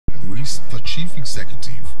is the Chief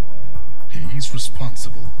Executive. He is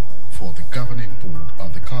responsible for the governing board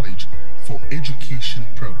of the college for education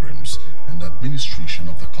programs and administration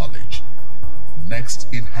of the college.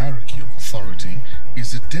 Next in hierarchy of authority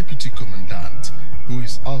is the Deputy Commandant, who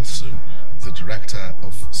is also the Director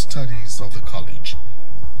of Studies of the college.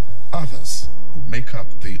 Others who make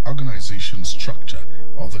up the organization structure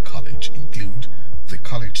of the college include the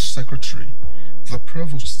College Secretary, the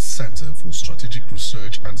Provost Center for Strategic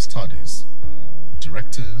Research and Studies,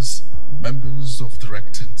 directors, members of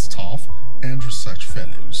directing staff, and research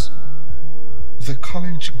fellows. The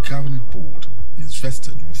College Governing Board is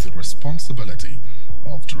vested with the responsibility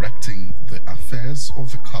of directing the affairs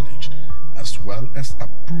of the college as well as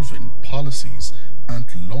approving policies and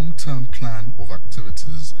long-term plan of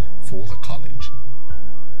activities for the college.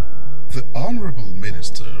 The Honorable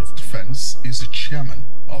Minister of Defense is the chairman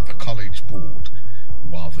of the college board,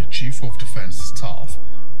 while the Chief of Defense Staff,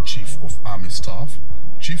 Chief of Army Staff,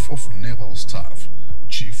 Chief of Naval Staff,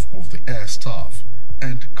 Chief of the Air Staff,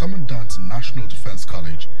 and Commandant National Defense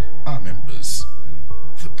College are members.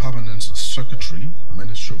 The Permanent Secretary,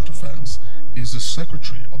 Ministry of Defense, is the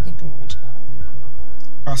Secretary of the Board.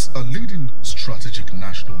 As a leading strategic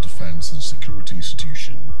national defense and security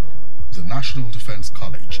institution, the National Defense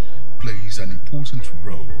College plays an important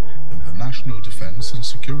role in the national defense and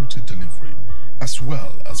security delivery, as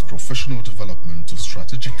well as professional development of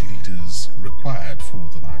strategic leaders required for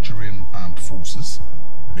the Nigerian Armed Forces,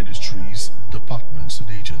 ministries, departments, and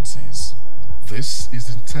agencies. This is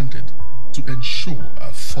intended to ensure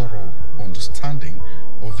a thorough understanding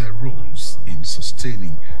of their roles in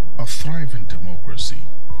sustaining a thriving democracy,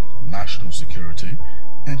 national security,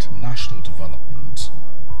 and national development.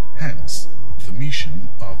 Hence, the mission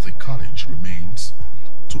of the college remains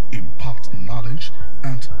to impart knowledge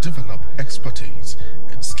and develop expertise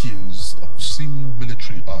and skills of senior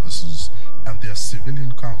military officers and their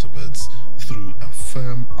civilian counterparts through a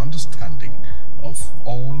firm understanding of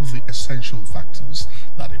all the essential factors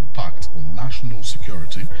that impact on national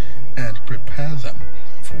security and prepare them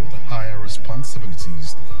for the higher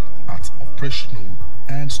responsibilities at operational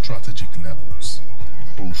and strategic levels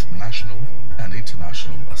in both national and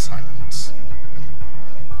international assignments.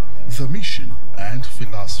 The mission and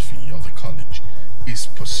philosophy of the college is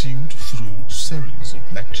pursued through series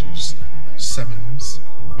of lectures, seminars,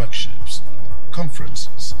 workshops,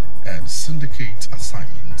 conferences, and syndicate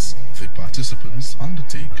assignments. The participants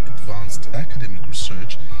undertake advanced academic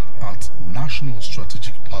research at national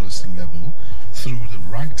strategic policy level through the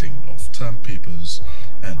writing of term papers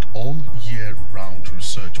and all-year-round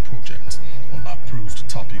research projects on approved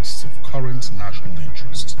topics of current national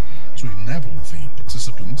interest to enable the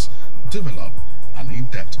participants develop an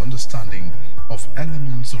in-depth understanding of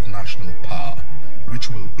elements of national power, which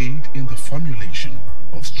will aid in the formulation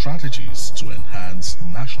of strategies to enhance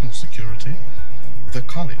national security. The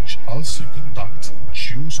college also conducts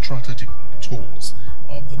geostrategic tours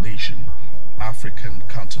of the nation, African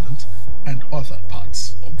continent, and other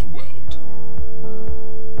parts of the world.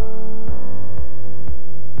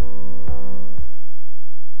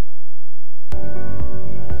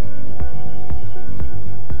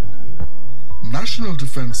 National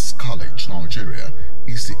Defense College, Nigeria,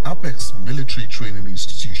 is the apex military training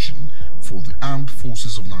institution for the Armed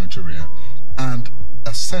Forces of Nigeria and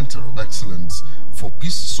a center of excellence for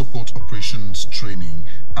peace support operations training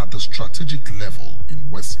at the strategic level in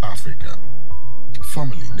West Africa.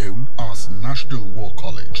 Formerly known as National War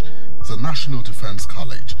College, the National Defense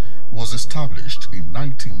College was established in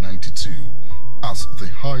 1992 as the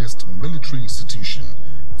highest military institution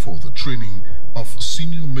for the training of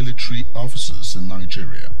senior military officers in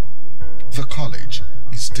Nigeria. The college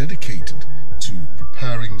is dedicated to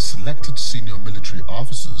preparing selected senior military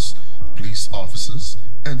officers, police officers,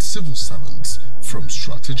 and civil servants from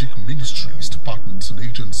strategic ministries, departments, and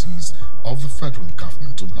agencies of the federal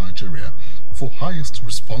government of Nigeria for highest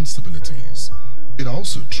responsibilities. It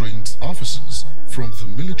also trains officers from the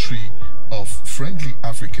military of friendly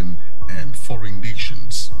African and foreign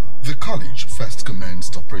nations. The college first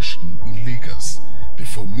commenced operation in Lagos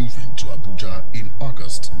before moving to Abuja in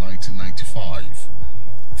August 1995.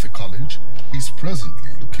 The college is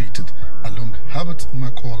presently located along Herbert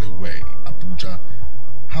Macaulay Way, Abuja.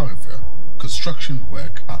 However, construction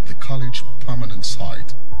work at the college permanent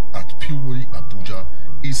site at Piwoi, Abuja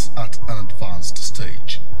is at an advanced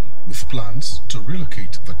stage, with plans to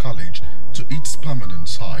relocate the college to its permanent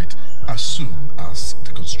site as soon as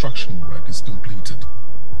the construction work is completed.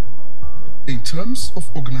 In terms of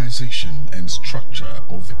organization and structure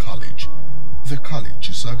of the college, The college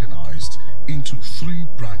is organized into three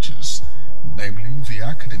branches, namely the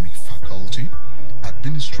Academic Faculty,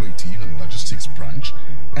 Administrative and Logistics Branch,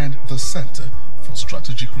 and the Center for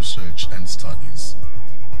Strategic Research and Studies.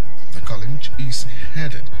 The college is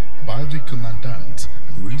headed by the Commandant,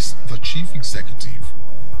 who is the Chief Executive.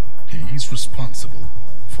 He is responsible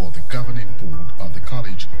for the governing board of the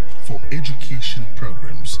college for education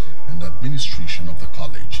programs and administration of the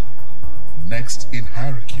college. Next in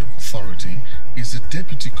hierarchy of authority is the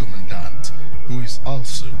Deputy Commandant, who is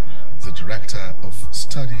also the Director of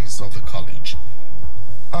Studies of the college.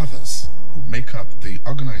 Others who make up the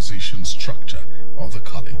organization structure of the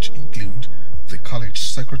college include the College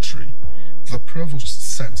Secretary, the Provost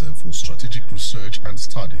Center for Strategic Research and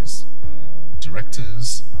Studies,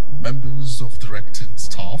 directors, members of directing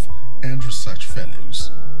staff, and research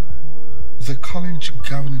fellows. The college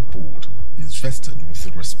governing board is vested with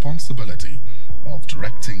the responsibility of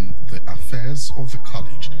directing the affairs of the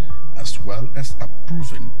college as well as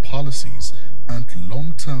approving policies and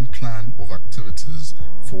long-term plan of activities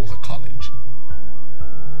for the college.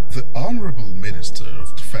 The Honorable Minister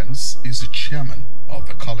of Defense is the chairman of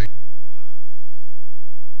the college.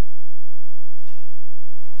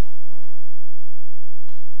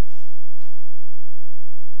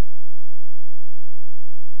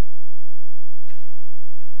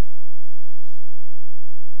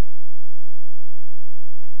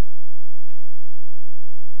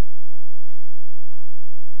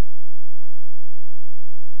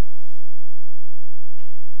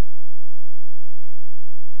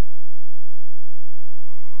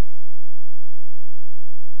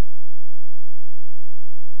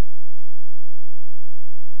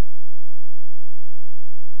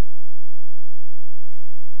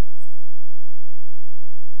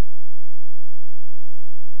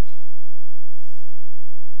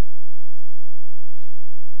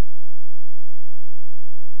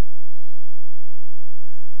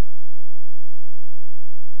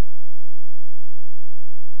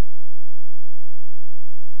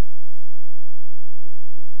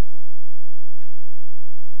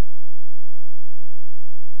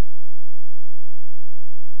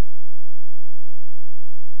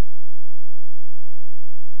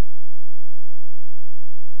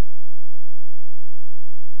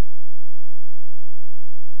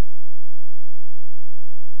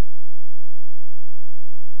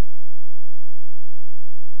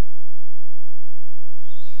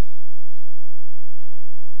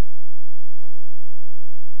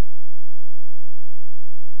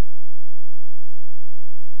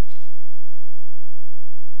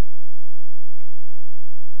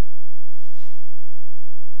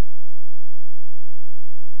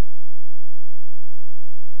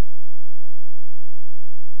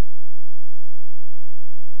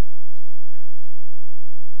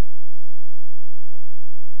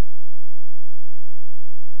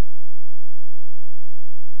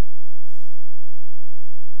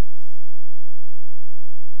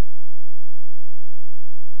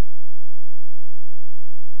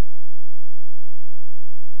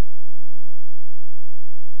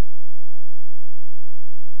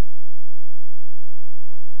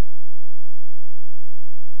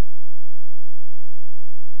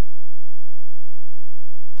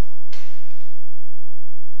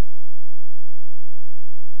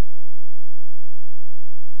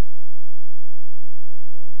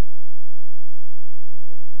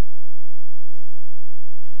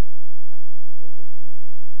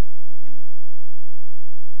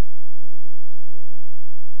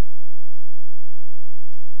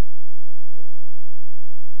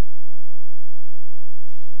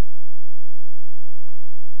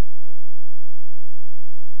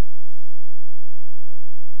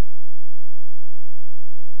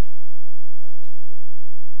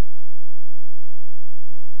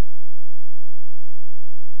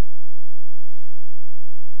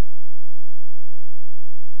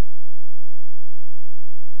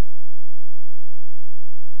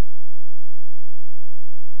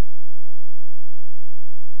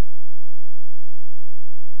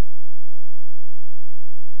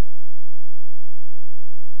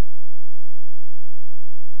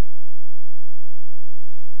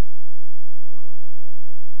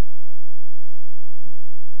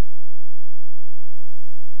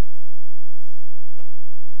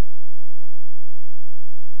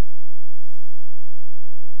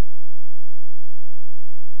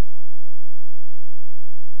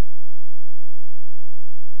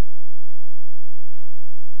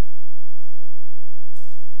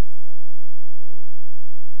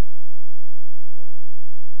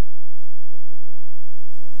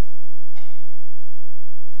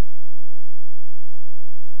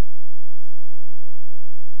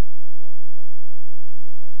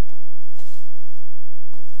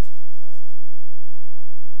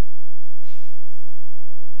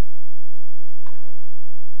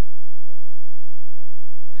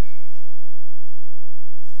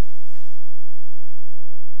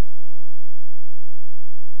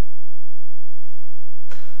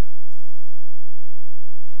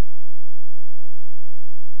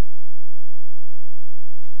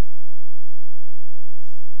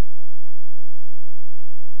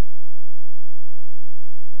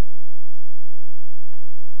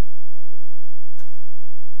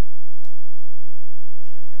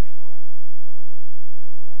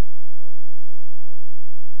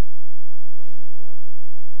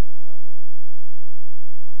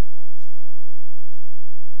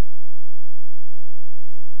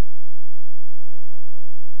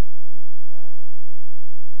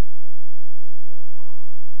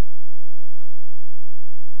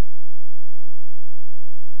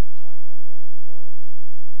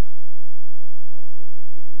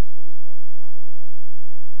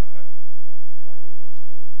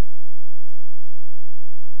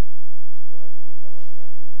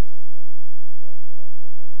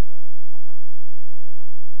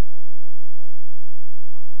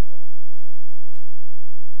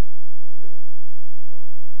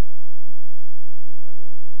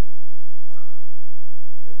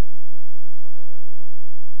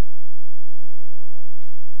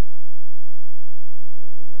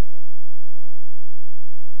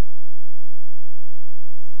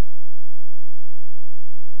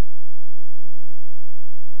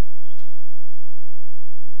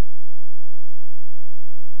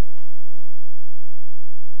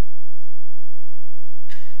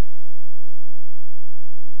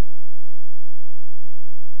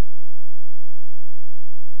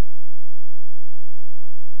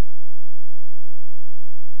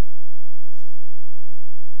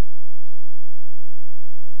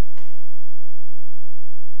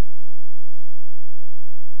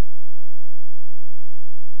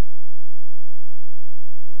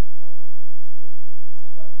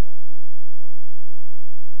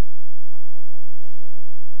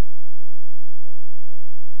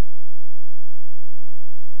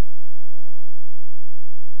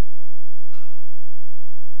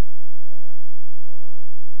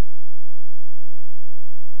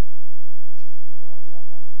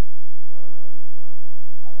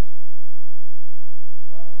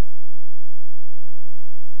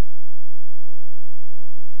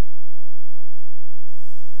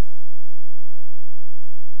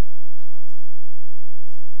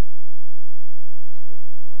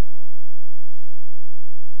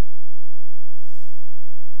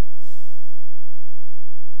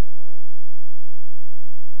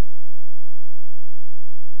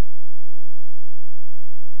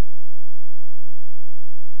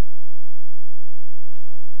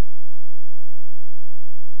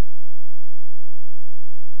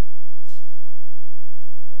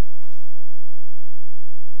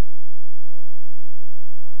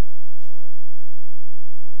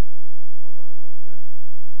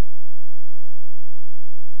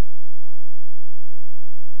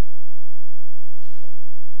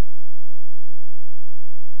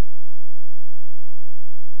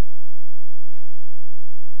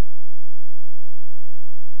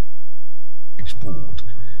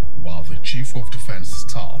 Chief of Defense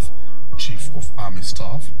Staff, Chief of Army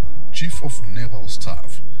Staff, Chief of Naval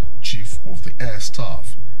Staff, Chief of the Air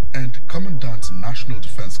Staff, and Commandant National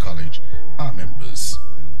Defense College are members.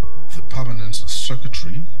 The Permanent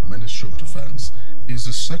Secretary, Ministry of Defense, is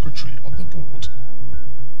the Secretary of the Board.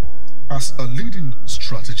 As a leading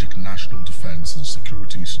strategic national defense and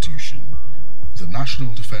security institution, the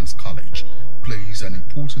National Defense College plays an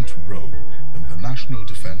important role in the national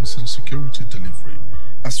defense and security delivery,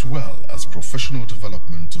 as well as professional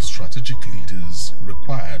development of strategic leaders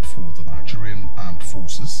required for the Nigerian Armed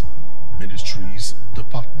Forces, ministries,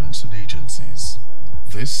 departments, and agencies.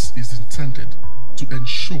 This is intended to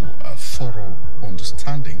ensure a thorough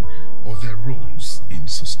understanding of their roles in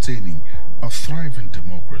sustaining a thriving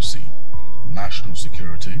democracy, national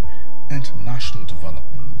security, and national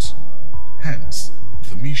development. Hence,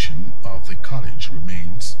 the mission of the college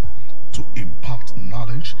remains to impart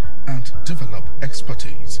knowledge and develop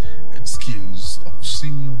expertise and skills of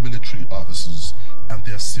senior military officers and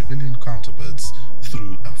their civilian counterparts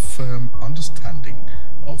through a firm understanding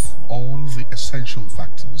of all the essential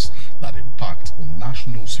factors that impact on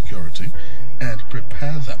national security and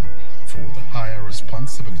prepare them for the higher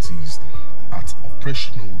responsibilities at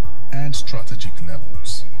operational and strategic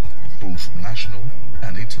levels in both national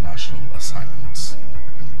and international assignments.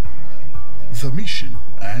 The mission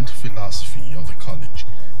and philosophy of the college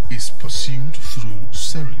is pursued through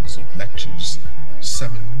series of lectures,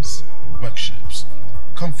 seminars, workshops,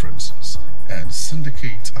 conferences, and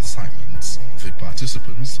syndicate assignments. The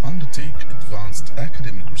participants undertake advanced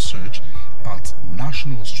academic research at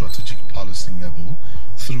national strategic policy level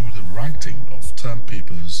through the writing of term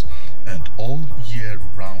papers and all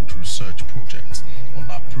year-round research projects on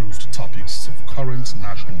approved topics of current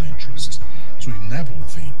national interest to enable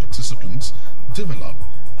the participants develop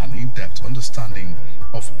an in-depth understanding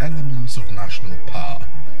of elements of national power,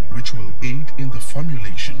 which will aid in the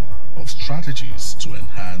formulation of strategies to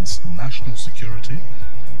enhance national security.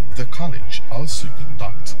 The college also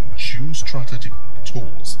conducts geostrategic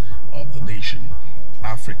tours of the nation,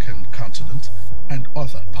 African continent, and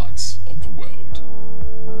other parts of the world.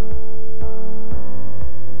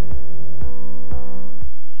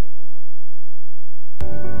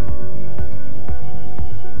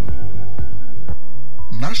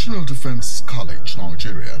 National Defense College,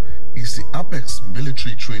 Nigeria, is the apex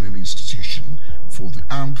military training institution for the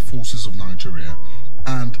Armed Forces of Nigeria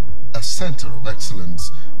and a center of excellence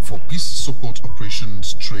for peace support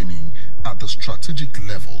operations training at the strategic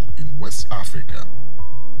level in West Africa.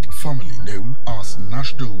 Formerly known as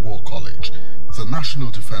National War College, the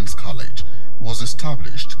National Defense College was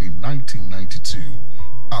established in 1992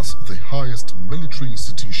 as the highest military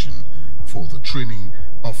institution for the training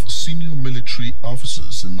of senior military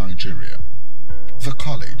officers in Nigeria. The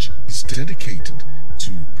college is dedicated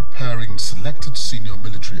to preparing selected senior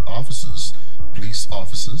military officers, police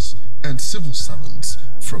officers, and civil servants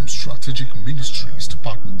from strategic ministries,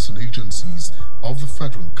 departments, and agencies of the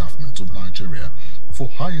federal government of Nigeria for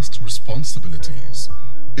highest responsibilities.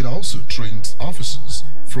 It also trains officers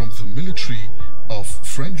from the military of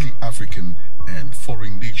friendly African and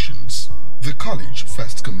foreign nations. The college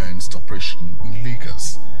first commenced operation in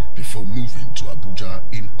Lagos before moving to Abuja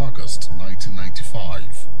in August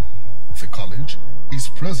 1995. The college is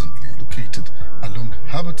presently located along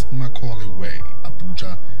Herbert Macaulay Way,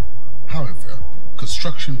 Abuja. However,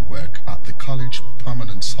 construction work at the college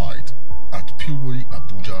permanent site at Piwoi,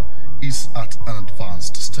 Abuja is at an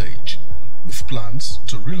advanced stage, with plans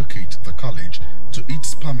to relocate the college to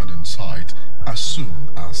its permanent site as soon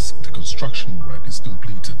as the construction work is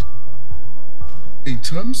completed. In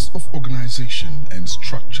terms of organization and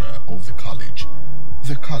structure of the college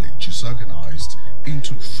is organized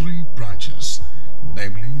into 3 branches,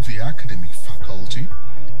 namely the academic faculty,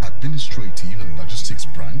 administrative and logistics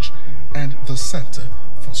branch, and the Center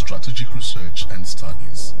for Strategic Research and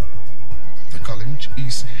Studies. The college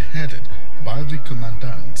is headed by the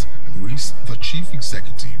commandant, who is the chief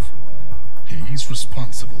executive. He is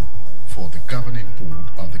responsible for the governing board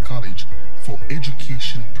of the college for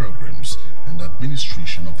education programs and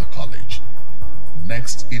administration of the college.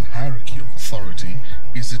 Next in hierarchy of authority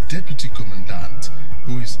is the deputy commandant,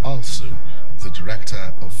 who is also the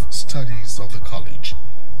director of studies of the college.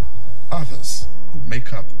 Others who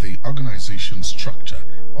make up the organization structure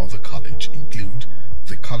of the college include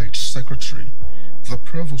the college secretary, the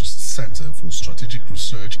Provost Center for Strategic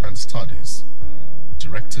Research and Studies,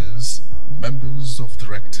 directors, members of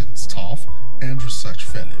directing staff, and research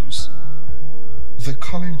fellows. The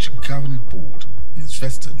college governing board is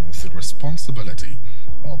vested with the responsibility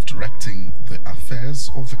of directing the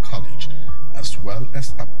affairs of the college as well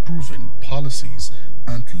as approving policies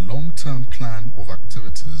and long-term plan of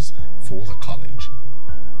activities for the college.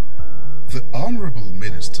 The Honourable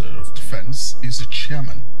Minister of Defence is the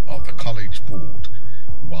chairman of the college board,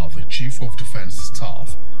 while the Chief of Defence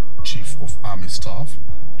Staff, Chief of Army Staff,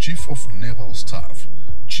 Chief of Naval Staff,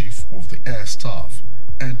 Chief of the Air Staff,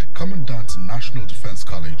 and Commandant National Defence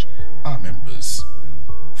College are members.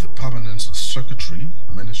 The Permanent Secretary,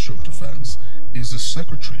 Ministry of Defence, is the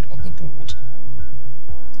Secretary of the Board.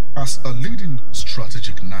 As a leading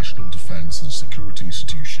strategic national defence and security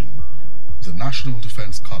institution, the National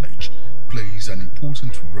Defence College plays an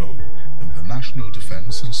important role in the national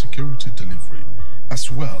defence and security delivery, as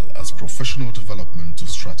well as professional development of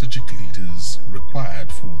strategic leaders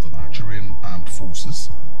required for the Nigerian Armed Forces,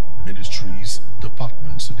 ministries,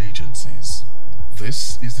 departments and agencies.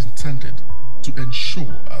 This is intended to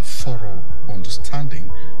ensure a thorough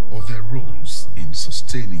understanding of their roles in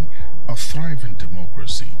sustaining a thriving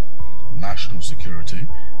democracy, national security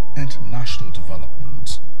and national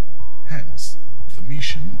development. Hence, the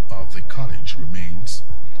mission of the college remains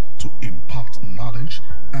to impart knowledge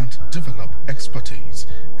and develop expertise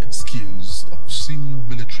and skills of senior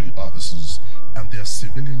military officers and their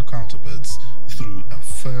civilian counterparts through a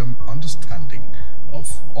firm understanding of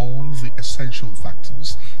all the essential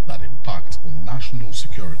factors that impact on national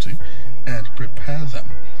security and prepare them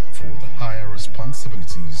for the higher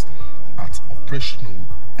responsibilities at operational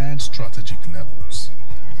and strategic levels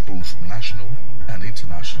in both national and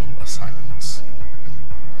international assignments.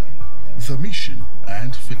 The mission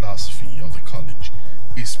and philosophy of the college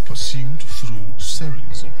is pursued through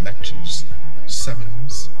series of lectures,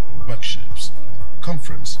 seminars, workshops,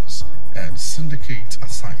 conferences, and syndicate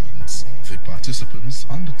assignments. The participants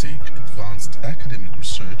undertake advanced academic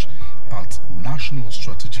research at national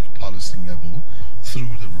strategic policy level through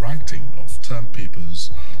the writing of term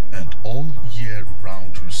papers and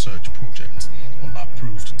all-year-round research projects on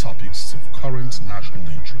approved topics of current national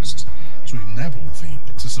interest to enable the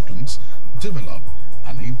participants develop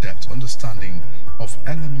an in-depth understanding of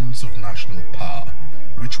elements of national power,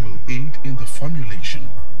 which will aid in the formulation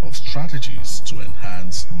of strategies to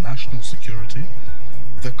enhance national security.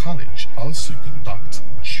 The college also conducts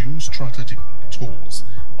geostrategic tours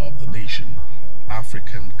of the nation,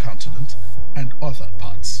 African continent, and other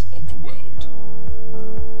parts of the world.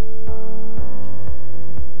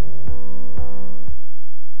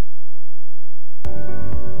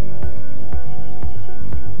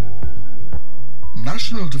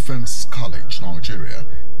 National Defence College, Nigeria,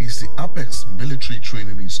 is the apex military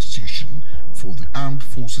training institution for the Armed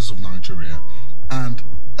Forces of Nigeria and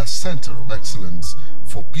a center of excellence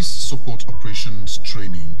for peace support operations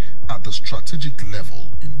training at the strategic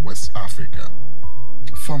level in West Africa.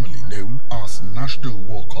 Formerly known as National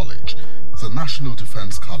War College, the National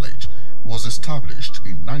Defence College was established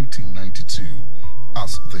in 1992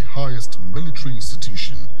 as the highest military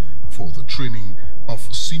institution for the training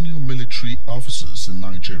of senior military officers in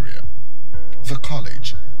Nigeria. The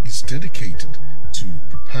college is dedicated to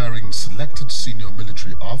preparing selected senior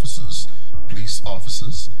military officers, police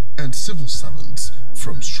officers, and civil servants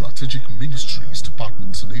from strategic ministries,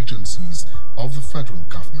 departments, and agencies of the federal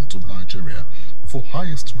government of Nigeria for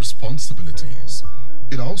highest responsibilities.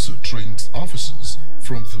 It also trains officers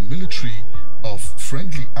from the military of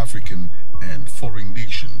friendly African and foreign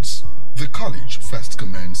nations. The college first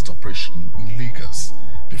commenced operation in Lagos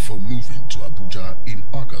before moving to Abuja in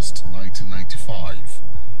August 1995.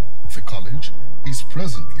 The college is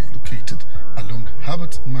presently located along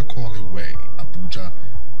Herbert Macaulay Way, Abuja.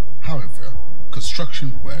 However,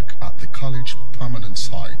 construction work at the college permanent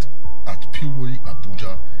site at Piway,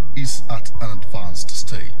 Abuja is at an advanced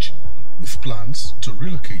stage, with plans to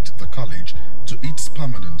relocate the college to its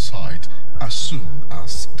permanent site as soon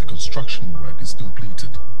as the construction work is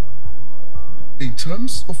completed. In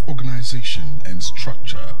terms of organization and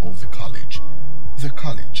structure of the college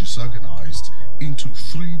is organized into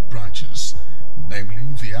three branches, namely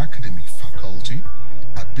the academic faculty,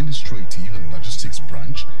 administrative and logistics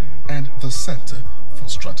branch, and the Center for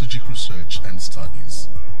Strategic Research and Studies.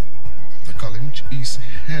 The college is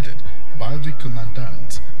headed by the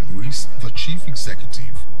commandant, who is the chief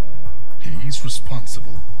executive. He is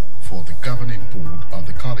responsible for the governing board of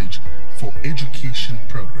the college for education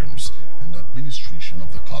programs and administration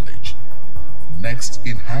of the college. Next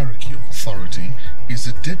in hierarchy of authority is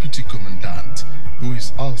the deputy commandant, who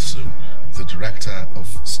is also the director of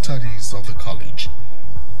studies of the college.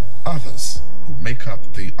 Others who make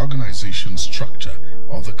up the organization structure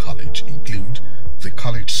of the college include the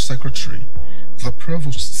college secretary, the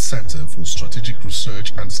provost center for strategic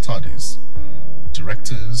research and studies,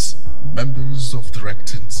 directors, members of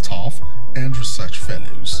directing staff, and research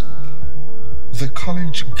fellows. The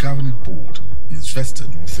college governing board is vested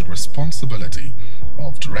with the responsibility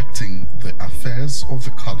of directing the affairs of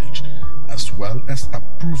the college, as well as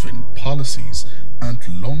approving policies and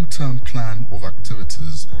long-term plan of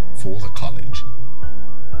activities for the college.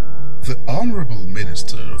 The Honourable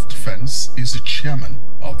Minister of Defence is the chairman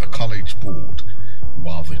of the college board,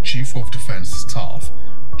 while the Chief of Defence Staff,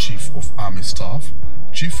 Chief of Army Staff,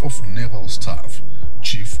 Chief of Naval Staff,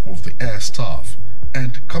 Chief of the Air Staff,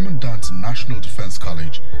 and Commandant National Defence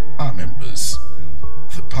College are members.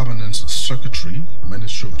 The Permanent Secretary,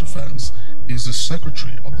 Ministry of Defence, is the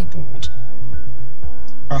Secretary of the Board.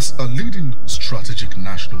 As a leading strategic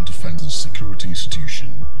national defence and security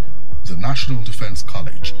institution, the National Defence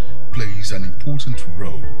College plays an important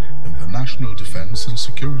role in the national defence and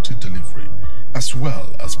security delivery, as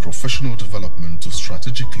well as professional development of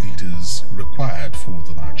strategic leaders required for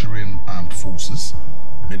the Nigerian Armed Forces,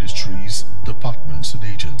 ministries, departments and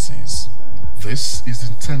agencies. This is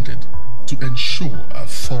intended to ensure a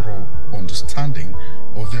thorough understanding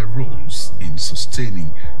of their roles in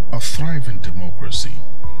sustaining a thriving democracy,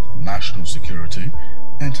 national security,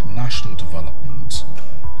 and national development.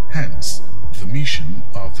 Hence, the mission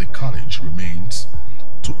of the college remains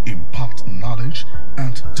to impart knowledge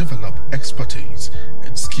and develop expertise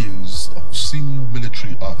and skills of senior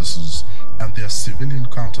military officers and their civilian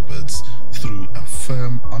counterparts through a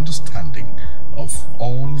firm understanding of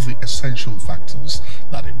all the essential factors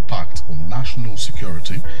that impact on national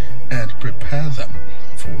security and prepare them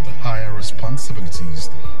for the higher responsibilities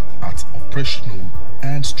at operational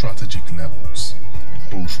and strategic levels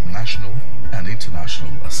in both national and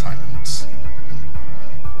international assignments.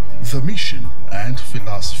 The mission and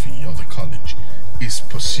philosophy of the college is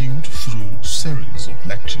pursued through series of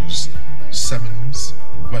lectures, seminars,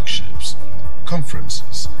 workshops,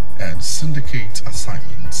 conferences, and syndicate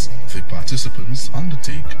assignments. The participants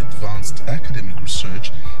undertake advanced academic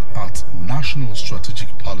research at national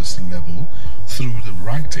strategic policy level through the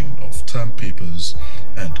writing of term papers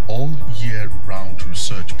and all year-round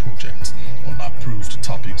research projects on approved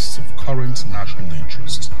topics of current national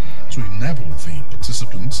interest to enable the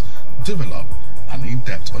participants develop an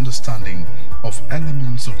in-depth understanding of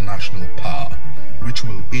elements of national power, which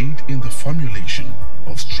will aid in the formulation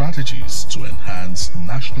of strategies to enhance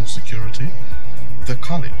national security. The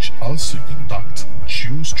college also conducts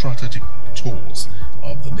geostrategic tours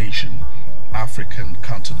of the nation, African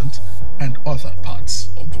continent, and other parts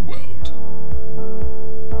of the world.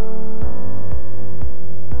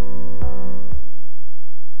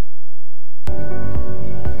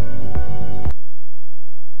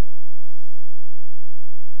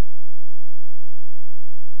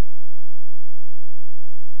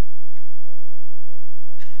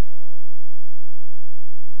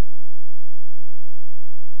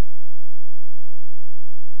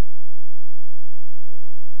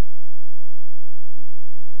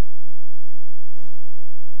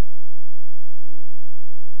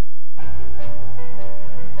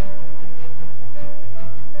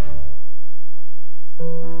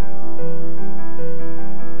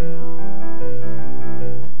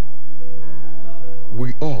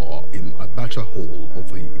 Hall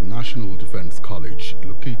of the National Defence College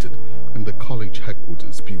located in the college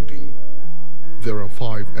headquarters building. There are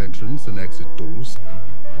 5 entrance and exit doors.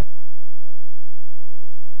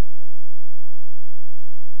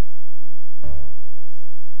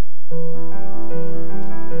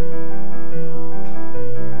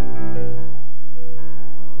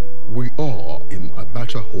 We are in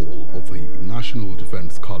Abacha Hall of the National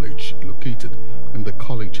Defence College located in the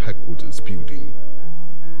college headquarters building.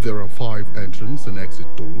 There are 5 entrance and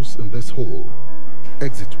exit doors in this hall.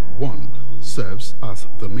 Exit 1 serves as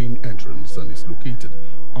the main entrance and is located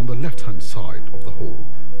on the left-hand side of the hall.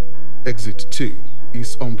 Exit 2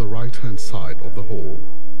 is on the right-hand side of the hall.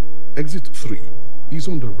 Exit 3 is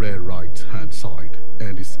on the rear right-hand side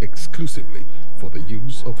and is exclusively for the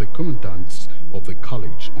use of the commandants of the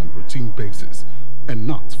college on routine basis and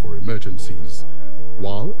not for emergencies,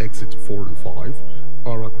 while exit 4 and 5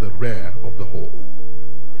 are at the rear of the hall.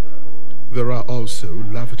 There are also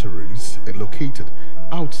lavatories located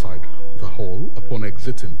outside the hall upon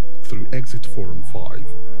exiting through exit 4 and 5.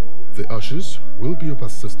 The ushers will be of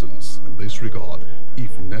assistance in this regard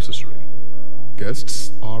if necessary.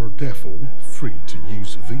 Guests are therefore free to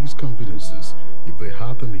use these conveniences if they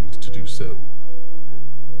have the need to do so.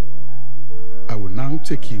 I will now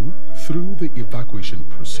take you through the evacuation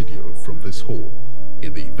procedure from this hall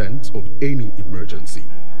in the event of any emergency.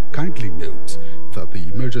 Kindly note that the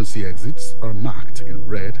emergency exits are marked in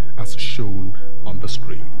red as shown on the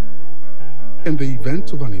screen. In the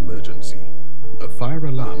event of an emergency, a fire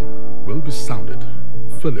alarm will be sounded,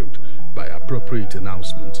 followed by appropriate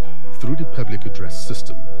announcement through the public address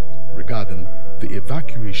system regarding the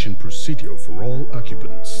evacuation procedure for all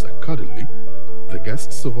occupants. Accordingly, the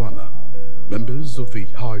guests of honor, members of the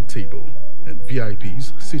high table, and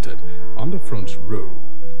VIPs seated on the front row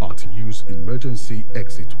are to use emergency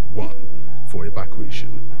exit 1 for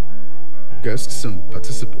evacuation. Guests and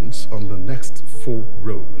participants on the next 4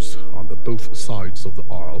 rows on the both sides of the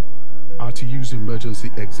aisle are to use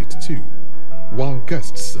emergency exit 2, while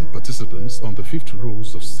guests and participants on the 5th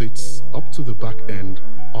rows of seats up to the back end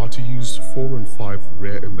are to use 4 and 5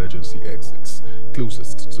 rear emergency exits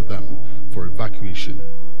closest to them for evacuation.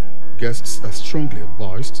 Guests are strongly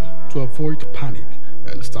advised to avoid panic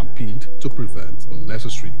and stampede to prevent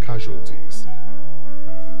unnecessary casualties.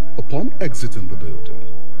 Upon exiting the building,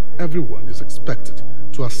 everyone is expected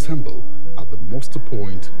to assemble at the muster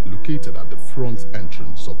point located at the front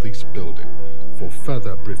entrance of this building for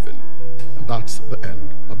further briefing. And that's the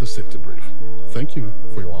end of the safety brief. Thank you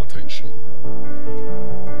for your attention.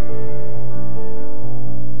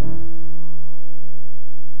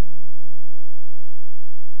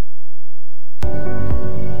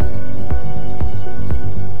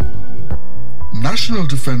 National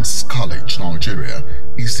Defense College, Nigeria,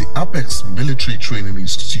 is the apex military training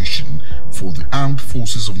institution for the Armed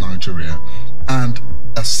Forces of Nigeria and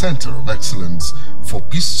a center of excellence for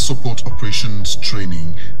peace support operations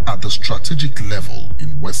training at the strategic level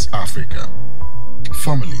in West Africa.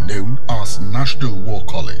 Formerly known as National War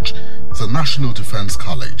College, the National Defense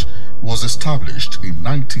College was established in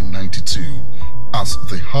 1992 as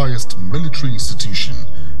the highest military institution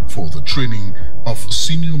for the training of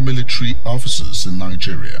senior military officers in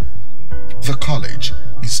Nigeria. The college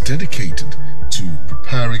is dedicated to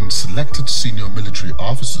preparing selected senior military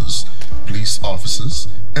officers, police officers,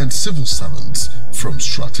 and civil servants from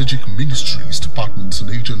strategic ministries, departments, and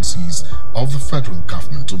agencies of the federal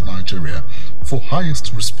government of Nigeria for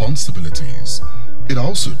highest responsibilities. It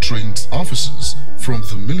also trains officers from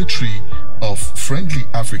the military of friendly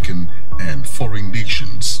African and foreign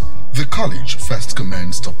nations. The college first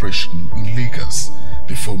commenced operation in Lagos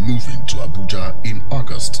before moving to Abuja in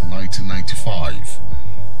August 1995.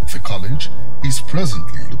 The college is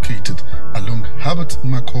presently located along Herbert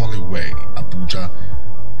Macaulay Way, Abuja.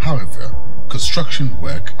 However, construction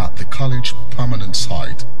work at the college permanent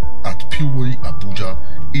site at Piway, Abuja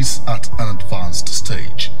is at an advanced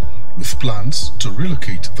stage, with plans to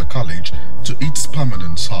relocate the college to its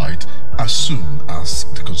permanent site as soon as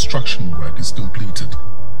the construction work is completed.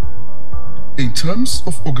 In terms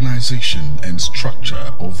of organization and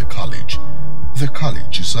structure of the college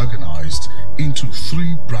is organized into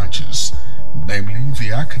 3 branches, namely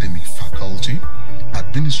the academic faculty,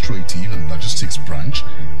 administrative and logistics branch,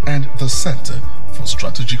 and the Center for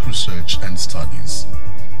Strategic Research and Studies.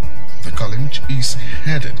 The college is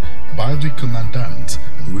headed by the commandant,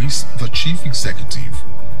 who is the chief executive.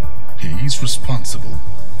 He is responsible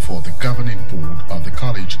for the governing board of the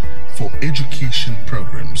college for education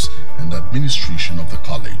programs and administration of the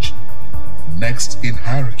college. Next in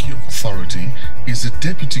hierarchy of authority is the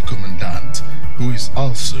deputy commandant, who is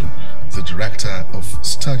also the director of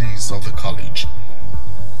studies of the college.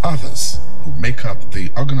 Others who make up the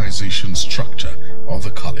organization structure of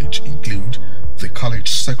the college include the college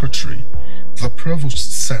secretary, the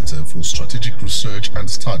Provost Center for Strategic Research and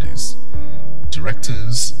Studies,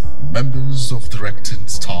 directors, members of directing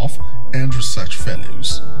staff, and research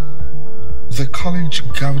fellows. The college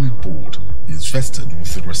governing board is vested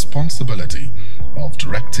with the responsibility of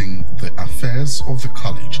directing the affairs of the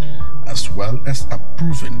college, as well as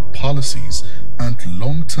approving policies and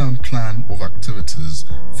long-term plan of activities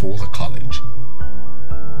for the college.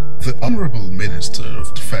 The Honorable Minister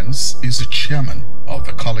of Defense is the chairman of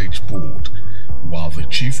the college board, while the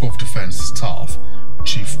Chief of Defense Staff,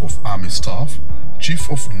 Chief of Army Staff, Chief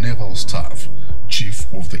of Naval Staff, Chief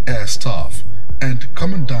of the Air Staff, and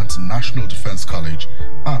Commandant National Defense College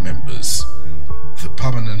are members. The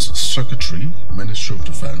Permanent Secretary, Ministry of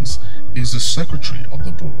Defense, is the Secretary of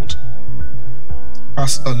the Board.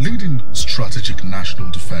 As a leading strategic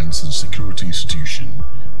national defense and security institution,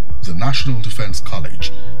 the National Defense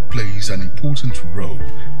College plays an important role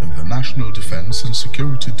in the national defense and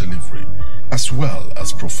security delivery, as well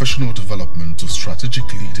as professional development of strategic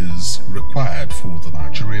leaders required for the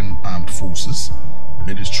Nigerian Armed Forces,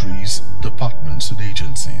 ministries, departments, and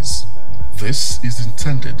agencies. This is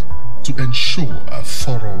intended to ensure a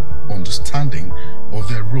thorough understanding of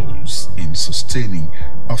their roles in sustaining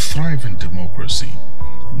a thriving democracy,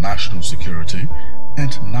 national security,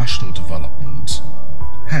 and national development.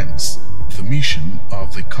 Hence, The mission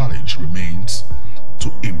of the college remains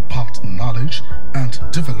to impart knowledge and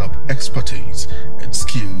develop expertise and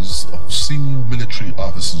skills of senior military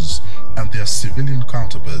officers and their civilian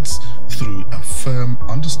counterparts through a firm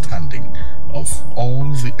understanding of all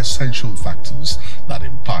the essential factors that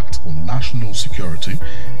impact on national security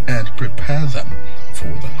and prepare them for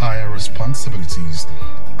the higher responsibilities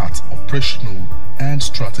at operational and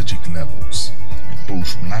strategic levels in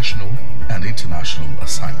both national and international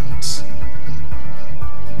assignments.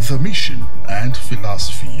 The mission and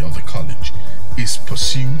philosophy of the college is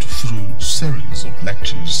pursued through series of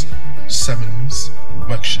lectures, seminars,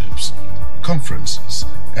 workshops, conferences,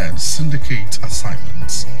 and syndicate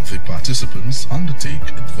assignments. The participants undertake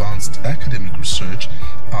advanced academic research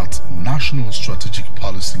at national strategic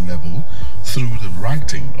policy level through the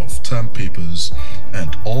writing of term papers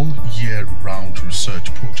and all-year-round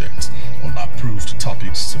research projects on approved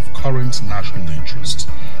topics of current national interest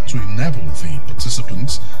to enable the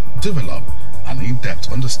participants develop an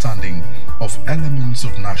in-depth understanding of elements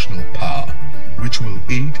of national power, which will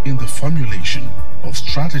aid in the formulation of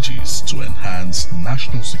strategies to enhance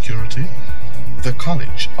national security. The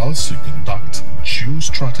college also conducts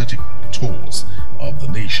geostrategic tours of the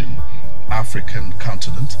nation, African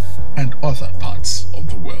continent, and other parts of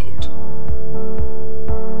the world.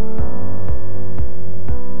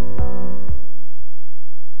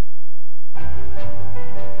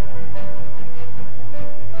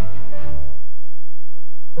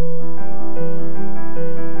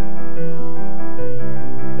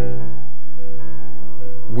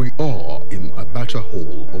 We are in a better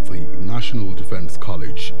hall of the National Defense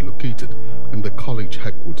College located in the college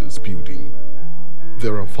headquarters building.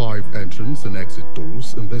 There are 5 entrance and exit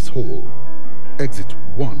doors in this hall. Exit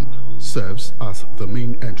 1 serves as the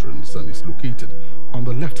main entrance and is located on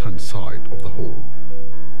the left-hand side of the hall.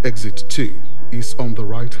 Exit 2 is on the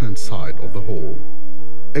right-hand side of the hall.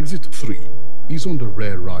 Exit 3 is on the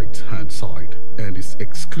rear right-hand side and is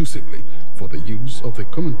exclusively for the use of the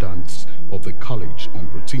commandants of the college on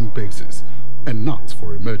routine basis and not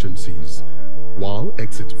for emergencies, while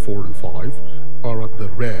exit 4 and 5 are at the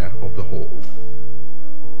rear of the hall.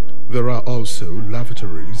 There are also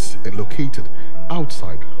lavatories located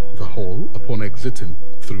outside the hall upon exiting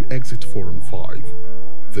through exit 4 and 5.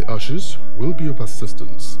 The ushers will be of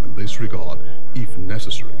assistance in this regard if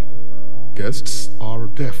necessary. Guests are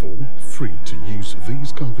therefore free to use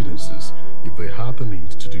these conveniences if they have the need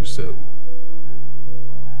to do so.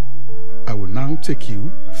 I will now take you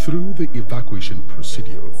through the evacuation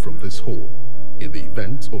procedure from this hall. In the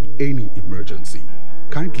event of any emergency,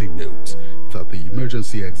 kindly note that the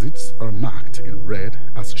emergency exits are marked in red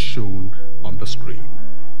as shown on the screen.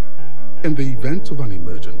 In the event of an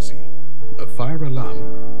emergency, a fire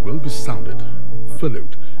alarm will be sounded,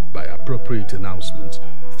 followed by appropriate announcement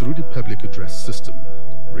through the public address system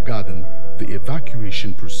regarding the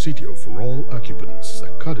evacuation procedure for all occupants.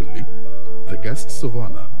 Accordingly, the guests of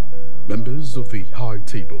honor, members of the high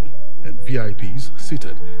table, and VIPs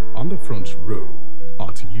seated on the front row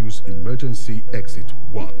are to use emergency exit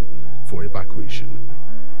 1 for evacuation.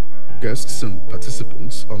 Guests and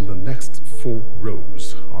participants on the next 4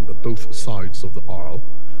 rows on the both sides of the aisle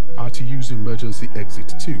are to use emergency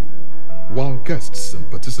exit 2, while guests and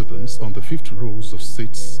participants on the 5th rows of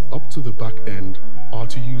seats up to the back end are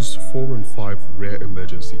to use 4 and 5 rear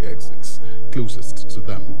emergency exits closest to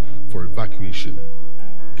them for evacuation.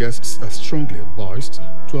 Guests are strongly advised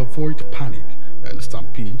to avoid panic and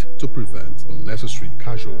stampede to prevent unnecessary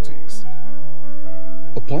casualties.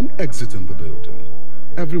 Upon exiting the building,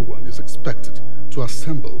 everyone is expected to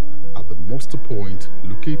assemble at the muster point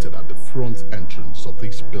located at the front entrance of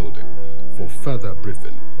this building for further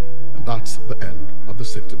briefing. And that's the end of the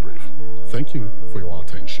safety brief. Thank you for your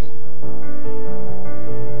attention.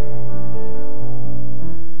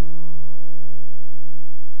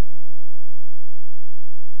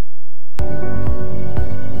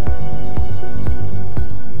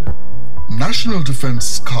 National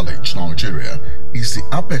Defense College, Nigeria, is the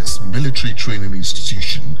apex military training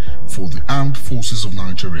institution for the Armed Forces of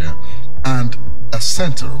Nigeria and a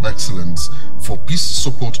center of excellence for peace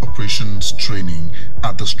support operations training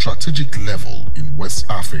at the strategic level in West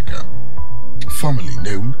Africa. Formerly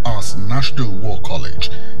known as National War College,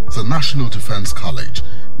 the National Defense College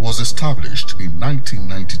was established in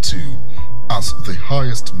 1992 as the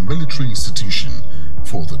highest military institution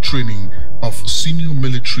for the training of senior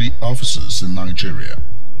military officers in Nigeria.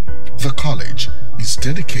 The college is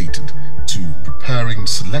dedicated to preparing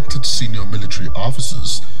selected senior military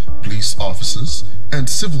officers, police officers, and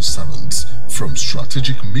civil servants from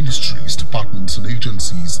strategic ministries, departments, and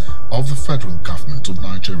agencies of the federal government of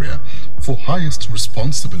Nigeria for highest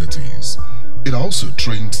responsibilities. It also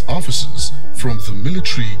trains officers from the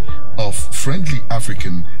military of friendly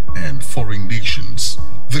African and foreign nations.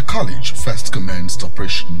 The college first commenced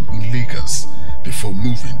operation in Lagos before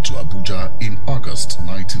moving to Abuja in August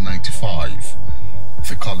 1995.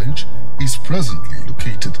 The college is presently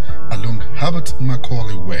located along Herbert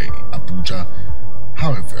Macaulay Way, Abuja.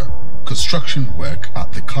 However, construction work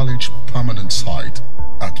at the college permanent site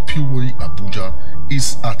at Piwoi, Abuja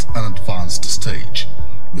is at an advanced stage,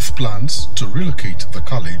 with plans to relocate the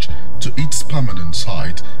college to its permanent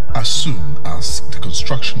site as soon as the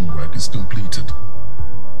construction work is completed.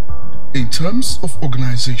 In terms of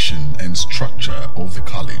organization and structure of the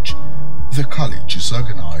college is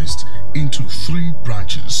organized into 3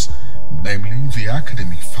 branches, namely the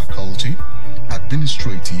academic faculty,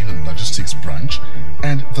 administrative and logistics branch,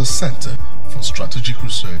 and the Center for Strategic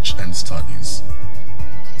Research and Studies.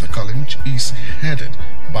 The college is headed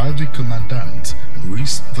by the commandant, who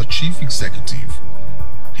is the chief executive.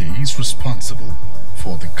 He is responsible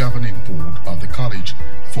for the governing board of the college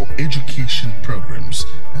for education programs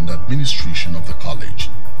and administration of the college.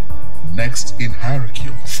 Next in hierarchy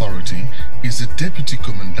of authority is the deputy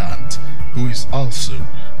commandant, who is also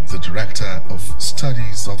the director of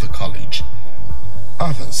studies of the college.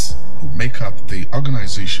 Others who make up the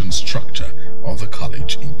organization structure of the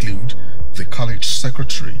college include the college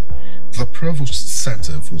secretary, the Provost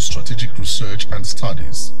Center for Strategic Research and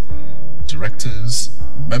Studies, directors,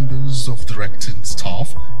 members of directing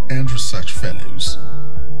staff, and research fellows.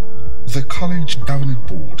 The college governing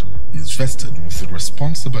board is vested with the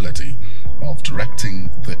responsibility of directing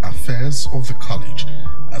the affairs of the college,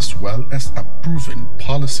 as well as approving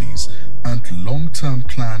policies and long-term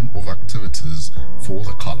plan of activities for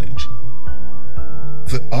the college.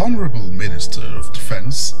 The Honorable Minister of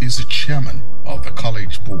Defense is the chairman of the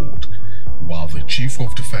college board, while the Chief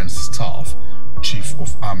of Defense Staff, Chief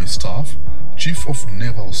of Army Staff, Chief of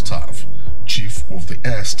Naval Staff, Chief of the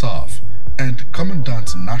Air Staff, and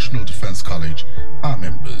Commandant National Defense College are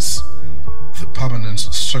members. The Permanent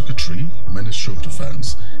Secretary, Ministry of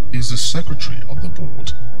Defense, is the Secretary of the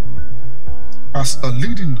Board. As a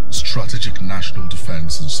leading strategic national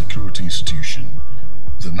defense and security institution,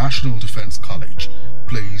 the National Defense College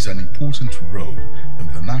plays an important role in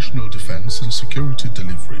the national defense and security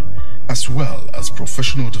delivery, as well as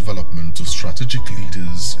professional development of strategic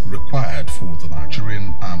leaders required for the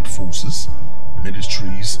Nigerian Armed Forces,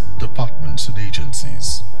 ministries, departments, and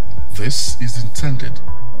agencies. This is intended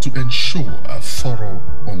to ensure a thorough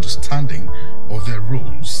understanding of their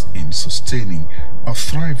roles in sustaining a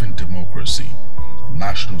thriving democracy,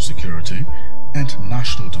 national security, and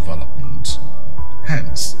national development.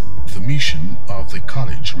 Hence, the mission of the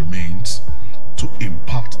college remains to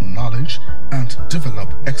impart knowledge and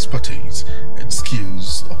develop expertise and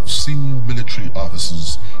skills of senior military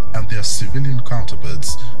officers and their civilian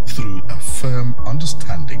counterparts through a firm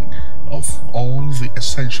understanding of all the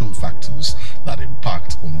essential factors that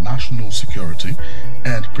impact on national security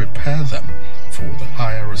and prepare them for the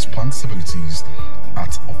higher responsibilities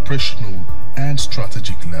at operational and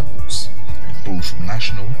strategic levels in both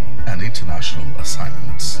national and international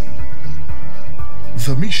assignments.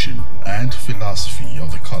 The mission and philosophy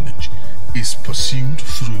of the college is pursued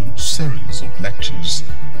through series of lectures,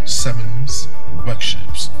 seminars,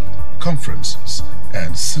 workshops, conferences,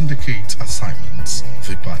 and syndicate assignments.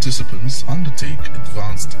 The participants undertake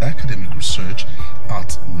advanced academic research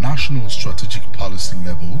at national strategic policy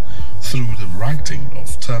level through the writing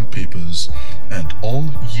of term papers and all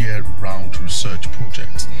year-round research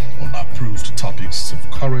projects on approved topics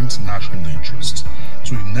of current national interest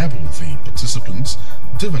to enable the participants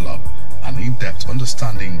develop an in-depth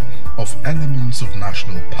understanding of elements of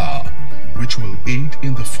national power, which will aid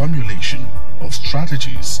in the formulation of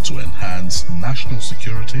strategies to enhance national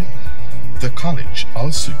security. The college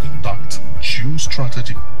also conducts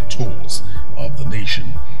geostrategic tours of the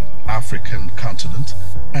nation, African continent,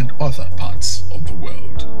 and other parts of the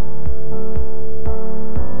world.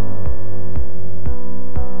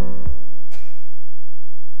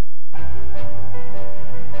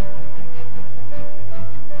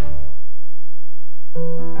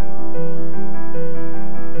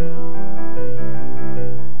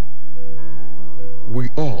 We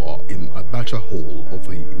are in Abacha Hall of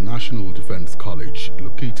the National Defense College,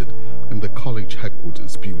 located in the college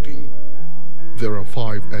headquarters building. There are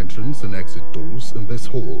 5 entrance and exit doors in this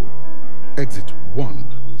hall. Exit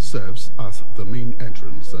 1 serves as the main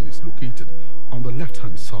entrance and is located on the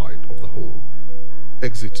left-hand side of the hall.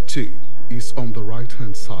 Exit 2 is on the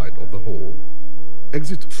right-hand side of the hall.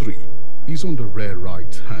 Exit 3 is on the rear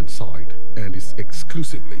right-hand side and is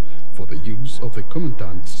exclusively for the use of the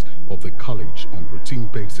commandants of the college on routine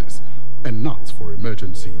basis and not for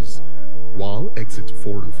emergencies, while exit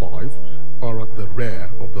 4 and 5 are at the rear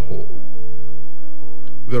of the hall.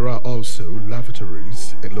 There are also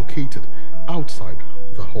lavatories located outside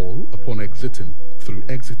the hall upon exiting through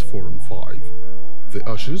exit 4 and 5. The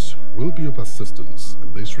ushers will be of assistance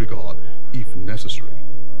in this regard if necessary.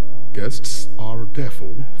 Guests are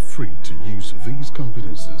therefore free to use these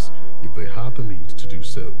conveniences if they have the need to do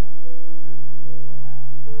so.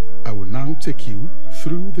 I will now take you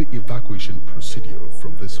through the evacuation procedure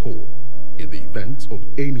from this hall in the event of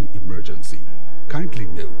any emergency. Kindly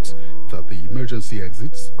note that the emergency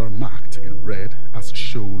exits are marked in red as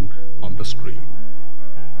shown on the screen.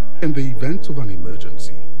 In the event of an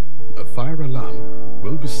emergency, a fire alarm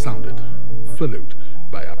will be sounded, followed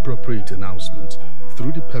by appropriate announcement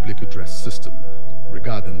through the public address system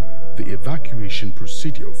regarding the evacuation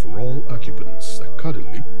procedure for all occupants.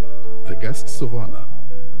 Accordingly, the guests of honor,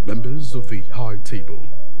 members of the high table,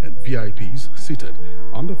 and VIPs seated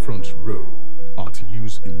on the front row are to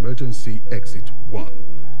use emergency exit 1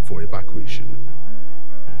 for evacuation.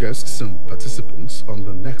 Guests and participants on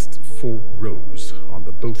the next 4 rows on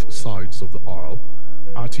the both sides of the aisle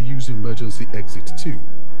are to use emergency exit 2,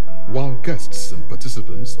 while guests and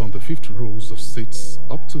participants on the 5th rows of seats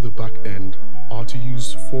up to the back end are to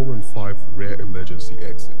use 4 and 5 rear emergency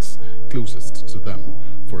exits closest to them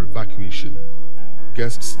for evacuation.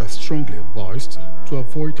 Guests are strongly advised to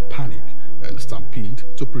avoid panic and stampede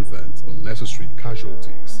to prevent unnecessary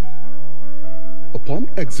casualties. Upon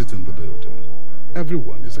exiting the building,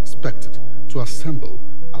 everyone is expected to assemble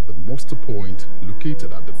at the muster point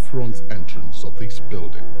located at the front entrance of this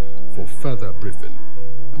building for further briefing.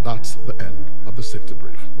 And that's the end of the safety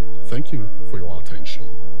brief. Thank you for your attention.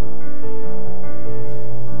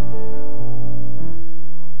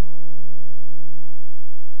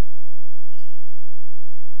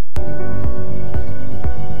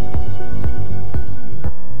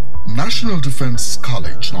 National Defense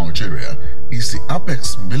College, Nigeria, is the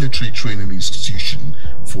apex military training institution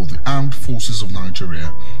for the Armed Forces of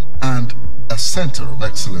Nigeria and a center of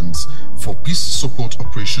excellence for peace support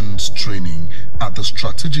operations training at the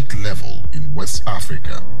strategic level in West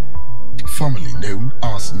Africa. Formerly known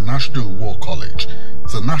as National War College,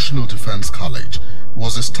 the National Defense College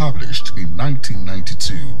was established in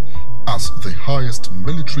 1992 as the highest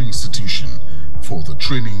military institution for the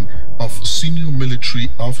training of senior military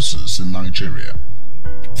officers in Nigeria.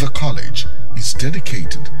 The college is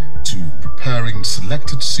dedicated to preparing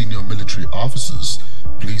selected senior military officers,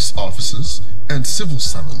 police officers, and civil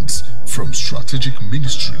servants from strategic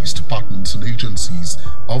ministries, departments, and agencies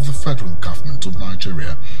of the federal government of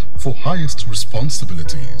Nigeria for highest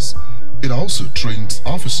responsibilities. It also trains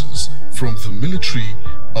officers from the military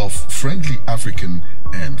of friendly African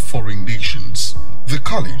and foreign nations. The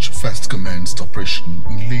college first commenced operation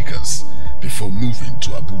in Lagos before moving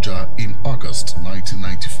to Abuja in August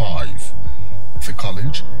 1995. The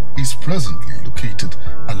college is presently located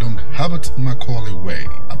along Herbert Macaulay Way,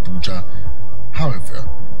 Abuja. However,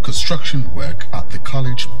 construction work at the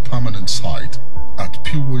college permanent site at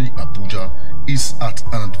Piwoi, Abuja is at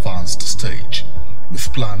an advanced stage,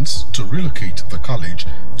 with plans to relocate the college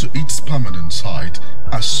to its permanent site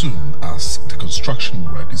as soon as the construction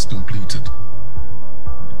work is completed.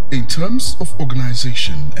 In terms of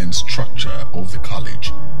organization and structure of the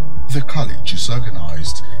college is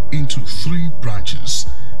organized into 3 branches,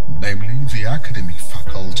 namely the academic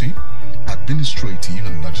faculty, administrative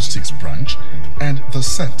and logistics branch, and the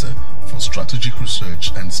Center for Strategic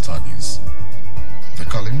Research and Studies. The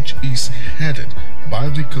college is headed by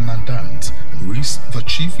the commandant, who is the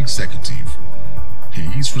chief executive. He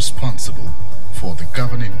is responsible for the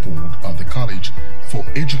governing board of the college for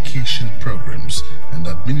education programs and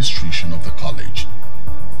administration of the college.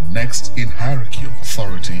 Next in hierarchy of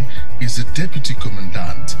authority is the deputy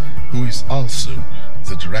commandant, who is also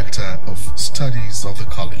the director of studies of the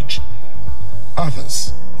college.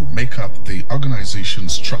 Others who make up the organization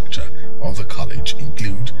structure of the college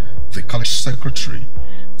include the college secretary,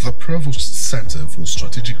 the Provost Center for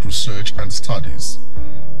Strategic Research and Studies,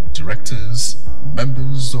 directors,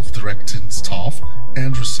 members of directing staff,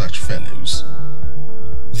 and research fellows.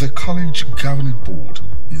 The college governing board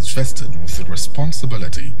is vested with the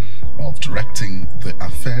responsibility of directing the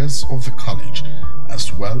affairs of the college,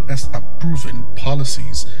 as well as approving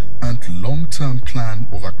policies and long-term plan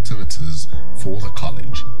of activities for the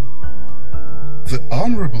college. The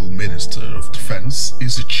Honorable Minister of Defense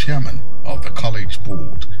is the chairman of the college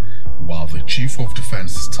Chief of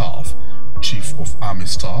Defense Staff, Chief of Army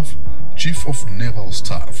Staff, Chief of Naval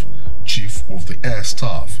Staff, Chief of the Air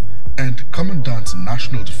Staff, and Commandant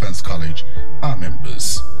National Defense College are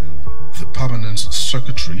members. The Permanent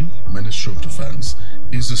Secretary, Ministry of Defense,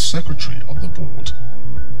 is the Secretary of the Board.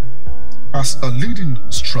 As a leading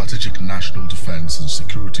strategic national defense and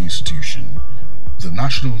security institution, the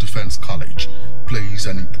National Defense College plays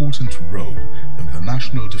an important role in the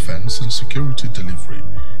national defense and security delivery,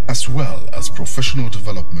 as well as professional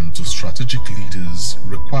development of strategic leaders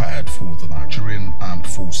required for the Nigerian Armed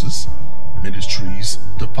Forces, ministries,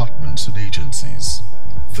 departments, and agencies.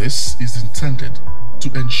 This is intended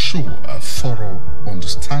to ensure a thorough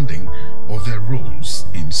understanding of their roles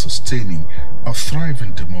in sustaining a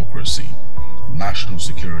thriving democracy, national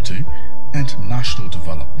security, and national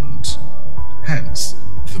development. Hence,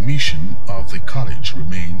 the mission of the college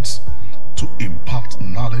remains to impart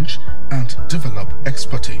knowledge and develop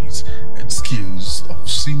expertise and skills of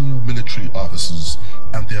senior military officers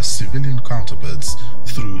and their civilian counterparts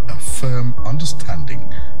through a firm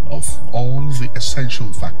understanding of all the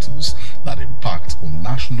essential factors that impact on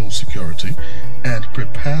national security and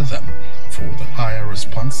prepare them for the higher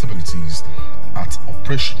responsibilities at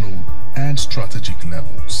operational and strategic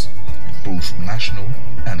levels in both national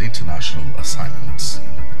and international assignments.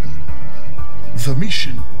 The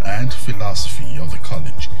mission and philosophy of the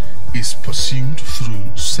college is pursued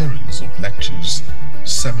through series of lectures,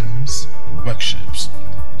 seminars, workshops,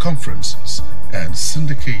 conferences, and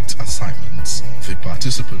syndicate assignments. The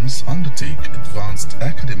participants undertake advanced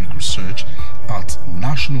academic research at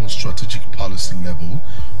national strategic policy level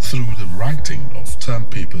through the writing of term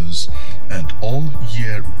papers and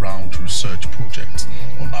all-year-round research projects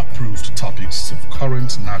on approved topics of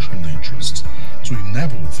current national interest to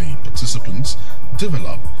enable the participants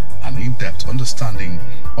develop an in-depth understanding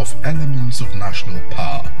of elements of national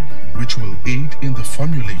power, which will aid in the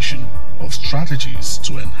formulation of strategies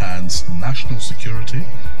to enhance national security.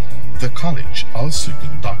 The college also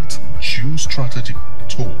conducts geostrategic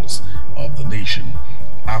tours of the nation,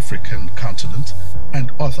 African continent,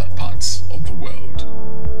 and other parts of the world.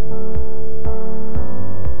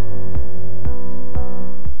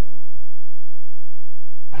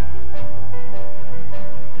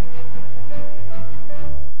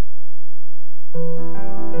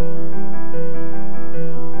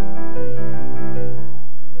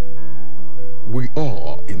 We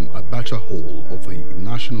are in Abacha Hall of the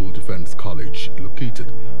National Defense College,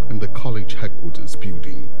 located in the college headquarters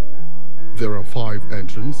building. There are 5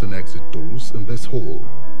 entrance and exit doors in this hall.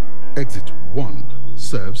 Exit 1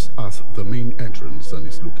 serves as the main entrance and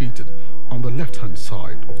is located on the left-hand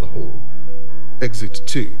side of the hall. Exit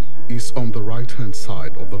 2 is on the right-hand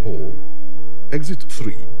side of the hall. Exit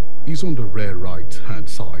 3 is on the rear right-hand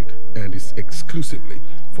side and is exclusively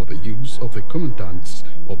for the use of the commandants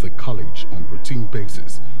of the college on routine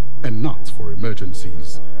basis and not for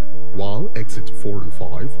emergencies, while exit 4 and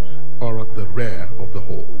 5 are at the rear of the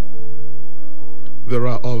hall. There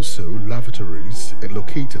are also lavatories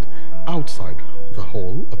located outside the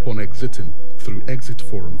hall upon exiting through exit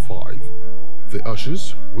 4 and 5. The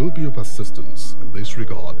ushers will be of assistance in this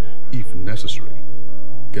regard if necessary.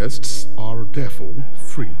 Guests are therefore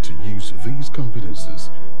free to use these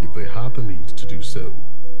conveniences if they have the need to do so.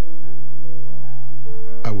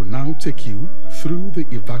 I will now take you through the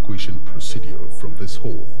evacuation procedure from this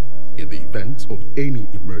hall. In the event of any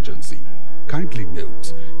emergency, kindly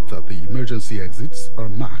note that the emergency exits are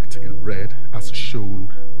marked in red as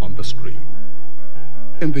shown on the screen.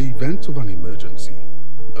 In the event of an emergency,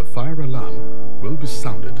 a fire alarm will be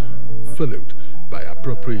sounded, followed by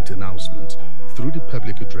appropriate announcement through the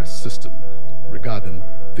public address system regarding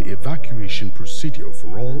the evacuation procedure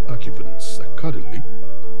for all occupants. Accordingly,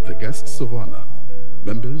 the guests of honor,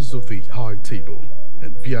 members of the high table,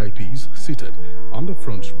 and VIPs seated on the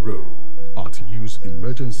front row are to use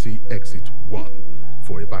emergency exit 1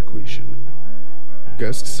 for evacuation.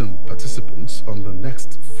 Guests and participants on the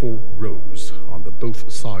next 4 rows on the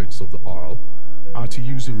both sides of the aisle are to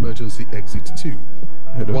use emergency exit 2,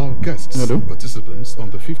 while guests and participants on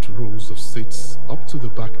the 5th rows of seats up to the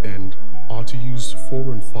back end are to use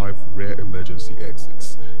 4 and 5 rear emergency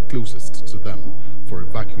exits closest to them for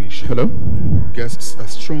evacuation. Guests are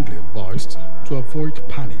strongly advised to avoid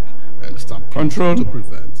panic and stampede to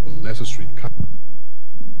prevent unnecessary.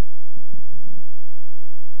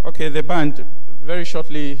 Okay, the band, very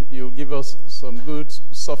shortly you'll give us some good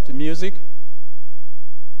soft music.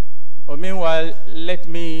 But meanwhile, let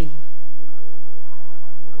me...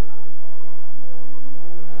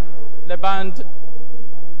 The band...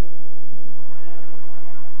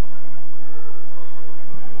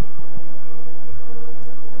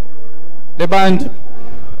 The band,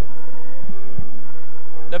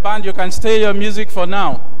 you can stay your music for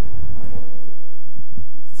now.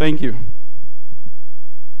 Thank you.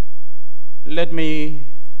 Let me,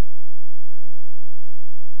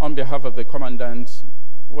 on behalf of the Commandant,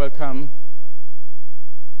 welcome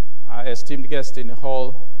our esteemed guest in the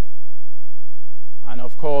hall, and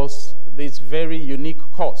of course, this very unique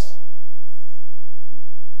course.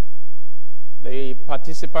 The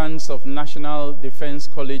participants of National Defense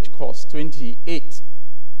College Course 28.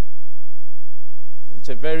 It's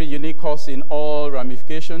a very unique course in all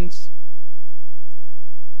ramifications.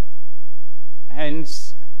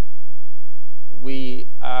 Hence, we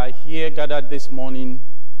are here gathered this morning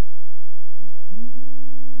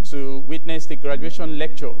to witness the graduation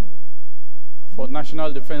lecture for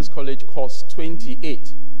National Defense College Course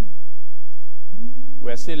 28.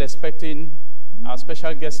 We're still expecting our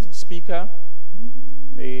special guest speaker,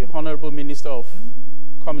 the Honorable Minister of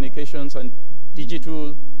Communications and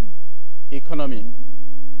Digital Economy.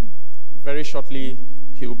 Very shortly,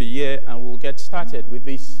 he will be here and we'll get started with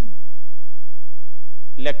this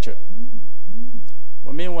lecture.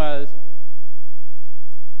 But meanwhile,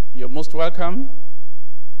 you're most welcome.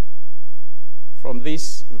 From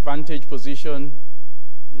this vantage position,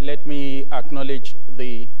 let me acknowledge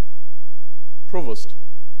the Provost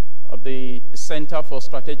of the Center for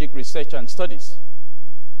Strategic Research and Studies,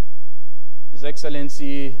 His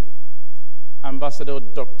Excellency Ambassador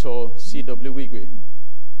Dr. C.W. Wigwe.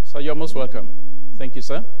 So you're most welcome. Thank you,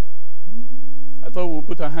 sir. I thought we'll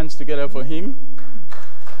put our hands together for him.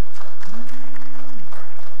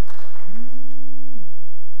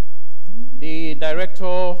 The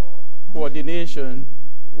Director Coordination,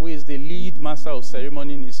 who is the lead master of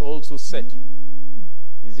ceremony, is also set.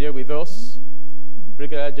 He's here with us,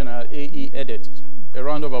 Brigadier General A.E. Edet. A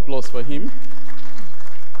round of applause for him.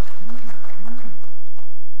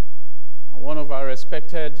 One of our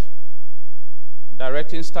respected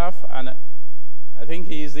directing staff, and I think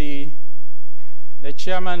he is the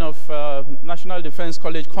chairman of National Defense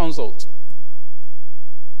College Consult,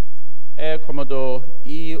 Air Commodore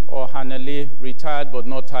E. Ohanele, retired but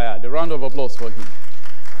not tired. A round of applause for him.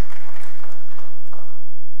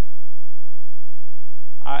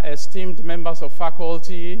 Our esteemed members of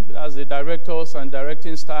faculty, as the directors and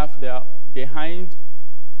directing staff, they are behind.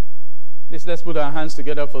 Please, let's put our hands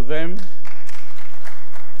together for them.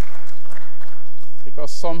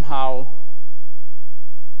 Because somehow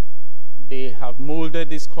they have molded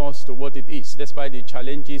this course to what it is, despite the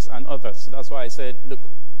challenges and others. That's why I said, look,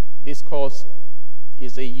 this course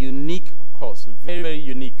is a unique course, very, very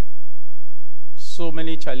unique. So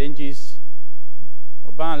many challenges,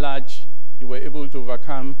 but by and large, you were able to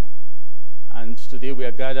overcome, and today we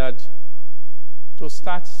are gathered to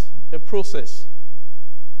start the process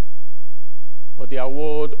for the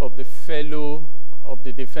award of the Fellow of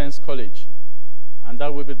the Defense College. And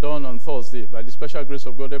that will be done on Thursday. By the special grace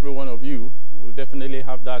of God, every one of you will definitely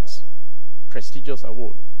have that prestigious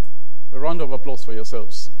award. A round of applause for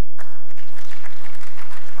yourselves.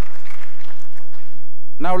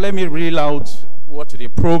 Now let me reel out what the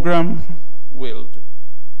program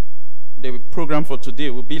for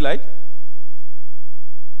today will be like.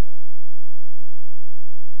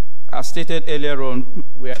 As stated earlier on,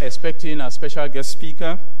 we are expecting a special guest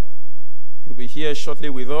speaker. He'll be here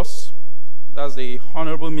shortly with us. That's the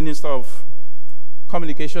Honorable Minister of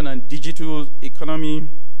Communication and Digital Economy,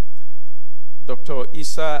 Dr.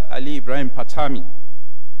 Isa Ali Ibrahim Patami.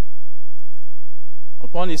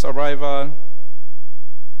 Upon his arrival,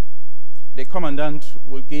 the Commandant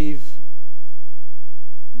will give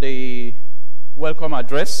the welcome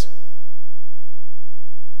address.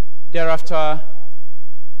 Thereafter,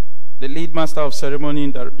 the lead master of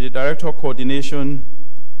ceremony, the Director of Coordination,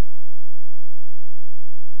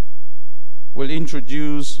 will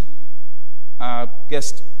introduce our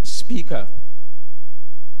guest speaker.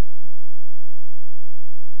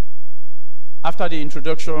 After the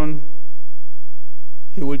introduction,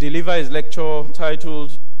 he will deliver his lecture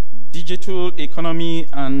titled Digital Economy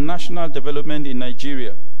and National Development in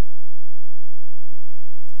Nigeria.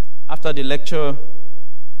 After the lecture,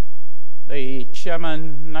 the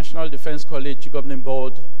Chairman, National Defense College Governing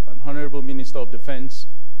Board, and Honorable Minister of Defense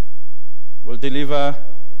will deliver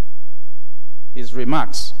his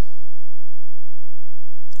remarks.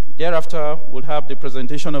 Thereafter, we'll have the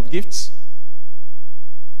presentation of gifts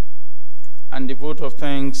and the vote of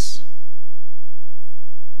thanks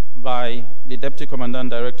by the Deputy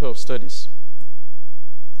Commandant Director of Studies.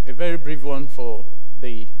 A very brief one for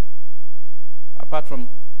apart from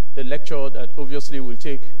the lecture that obviously will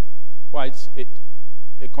take quite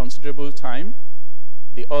a considerable time,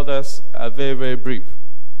 the others are very, very brief.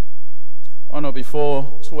 on or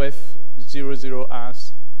before 12:00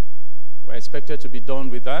 hours. We're expected to be done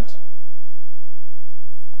with that.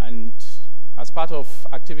 And as part of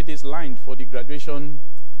activities lined for the graduation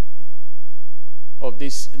of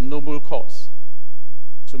this noble cause,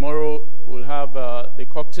 tomorrow we'll have the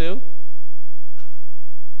cocktail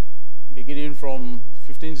beginning from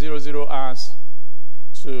 15:00 hours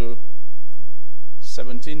to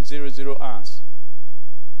 17:00 hours.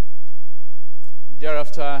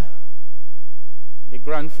 Thereafter, the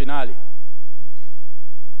grand finale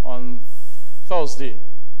on Thursday,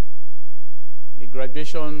 the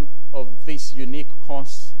graduation of this unique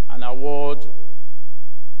course, an award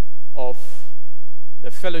of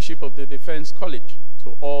the Fellowship of the Defense College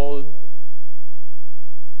to all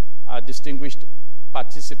our distinguished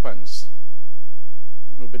participants,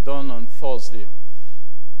 will be done on Thursday.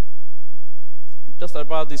 Just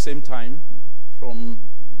about the same time, from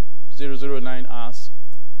 009 hours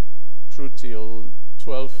through till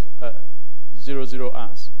 12:00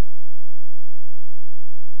 hours.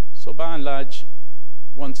 So by and large,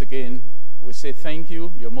 once again, we say thank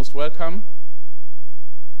you. You're most welcome.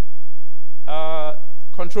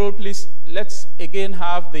 Control, please. Let's again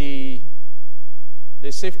have the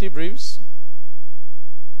safety briefs.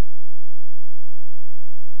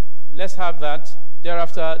 Let's have that.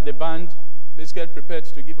 Thereafter, the band, please get prepared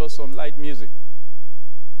to give us some light music.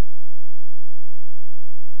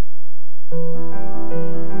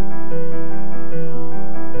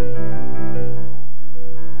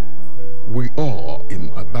 We are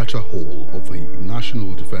in Abacha Hall of the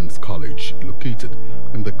National Defense College, located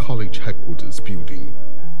in the college headquarters building.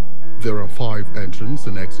 There are 5 entrance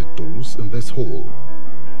and exit doors in this hall.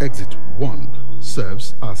 Exit 1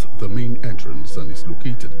 serves as the main entrance and is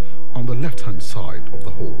located on the left-hand side of the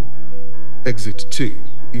hall. Exit 2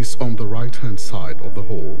 is on the right-hand side of the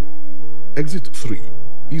hall. Exit 3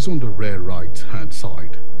 is on the rear right-hand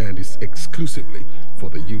side and is exclusively for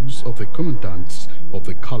the use of the commandants of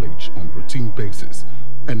the college on routine basis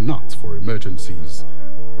and not for emergencies,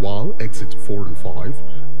 while exit 4 and 5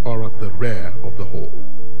 are at the rear of the hall.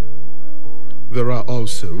 There are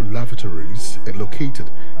also lavatories located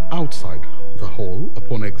outside the hall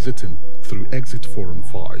upon exiting through exit 4 and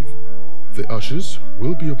 5. The ushers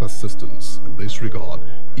will be of assistance in this regard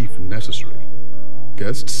if necessary.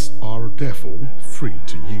 Guests are therefore free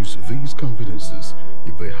to use these conveniences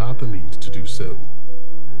if they have the need to do so.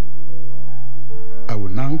 I will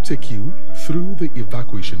now take you through the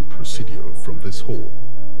evacuation procedure from this hall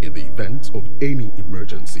in the event of any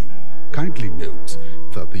emergency. Kindly note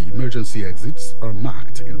that the emergency exits are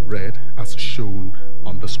marked in red as shown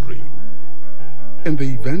on the screen. In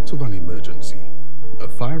the event of an emergency, a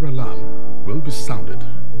fire alarm will be sounded,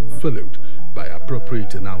 followed by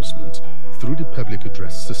appropriate announcement through the public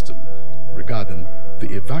address system regarding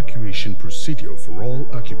the evacuation procedure for all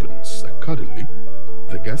occupants. Accordingly,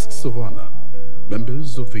 the guests of honor,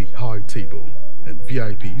 members of the high table, and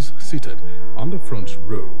VIPs seated on the front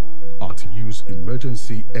row are to use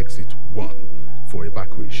emergency exit 1 for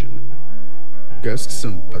evacuation. Guests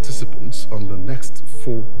and participants on the next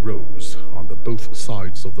 4 rows on the both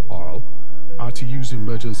sides of the aisle are to use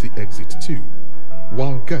emergency exit 2,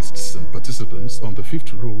 while guests and participants on the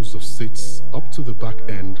 5th rows of seats up to the back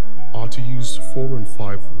end are to use 4 and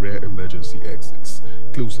 5 rear emergency exits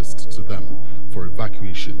closest to them for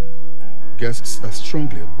evacuation. Guests are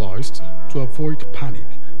strongly advised to avoid panic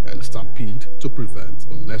and stampede to prevent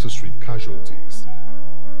unnecessary casualties.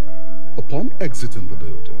 Upon exiting the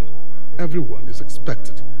building, everyone is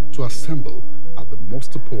expected to assemble at the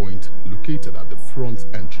muster point located at the front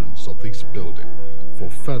entrance of this building for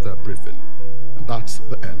further briefing. And that's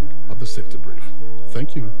the end of the safety brief.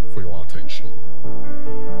 Thank you for your attention.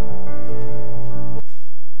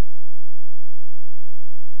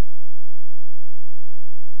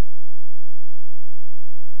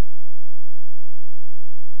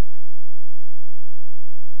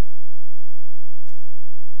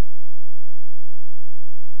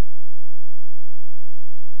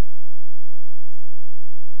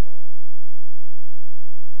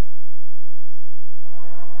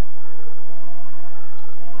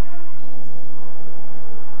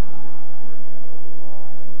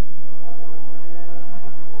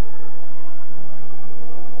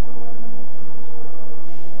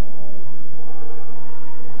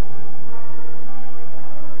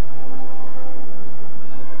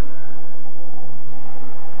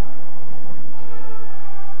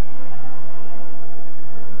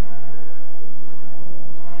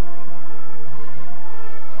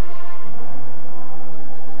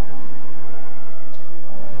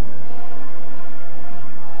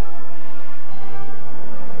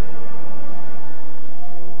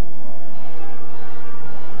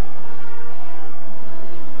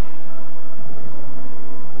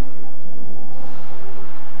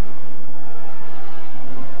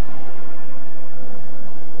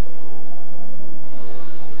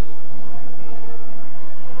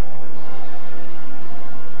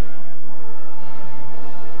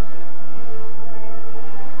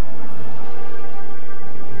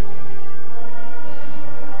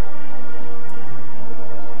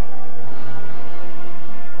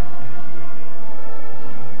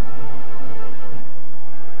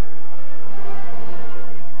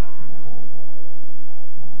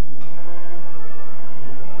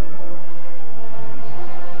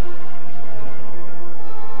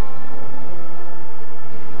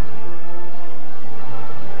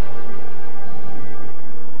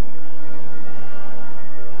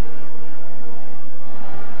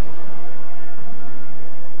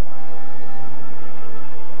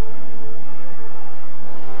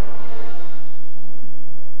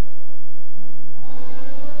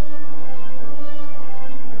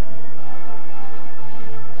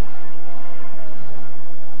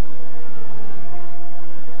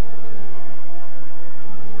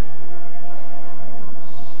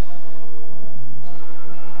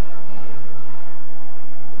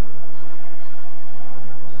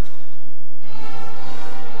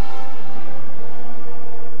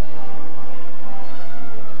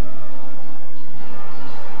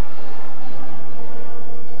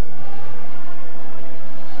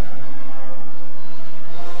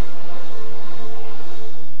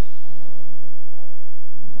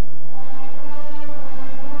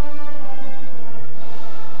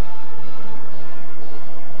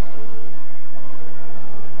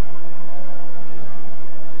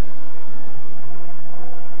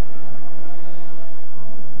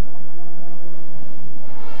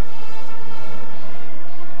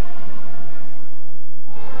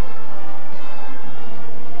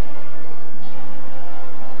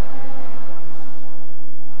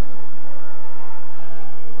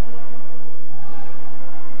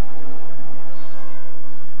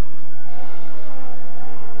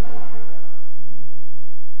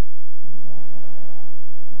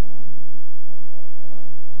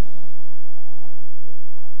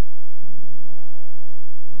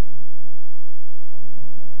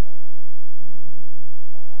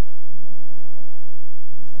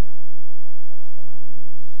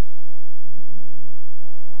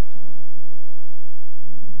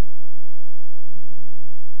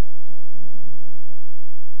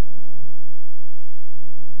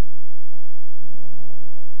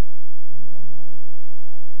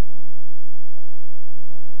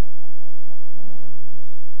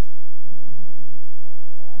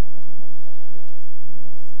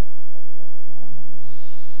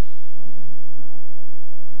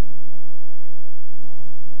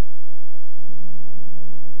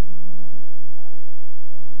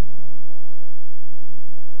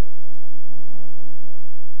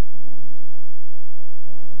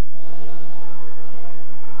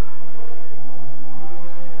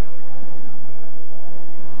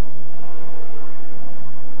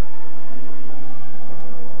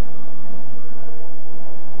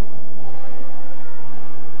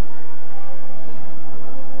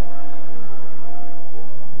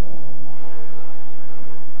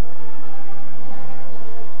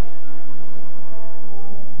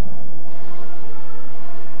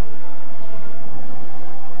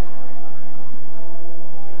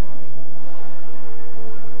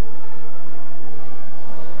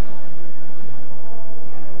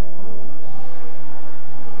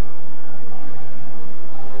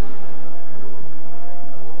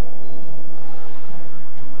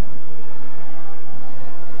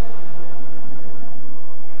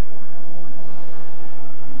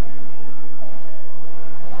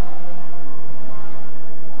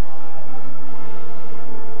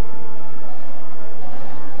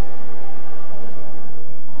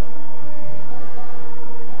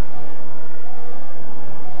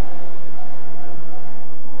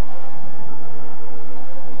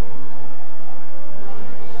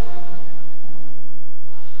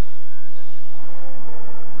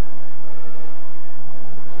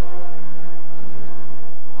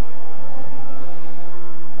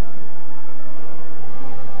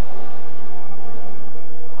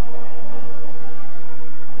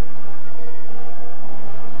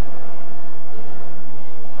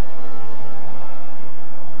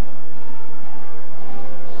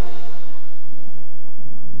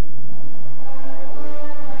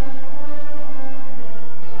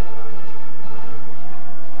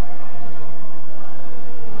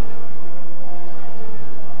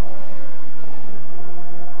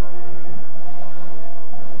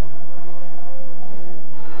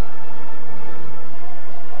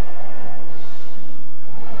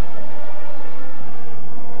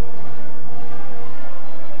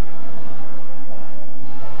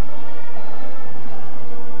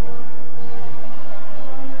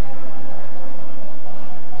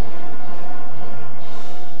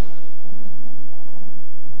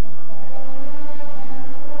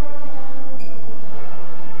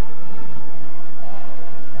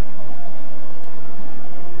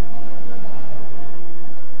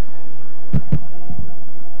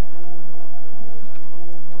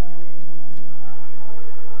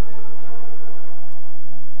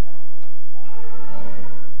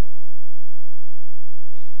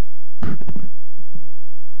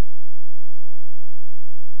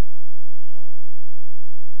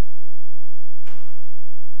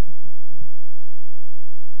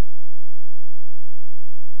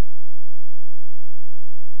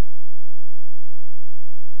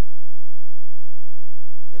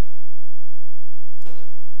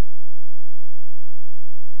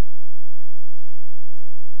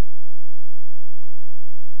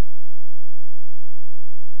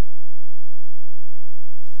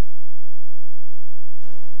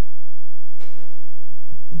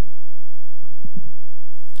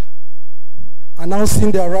 announcing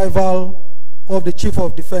the arrival of the Chief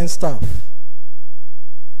of Defense Staff.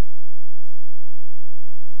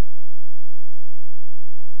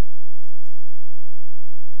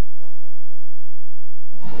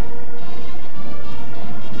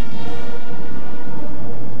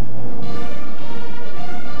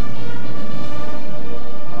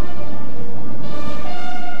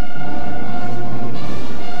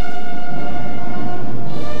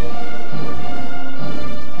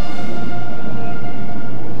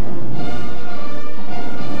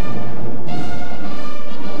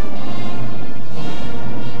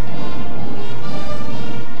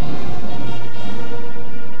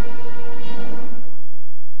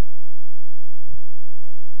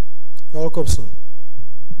 You're welcome, sir.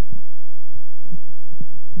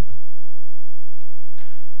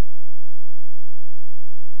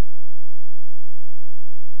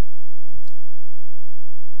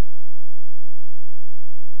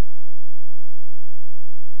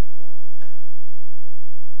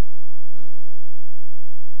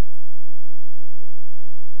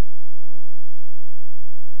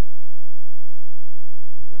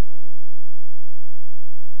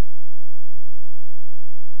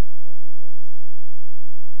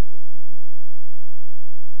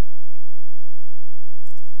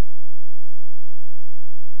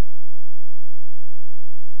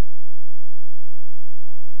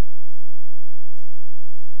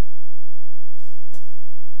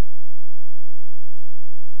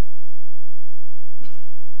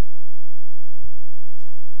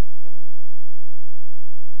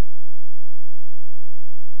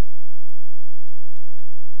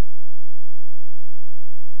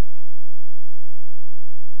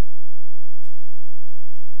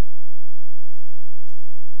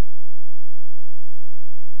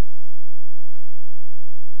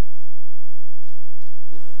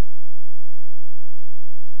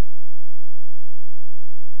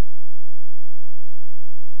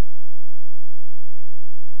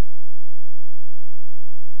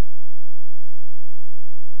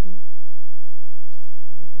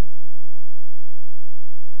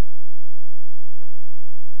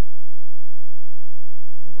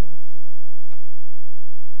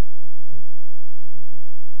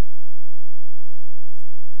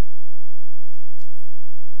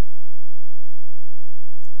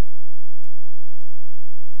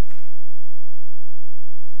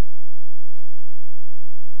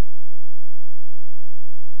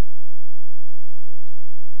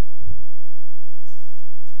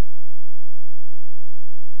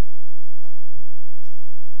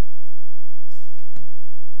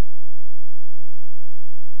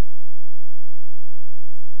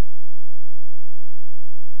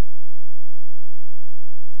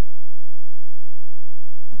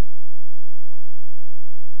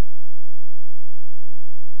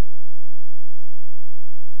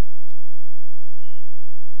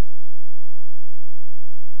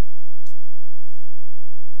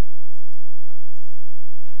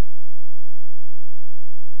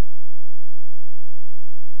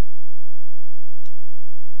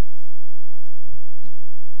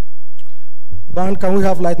 Band, can we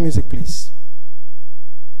have light music, please?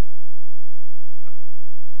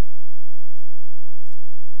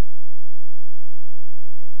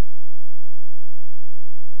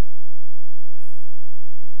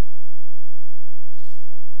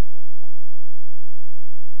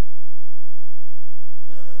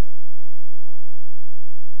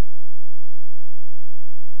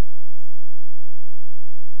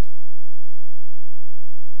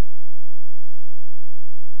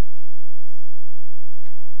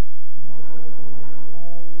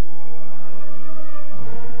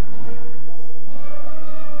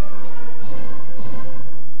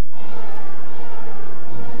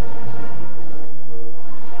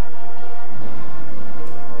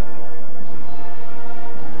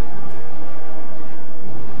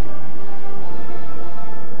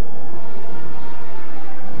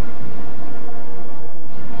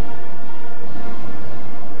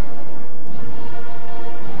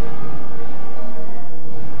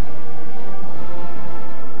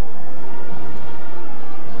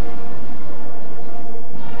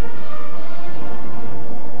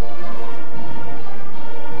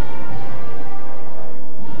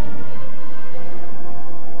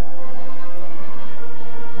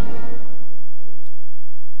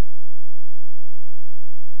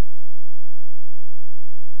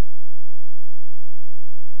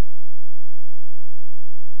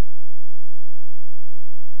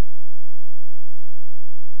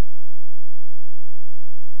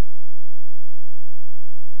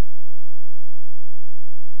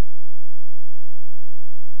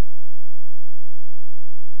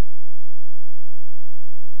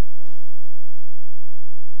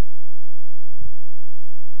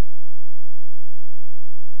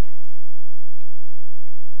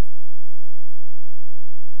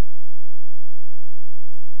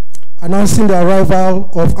 announcing the arrival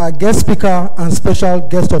of our guest speaker and special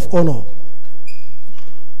guest of honor.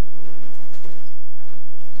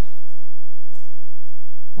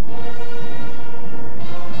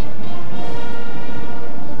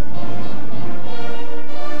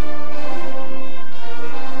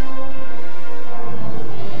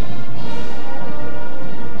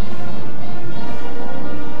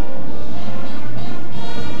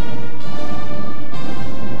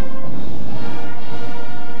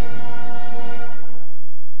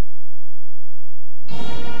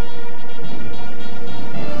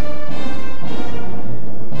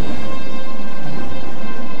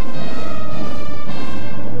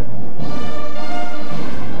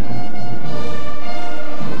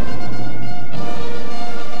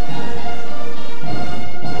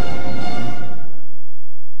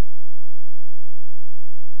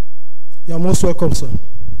 You are most welcome, sir.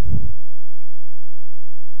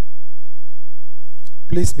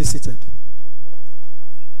 Please be seated.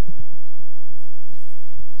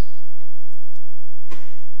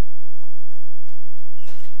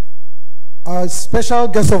 Our special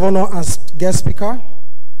guest of honor and guest speaker,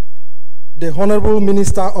 the Honorable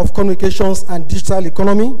Minister of Communications and Digital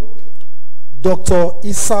Economy, Dr.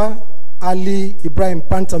 Isa Ali Ibrahim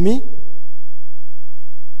Pantami,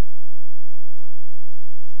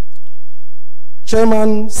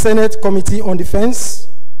 Chairman, Senate Committee on Defense,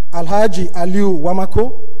 Alhaji Aliu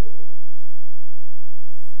Wamako.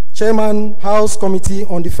 Chairman, House Committee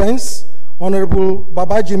on Defense, Honorable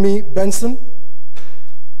Babajimi Benson.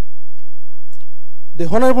 The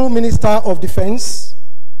Honorable Minister of Defense,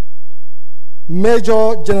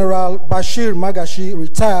 Major General Bashir Magashi,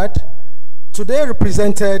 retired, today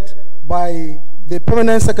represented by the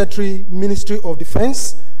Permanent Secretary, Ministry of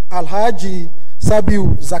Defense, Alhaji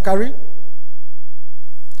Sabiu Zakari.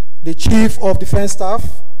 The Chief of Defense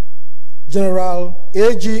Staff, General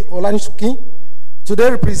A.G. Olanisuki,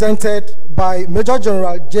 today represented by Major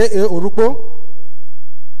General J.A. Oruko.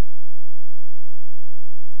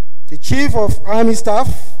 The Chief of Army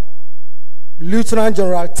Staff, Lieutenant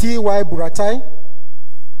General T.Y. Buratai,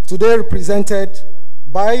 today represented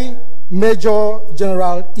by Major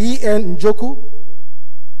General E.N. Njoku.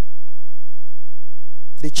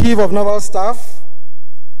 The Chief of Naval Staff,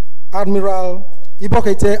 Admiral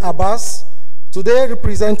Ibokete Abbas, today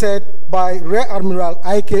represented by Rear Admiral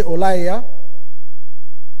I.K. Olaiya.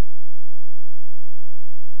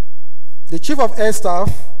 The Chief of Air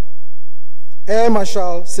Staff, Air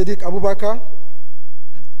Marshal Sadiq Abubakar.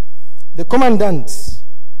 The Commandant,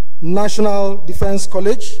 National Defense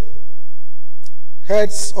College,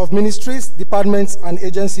 Heads of Ministries, Departments, and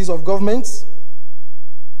Agencies of Government,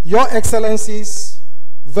 Your Excellencies,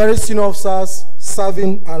 very senior officers,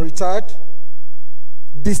 serving and retired,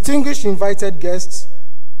 distinguished invited guests,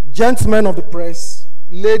 gentlemen of the press,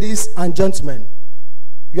 ladies and gentlemen,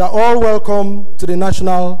 you are all welcome to the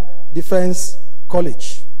National Defense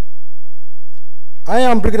College. I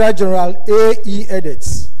am Brigadier General A.E.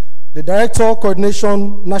 Edets, the Director,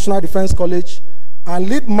 Coordination, National Defense College, and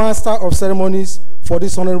lead master of ceremonies for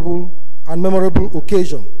this honorable and memorable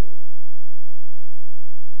occasion.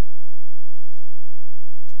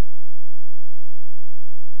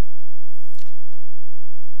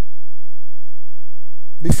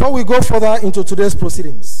 Before we go further into today's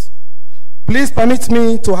proceedings, please permit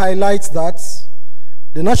me to highlight that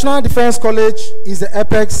the National Defense College is the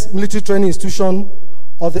apex military training institution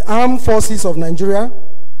of the Armed Forces of Nigeria,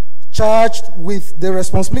 charged with the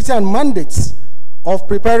responsibility and mandates of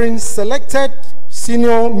preparing selected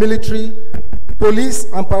senior military, police,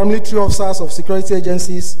 and paramilitary officers of security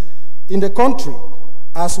agencies in the country,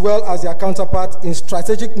 as well as their counterparts in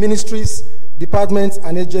strategic ministries, departments,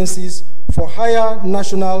 and agencies for higher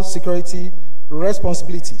national security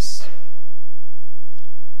responsibilities.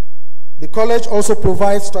 The college also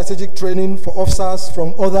provides strategic training for officers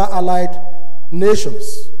from other allied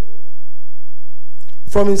nations.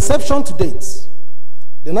 From inception to date,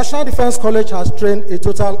 the National Defense College has trained a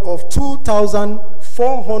total of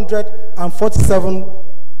 2,447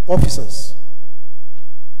 officers.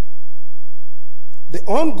 The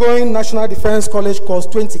ongoing National Defense College Course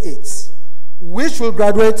 28, which will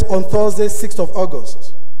graduate on Thursday, 6th of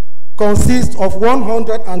August, consists of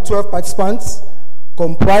 112 participants,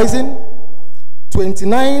 comprising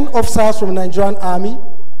 29 officers from the Nigerian Army,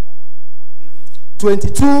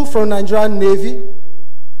 22 from the Nigerian Navy,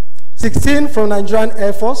 16 from the Nigerian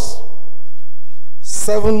Air Force,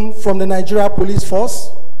 7 from the Nigeria Police Force.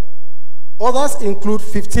 Others include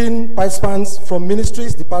 15 participants from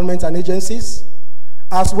ministries, departments, and agencies,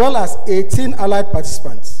 as well as 18 allied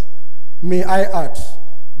participants. May I add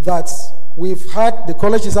that we've had, the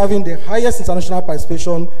college is having the highest international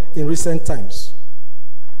participation in recent times.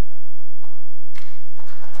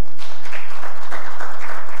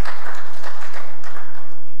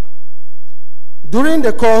 During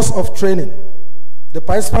the course of training, the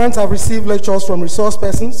participants have received lectures from resource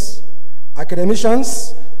persons,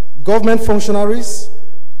 academicians, government functionaries,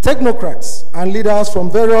 technocrats, and leaders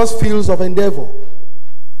from various fields of endeavor.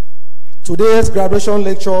 Today's graduation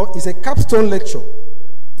lecture is a capstone lecture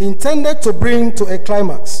intended to bring to a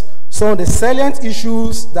climax some of the salient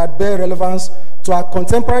issues that bear relevance to our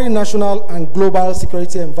contemporary national and global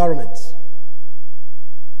security environment.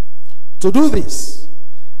 To do this,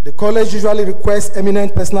 the college usually requests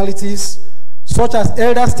eminent personalities such as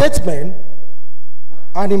elder statesmen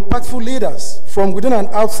and impactful leaders from within and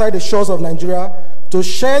outside the shores of Nigeria to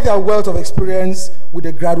share their wealth of experience with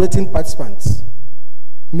the graduating participants.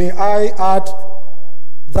 May I add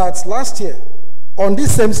that last year, on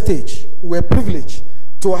this same stage, we were privileged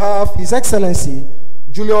to have His Excellency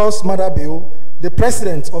Julius Madabeo, the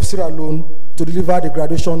President of Sierra Leone, to deliver the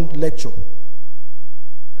graduation lecture.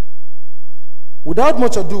 Without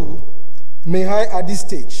much ado, may I at this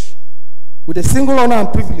stage, with a single honor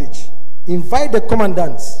and privilege, invite the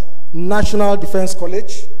Commandant, National Defense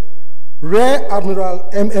College, Rear Admiral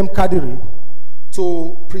M.M. Kadiri,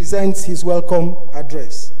 to present his welcome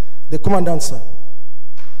address. The Commandant, sir.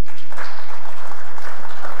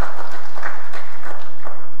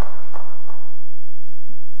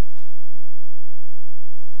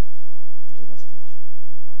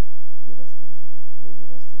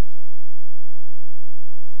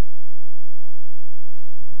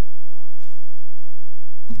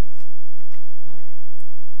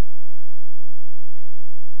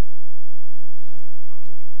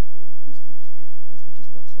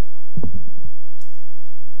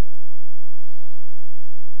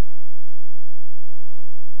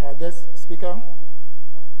 Guest speaker,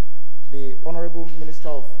 the Honorable Minister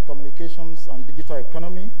of Communications and Digital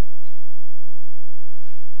Economy,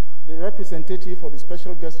 the representative for the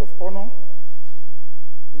Special Guest of Honor,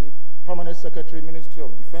 the Permanent Secretary, Ministry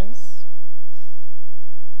of Defense,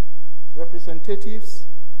 representatives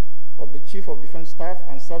of the Chief of Defense Staff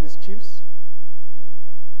and Service Chiefs.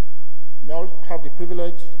 May I have the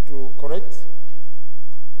privilege to correct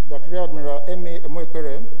that Rear Admiral M.A.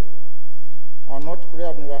 Emoekpere and not Rear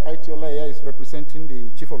Admiral Aitiola is representing the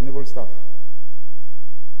Chief of Naval Staff.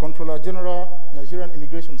 Controller General, Nigerian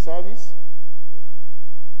Immigration Service,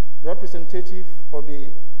 representative of the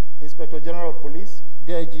Inspector General of Police,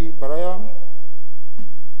 DIG IBRAHIM,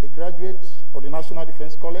 a graduate of the National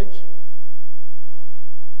Defense College,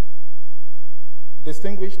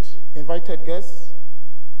 distinguished invited guests,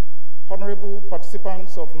 honorable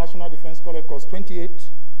participants of National Defense College Course 28,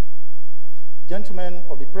 gentlemen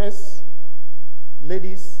of the press,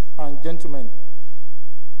 ladies and gentlemen,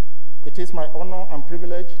 it is my honor and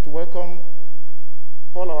privilege to welcome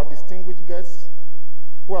all our distinguished guests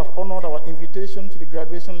who have honored our invitation to the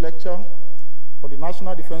graduation lecture of the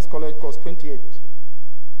National Defense College Course 28.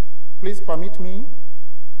 Please permit me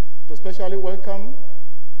to especially welcome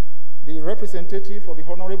the representative of the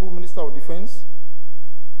Honorable Minister of Defense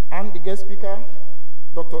and the guest speaker,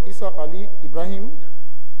 Dr. Isa Ali Ibrahim,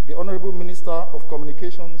 the Honorable Minister of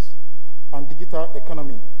Communications and Digital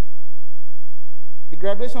Economy. The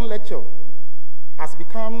graduation lecture has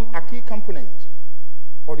become a key component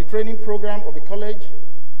of the training program of the college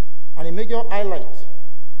and a major highlight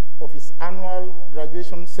of its annual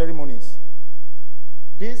graduation ceremonies.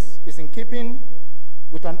 This is in keeping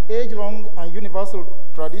with an age-long and universal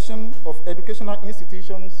tradition of educational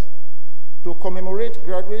institutions to commemorate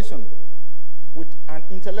graduation with an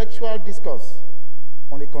intellectual discourse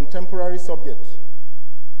on a contemporary subject.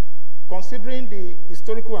 Considering the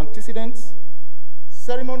historical antecedents,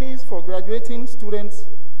 ceremonies for graduating students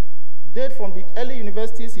date from the early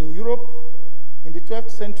universities in Europe in the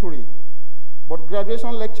 12th century, but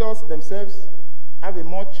graduation lectures themselves have a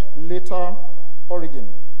much later origin.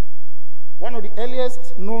 One of the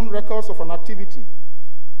earliest known records of an activity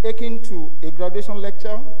akin to a graduation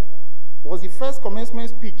lecture was the first commencement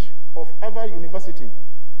speech of Harvard University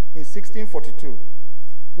in 1642,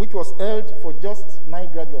 which was held for just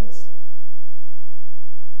 9 graduates.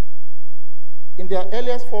 In their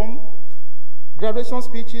earliest form, graduation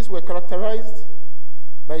speeches were characterized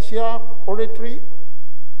by sheer oratory,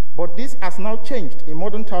 but this has now changed in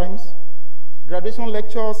modern times. Graduation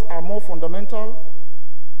lectures are more fundamental,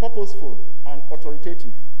 purposeful, and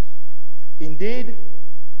authoritative. Indeed,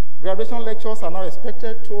 graduation lectures are now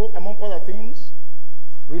expected to, among other things,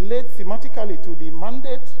 relate thematically to the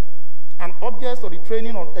mandate and objects of the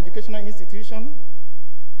training of educational institution,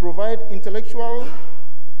 provide intellectual,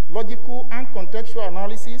 logical and contextual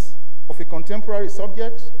analysis of a contemporary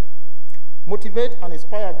subject, motivate and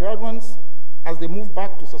inspire graduates as they move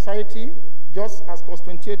back to society, just as Course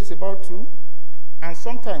 28 is about to, and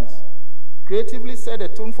sometimes creatively set a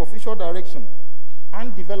tone for future direction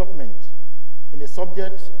and development in a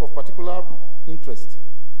subject of particular interest.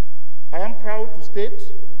 I am proud to state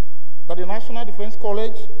that the National Defense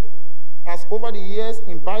College has over the years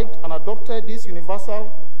imbibed and adopted this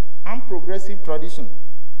universal and progressive tradition.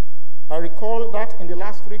 I recall that in the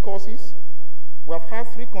last 3 courses, we have had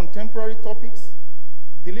 3 contemporary topics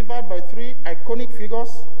delivered by 3 iconic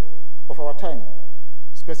figures of our time.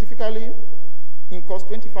 Specifically, in Course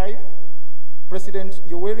 25, President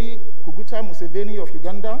Yoweri Kaguta Museveni of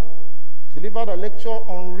Uganda delivered a lecture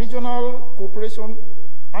on regional cooperation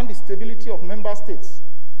and the stability of member states,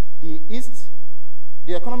 the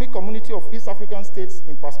economic community of East African states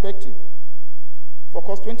in perspective. For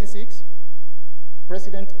Course 26,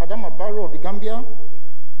 President Adama Barrow of the Gambia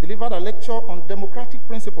delivered a lecture on democratic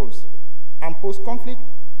principles and post-conflict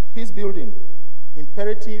peace building,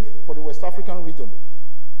 imperative for the West African region.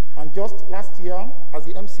 And just last year, as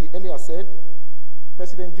the MC earlier said,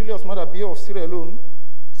 President Julius Maada Bio of Sierra Leone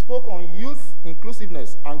spoke on youth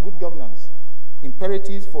inclusiveness and good governance,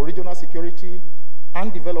 imperatives for regional security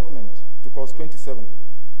and development, to Course 27.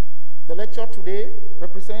 The lecture today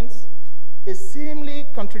represents a seemly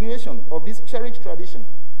continuation of this cherished tradition.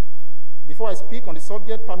 Before I speak on the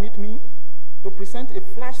subject, permit me to present a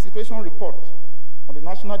flash situation report on the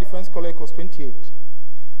National Defense College Course 28.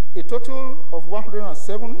 A total of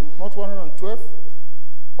 107, not 112,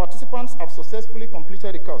 participants have successfully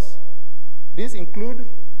completed the course. These include,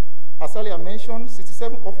 as earlier mentioned,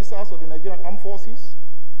 67 officers of the Nigerian Armed Forces,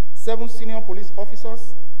 7 senior police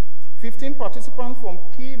officers, 15 participants from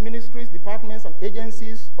key ministries, departments, and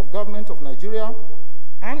agencies of government of Nigeria,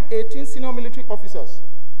 and 18 senior military officers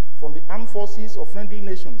from the armed forces of friendly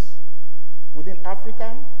nations within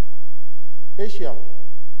Africa, Asia,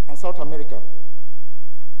 and South America.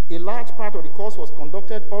 A large part of the course was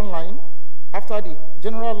conducted online after the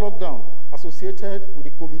general lockdown associated with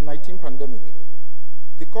the COVID-19 pandemic.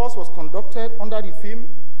 The course was conducted under the theme,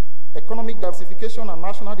 Economic Diversification and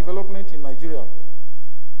National Development in Nigeria.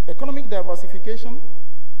 Economic diversification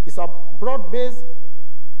is a broad-based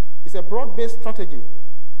strategy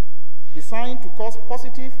designed to cause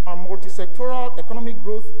positive and multi-sectoral economic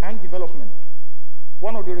growth and development.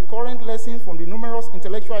 One of the recurrent lessons from the numerous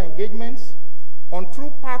intellectual engagements on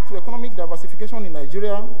true path to economic diversification in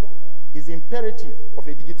Nigeria is the imperative of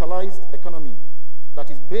a digitalized economy that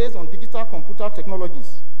is based on digital computer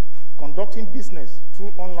technologies, conducting business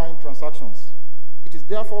through online transactions. It is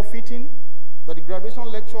therefore fitting that the graduation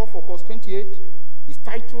lecture for Course 28 is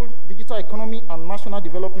titled Digital Economy and National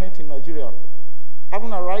Development in Nigeria.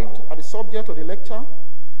 Having arrived at the subject of the lecture,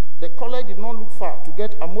 the college did not look far to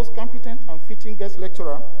get a most competent and fitting guest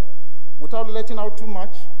lecturer. Without letting out too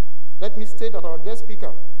much, let me state that our guest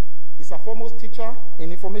speaker is a foremost teacher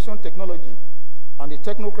in information technology and a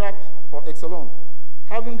technocrat par excellence,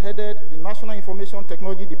 having headed the National Information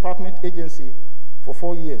Technology Department Agency for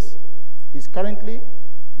 4 years. He is currently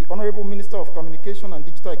the Honorable Minister of Communication and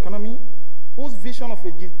Digital Economy, whose vision of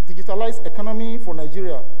a digitalized economy for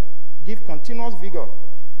Nigeria gives continuous vigor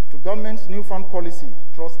to government's newfound policy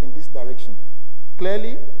thrust in this direction.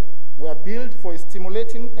 Clearly, we are built for a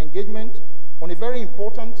stimulating engagement on a very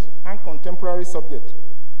important and contemporary subject.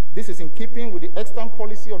 This is in keeping with the extant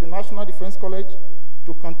policy of the National Defense College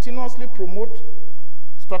to continuously promote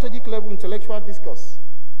strategic level intellectual discourse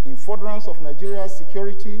in furtherance of Nigeria's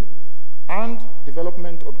security and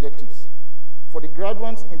development objectives. For the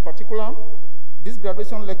graduates in particular, this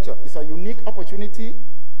graduation lecture is a unique opportunity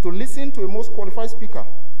to listen to a most qualified speaker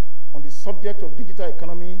on the subject of digital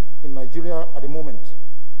economy in Nigeria at the moment.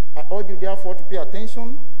 I urge you therefore to pay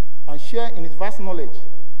attention and share in his vast knowledge,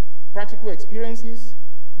 practical experiences,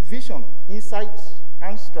 vision, insights,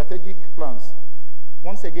 and strategic plans.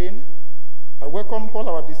 Once again, I welcome all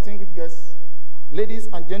our distinguished guests, ladies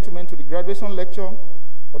and gentlemen, to the graduation lecture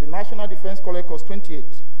of the National Defense College Course 28.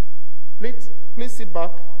 Please sit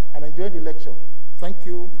back and enjoy the lecture. Thank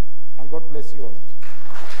you, and God bless you all.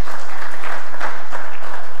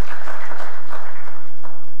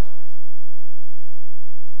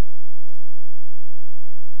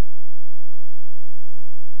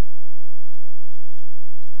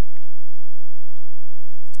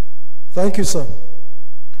 Thank you, sir.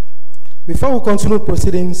 Before we continue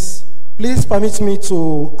proceedings, please permit me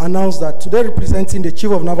to announce that today representing the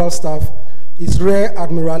Chief of Naval Staff is Rear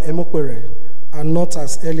Admiral Emokwere, and not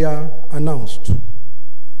as earlier announced.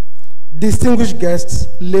 Distinguished guests,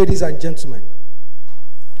 ladies and gentlemen,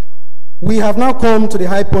 We have now come to the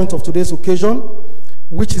high point of today's occasion,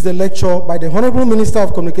 which is the lecture by the Honorable Minister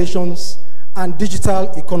of Communications and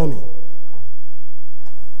Digital Economy.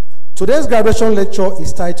 Today's graduation lecture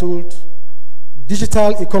is titled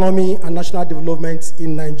Digital Economy and National Development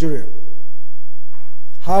in Nigeria.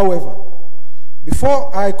 However,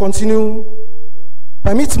 before I continue,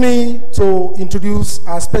 permit me to introduce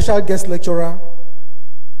our special guest lecturer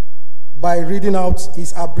by reading out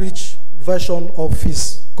his abridged version of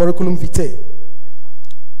his curriculum vitae.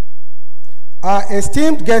 Our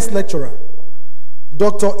esteemed guest lecturer,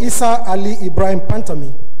 Dr. Isa Ali Ibrahim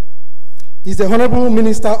Pantami, is the Honorable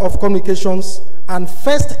Minister of Communications and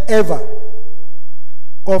first ever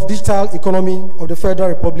of Digital Economy of the Federal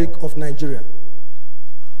Republic of Nigeria.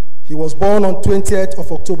 He was born on 20th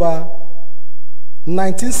of October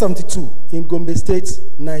 1972 in Gombe State,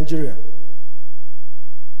 Nigeria.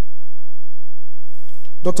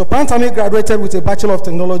 Dr. Pantami graduated with a Bachelor of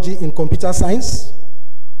Technology in Computer Science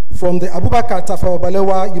from the Abubakar Tafawa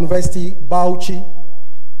Balewa University, Bauchi.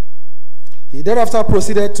 He thereafter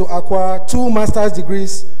proceeded to acquire 2 master's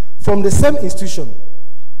degrees from the same institution,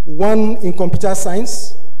 one in Computer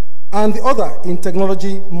Science and the other in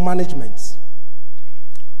Technology Management.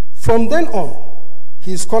 From then on,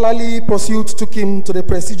 his scholarly pursuit took him to the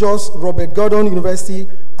prestigious Robert Gordon University,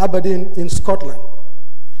 Aberdeen in Scotland,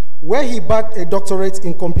 where he bagged a doctorate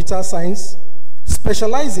in computer science,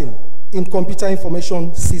 specializing in computer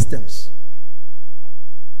information systems.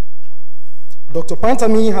 Dr.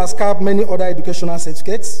 Pantami has carved many other educational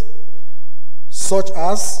certificates, such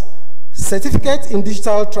as Certificate in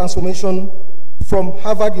Digital Transformation from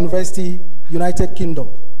Harvard University, United Kingdom.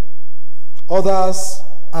 Others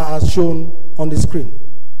are as shown on the screen.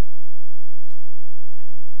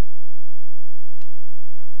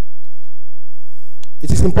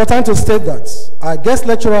 It is important to state that our guest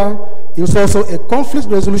lecturer is also a conflict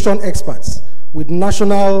resolution expert with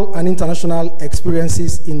national and international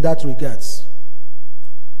experiences in that regards.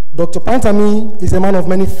 Dr. Pantami is a man of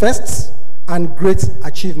many firsts and great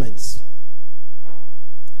achievements.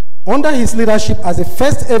 Under his leadership as the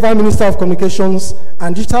first ever Minister of Communications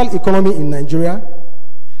and Digital Economy in Nigeria,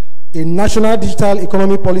 a national digital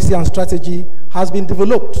economy policy and strategy has been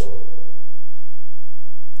developed.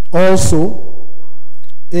 Also,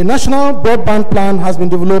 a national broadband plan has been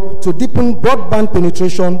developed to deepen broadband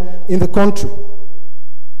penetration in the country.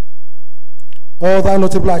 Other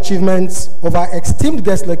notable achievements of our esteemed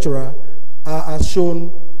guest lecturer are as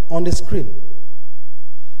shown on the screen.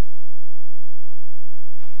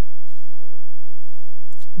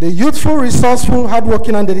 The youthful, resourceful,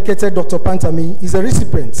 hardworking, and dedicated Dr. Pantami is a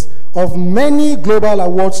recipient of many global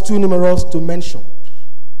awards too numerous to mention.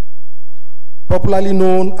 Popularly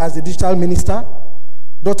known as the Digital Minister,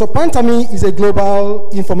 Dr. Pantami is a global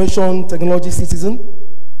information technology citizen,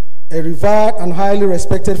 a revered and highly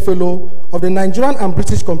respected fellow of the Nigerian and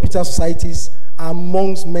British Computer Societies,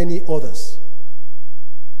 amongst many others.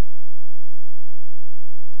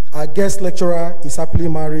 Our guest lecturer is happily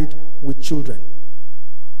married with children.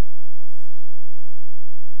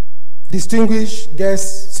 Distinguished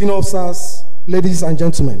guests, senior officers, ladies and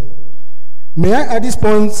gentlemen, may I at this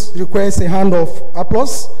point request a hand of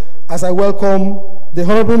applause as I welcome the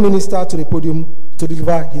Honorable Minister to the podium to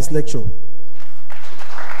deliver his lecture.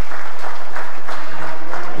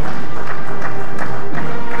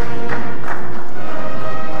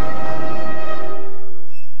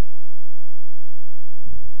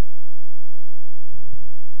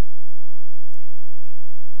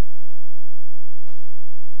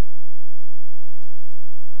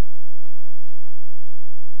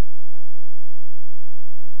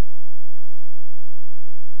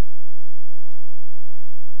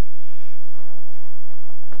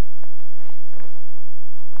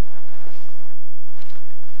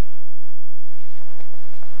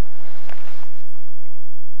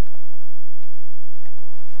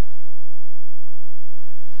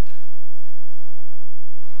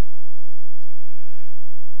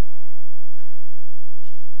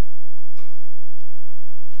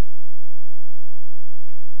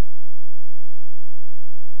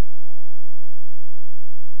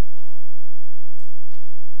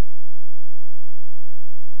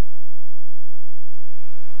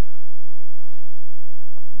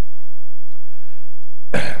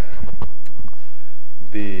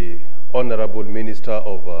 The Honourable Minister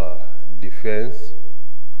of Defence,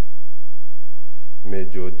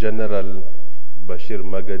 Major General Bashir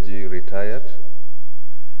Magaji, retired,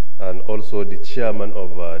 and also the Chairman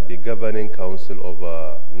of the Governing Council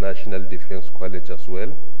of National Defence College as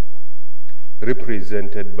well,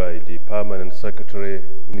 represented by the Permanent Secretary,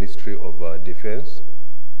 Ministry of Defence,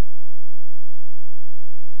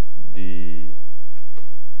 the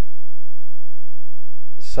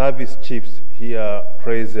service chiefs here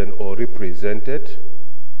present or represented,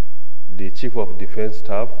 the Chief of Defense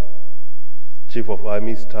Staff, Chief of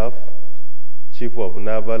Army Staff, Chief of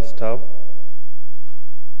Naval Staff,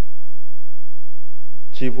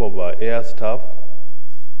 Chief of Air Staff,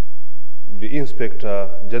 the Inspector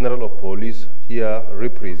General of Police here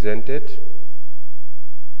represented,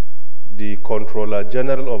 the Controller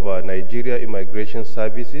General of Nigeria Immigration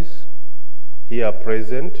Services here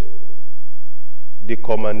present, the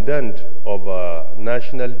Commandant of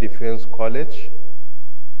National Defense College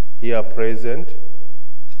here present,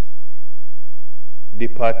 the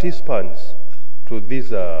participants to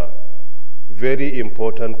this very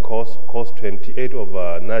important course 28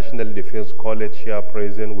 of National Defense College here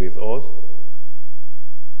present with us,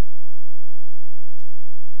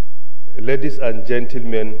 ladies and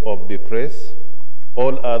gentlemen of the press,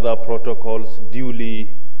 all other protocols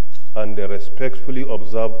duly and respectfully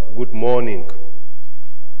observed. Good morning,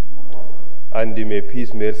 and may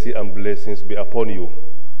peace, mercy, and blessings be upon you.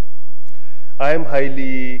 I am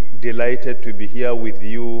highly delighted to be here with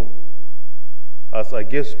you as a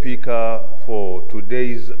guest speaker for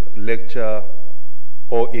today's lecture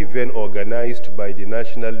or event organized by the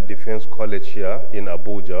National Defense College here in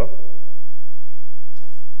Abuja.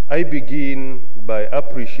 I begin by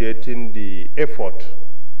appreciating the effort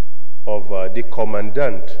of the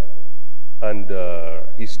Commandant and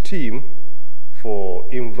his team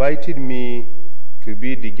for inviting me to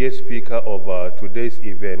be the guest speaker of today's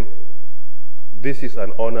event. This is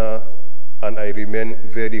an honor, and I remain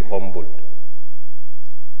very humbled.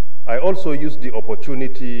 I also use the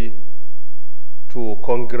opportunity to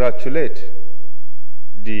congratulate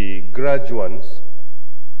the graduates.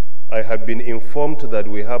 I have been informed that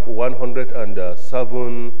we have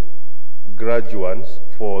 107 graduates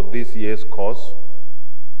for this year's course,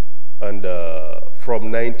 and from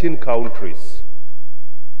 19 countries,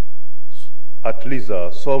 at least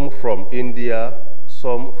some from India,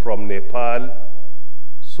 some from Nepal,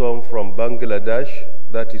 some from Bangladesh,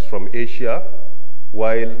 that is from Asia,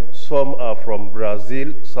 while some are from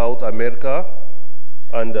Brazil, South America,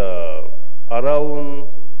 and around,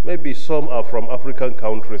 maybe some are from African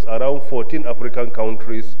countries. Around 14 African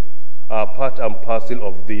countries are part and parcel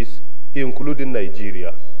of this, including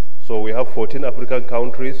Nigeria. So we have 14 African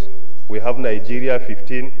countries. We have Nigeria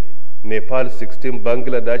 15, Nepal 16,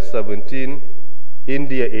 Bangladesh 17,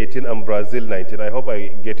 India 18, and Brazil 19. I hope I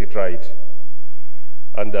get it right.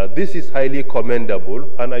 And this is highly commendable,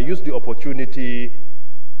 and I use the opportunity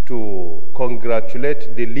to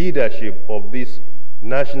congratulate the leadership of this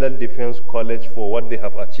National Defense College for what they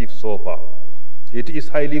have achieved so far. It is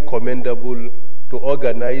highly commendable to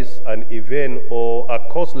organize an event or a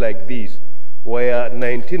course like this where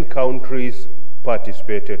 19 countries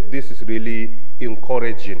participated. This is really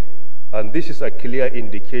encouraging, and this is a clear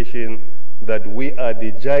indication that we are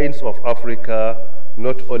the giants of Africa,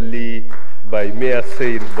 not only by mere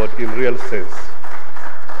saying, but in real sense.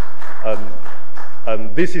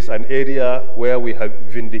 And this is an area where we have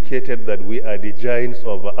vindicated that we are the giants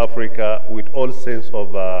of Africa with all sense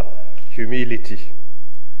of humility.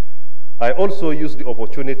 I also use the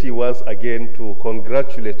opportunity once again to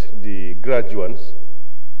congratulate the graduates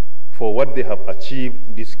for what they have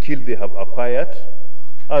achieved, the skill they have acquired,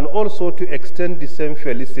 and also to extend the same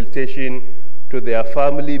felicitation to their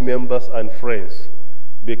family members and friends,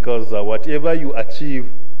 because whatever you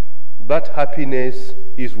achieve, that happiness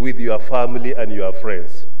is with your family and your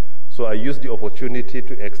friends. So I use the opportunity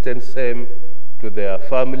to extend same to their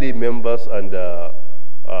family members and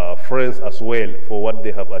friends as well for what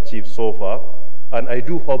they have achieved so far. And I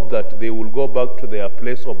do hope that they will go back to their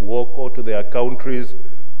place of work or to their countries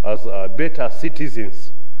as better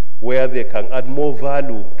citizens, where they can add more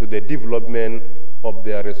value to the development of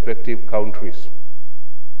their respective countries.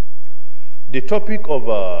 The topic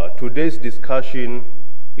of today's discussion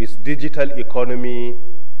is digital economy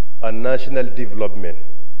and national development.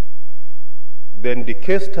 Then the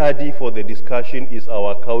case study for the discussion is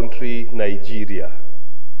our country, Nigeria.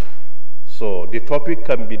 So the topic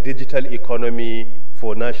can be digital economy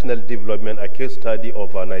for national development, a case study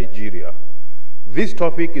of Nigeria. This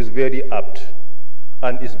topic is very apt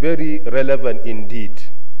and is very relevant indeed,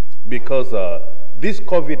 because this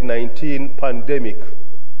COVID-19 pandemic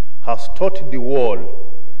has taught the world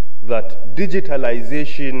that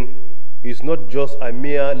digitalization is not just a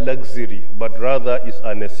mere luxury, but rather is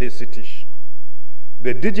a necessity.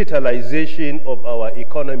 The digitalization of our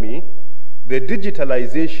economy, the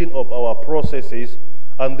digitalization of our processes,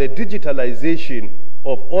 and the digitalization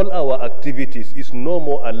of all our activities is no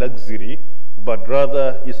more a luxury, but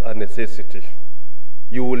rather is a necessity.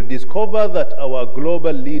 You will discover that our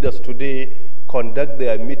global leaders today conduct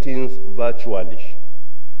their meetings virtually.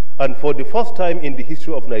 And for the first time in the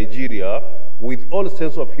history of Nigeria, with all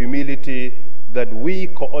sense of humility, that we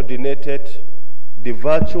coordinated the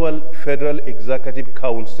virtual Federal Executive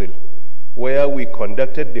Council, where we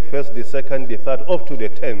conducted the 1st, the 2nd, the 3rd, up to the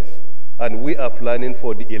 10th, and we are planning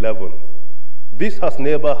for the 11th. This has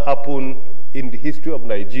never happened in the history of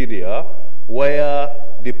Nigeria, where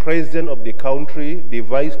the president of the country, the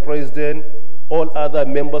vice president, all other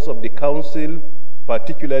members of the council,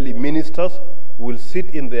 particularly ministers, will sit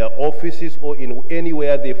in their offices or in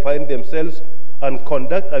anywhere they find themselves and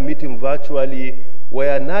conduct a meeting virtually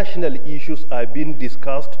where national issues are being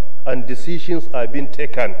discussed and decisions are being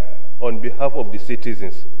taken on behalf of the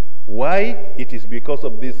citizens. Why? It is because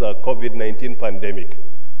of this COVID-19 pandemic.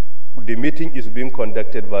 The meeting is being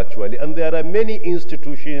conducted virtually, and there are many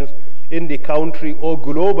institutions in the country or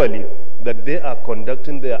globally that they are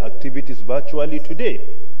conducting their activities virtually today.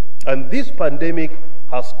 And this pandemic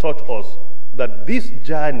has taught us that this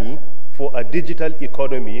journey for a digital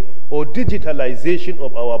economy or digitalization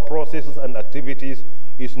of our processes and activities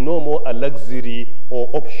is no more a luxury or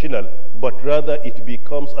optional, but rather it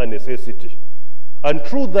becomes a necessity. And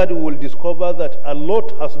through that we will discover that a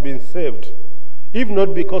lot has been saved, if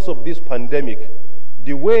not because of this pandemic.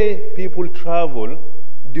 The way people travel,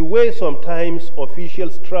 the way sometimes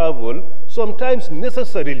officials travel, sometimes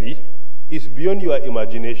necessarily is beyond your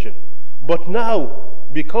imagination. But now,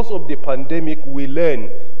 because of the pandemic, we learn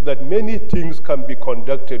that many things can be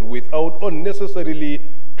conducted without unnecessarily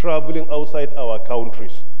traveling outside our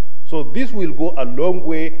countries. So this will go a long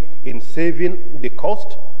way in saving the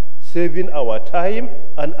cost, saving our time,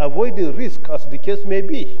 and avoiding risk as the case may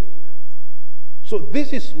be. So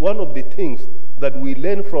this is one of the things that we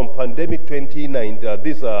learn from pandemic 2019,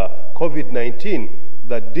 this COVID-19,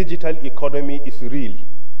 that digital economy is real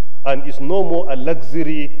and is no more a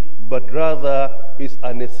luxury, but rather is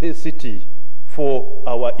a necessity for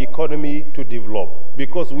our economy to develop.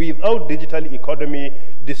 Because without digital economy,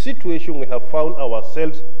 the situation we have found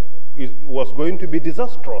ourselves was going to be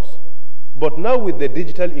disastrous. But now with the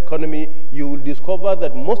digital economy, you will discover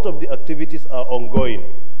that most of the activities are ongoing.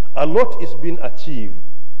 A lot is being achieved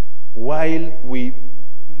while we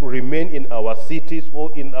remain in our cities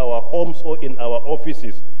or in our homes or in our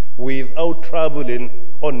offices without traveling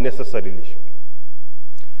unnecessarily.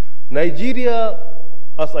 Nigeria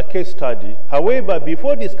as a case study. However,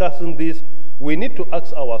 before discussing this, we need to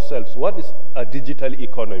ask ourselves, what is a digital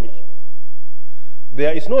economy?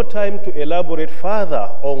 There is no time to elaborate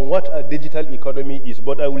further on what a digital economy is,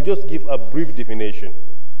 but I will just give a brief definition.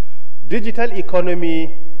 Digital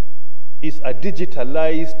economy is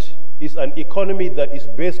an economy that is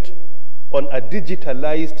based on a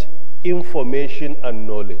digitalized information and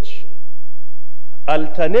knowledge.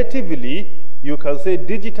 Alternatively, you can say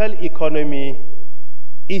digital economy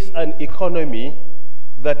is an economy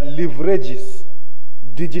that leverages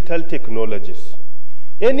digital technologies.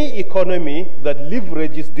 Any economy that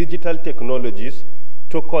leverages digital technologies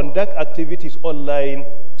to conduct activities online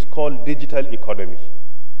is called digital economy.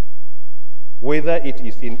 Whether it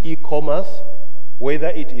is in e-commerce, whether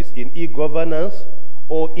it is in e-governance,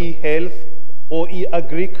 or e-health, or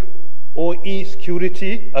e-agric, or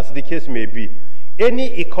e-security, as the case may be. Any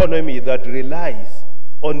economy that relies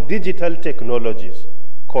on digital technologies,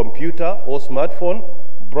 computer or smartphone,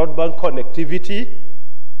 broadband connectivity,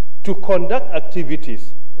 to conduct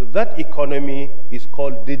activities, that economy is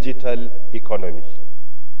called digital economy.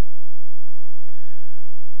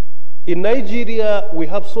 In Nigeria, we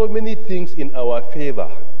have so many things in our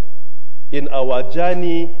favor in our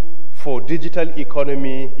journey for digital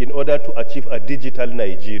economy in order to achieve a digital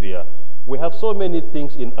Nigeria. We have so many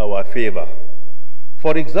things in our favor.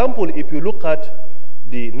 For example, if you look at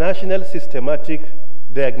the National Systematic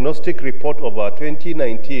Diagnostic Report of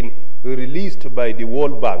 2019 released by the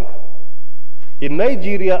World Bank, in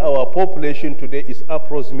Nigeria, our population today is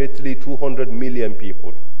approximately 200 million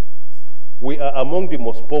people. We are among the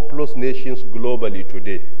most populous nations globally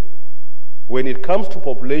today. When it comes to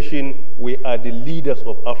population, we are the leaders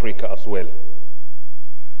of Africa as well.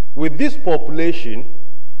 With this population,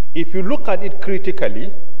 if you look at it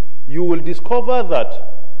critically, you will discover that,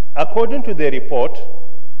 according to the report,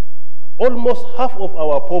 almost half of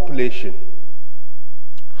our population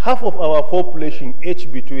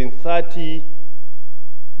aged between 30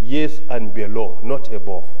 years and below, not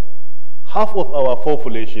above. Half of our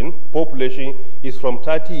population is from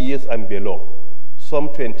 30 years and below. Some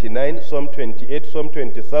 29, some 28, some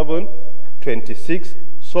 27, 26,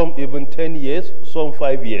 some even 10 years, some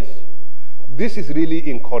 5 years. This is really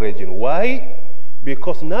encouraging. Why?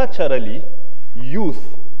 Because naturally,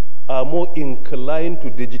 youth are more inclined to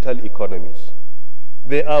digital economies.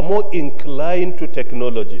 They are more inclined to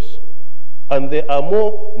technologies, and they are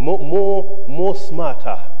more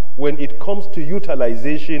smarter when it comes to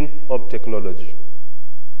utilization of technology.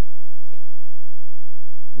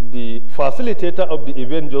 The facilitator of the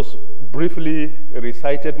event just briefly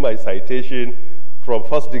recited my citation from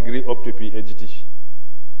first degree up to PhD.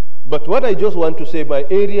 But what I just want to say, my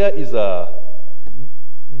area is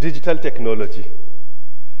digital technology.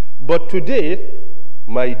 But today,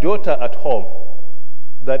 my daughter at home,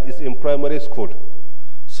 that is in primary school,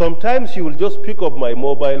 sometimes she will just pick up my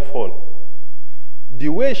mobile phone. The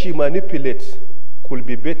way she manipulates could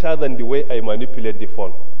be better than the way I manipulate the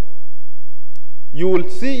phone. You will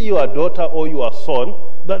see your daughter or your son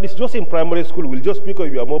that is just in primary school will just pick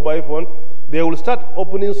up your mobile phone. They will start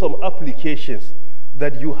opening some applications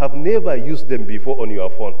that you have never used them before on your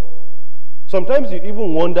phone. Sometimes you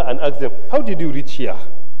even wonder and ask them, how did you reach here?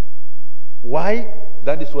 Why?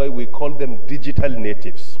 That is why we call them digital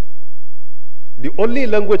natives. The only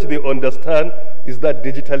language they understand is that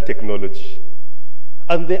digital technology.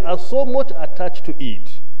 And they are so much attached to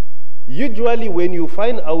it. Usually when you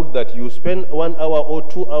find out that you spend 1 hour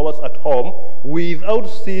or 2 hours at home without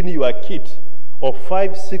seeing your kid of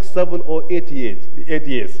 5, 6, 7, or 8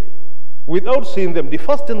 years, without seeing them, the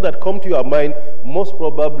first thing that comes to your mind, most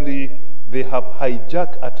probably they have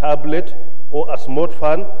hijacked a tablet or a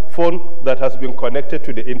smartphone that has been connected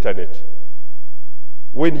to the internet.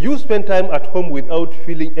 When you spend time at home without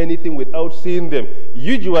feeling anything, without seeing them,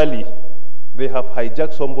 usually they have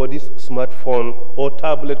hijacked somebody's smartphone or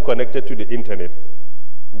tablet connected to the internet.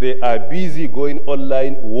 They are busy going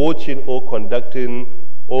online, watching or conducting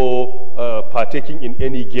or partaking in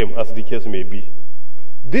any game, as the case may be.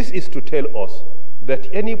 This is to tell us that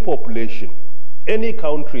any population, any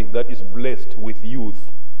country that is blessed with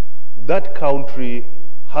youth, that country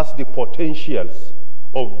has the potentials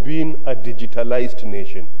of being a digitalized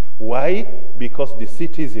nation. Why? Because the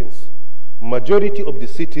citizens, majority of the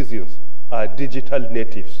citizens are digital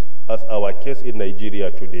natives, as our case in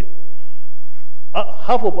Nigeria today.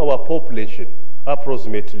 Half of our population,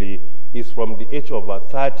 approximately, is from the age of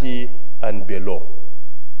 30 and below.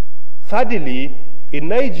 Thirdly, in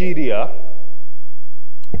Nigeria,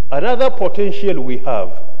 another potential we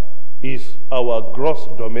have is our gross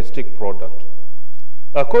domestic product.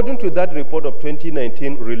 According to that report of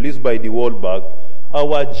 2019 released by the World Bank,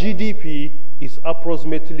 our GDP is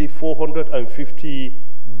approximately 450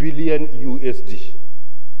 billion USD,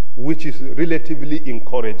 which is relatively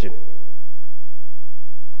encouraging.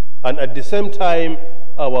 And at the same time,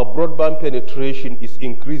 our broadband penetration is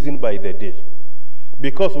increasing by the day.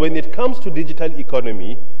 Because when it comes to digital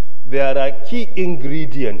economy, there are key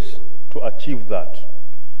ingredients to achieve that.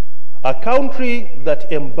 A country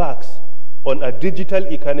that embarks on a digital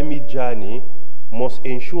economy journey must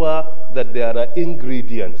ensure that there are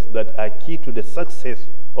ingredients that are key to the success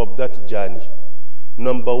of that journey.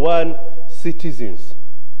 Number one, citizens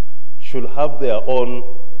should have their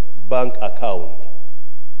own bank account.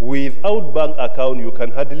 Without bank account, you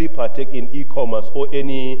can hardly partake in e-commerce or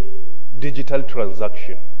any digital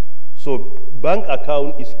transaction. So bank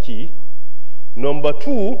account is key. Number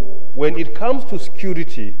two, when it comes to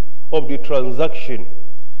security of the transaction,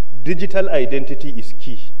 digital identity is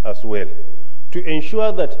key as well, to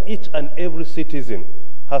ensure that each and every citizen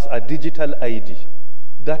has a digital ID.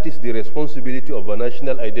 That is the responsibility of a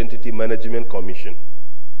National Identity Management Commission.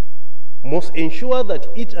 Must ensure that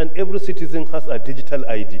each and every citizen has a digital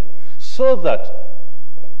ID, so that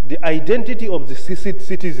the identity of the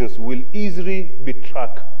citizens will easily be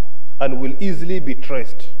tracked and will easily be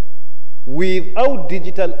traced. Without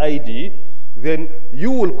digital ID, then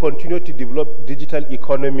you will continue to develop digital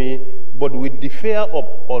economy, but with the fear of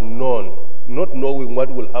unknown, not knowing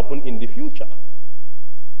what will happen in the future.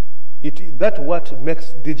 That's what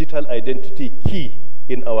makes digital identity key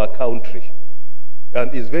in our country.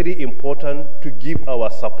 And it's very important to give our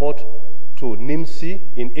support to NIMSI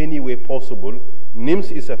in any way possible.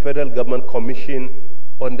 NIMSI is a federal government commission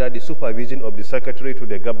under the supervision of the Secretary to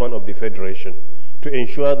the Government of the Federation, to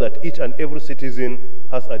ensure that each and every citizen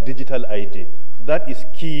has a digital ID. That is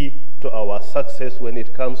key to our success when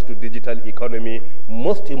it comes to digital economy,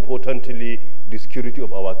 most importantly, the security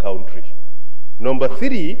of our country. Number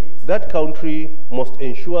three, that country must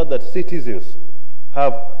ensure that citizens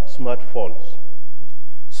have smartphones.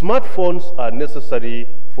 Smartphones are necessary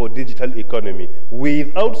for digital economy.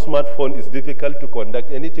 Without smartphone, it's difficult to conduct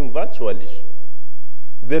anything virtually.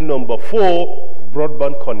 Then number four,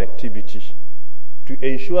 broadband connectivity, to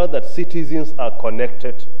ensure that citizens are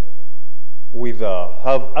connected with,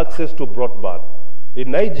 have access to broadband.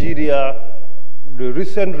 In Nigeria, the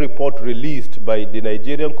recent report released by the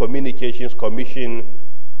Nigerian Communications Commission,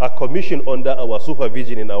 a commission under our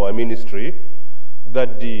supervision in our ministry,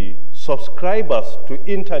 that the subscribers to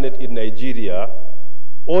internet in Nigeria,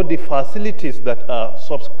 or the facilities that are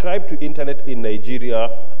subscribed to internet in Nigeria,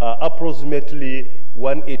 are approximately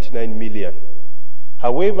 189 million.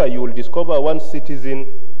 However, you will discover one citizen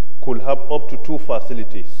could have up to 2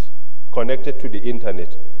 facilities connected to the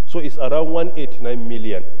internet. So it's around 189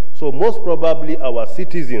 million. So most probably our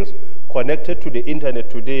citizens connected to the internet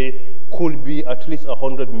today could be at least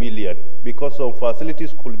 100 million, because some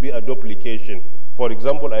facilities could be a duplication. For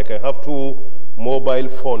example, I can have 2 mobile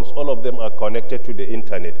phones, all of them are connected to the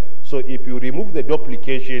internet. So if you remove the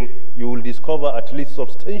duplication, you will discover at least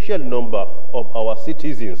substantial number of our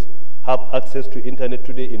citizens have access to internet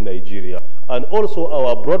today in Nigeria. And also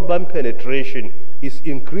our broadband penetration is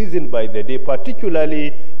increasing by the day,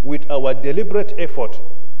 particularly with our deliberate effort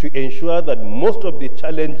to ensure that most of the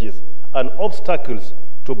challenges and obstacles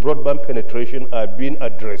to broadband penetration are being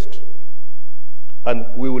addressed. And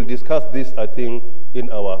we will discuss this, I think, in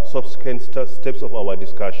our subsequent steps of our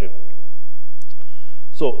discussion.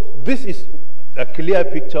 So this is a clear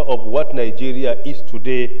picture of what Nigeria is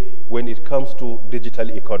today when it comes to digital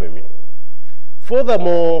economy.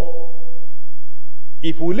 Furthermore,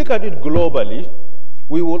 if we look at it globally,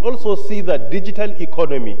 we will also see that digital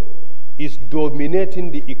economy is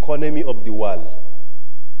dominating the economy of the world.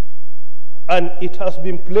 And it has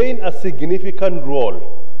been playing a significant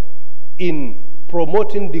role in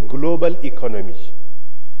promoting the global economy.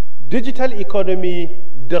 Digital economy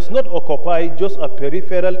does not occupy just a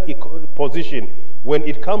peripheral position when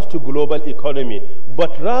it comes to global economy,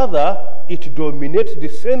 but rather it dominates the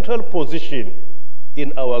central position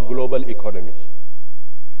in our global economy.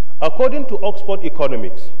 According to Oxford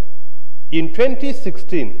Economics, in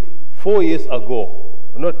 2016, 4 years ago,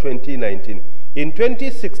 not 2019, in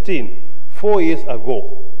 2016, 4 years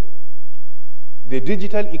ago, the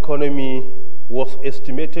digital economy was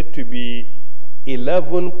estimated to be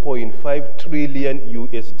 11.5 trillion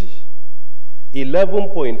USD.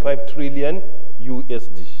 11.5 trillion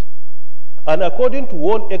USD. And according to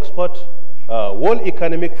World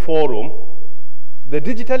Economic Forum, the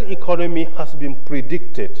digital economy has been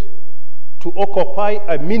predicted to occupy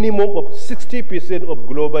a minimum of 60% of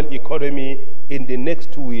global economy in the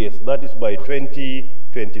next 2 years, that is by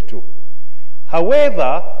 2022.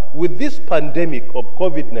 However, with this pandemic of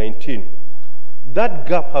COVID-19, that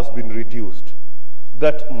gap has been reduced.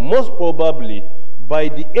 That most probably by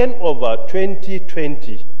the end of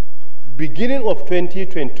 2020, beginning of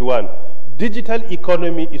 2021, digital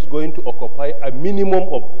economy is going to occupy a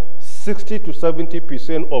minimum of 60 to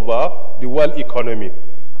 70% of the world economy.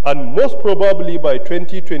 And most probably by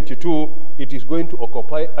 2022, it is going to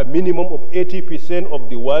occupy a minimum of 80% of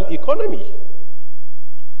the world economy.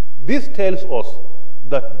 This tells us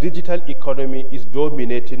that digital economy is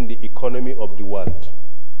dominating the economy of the world.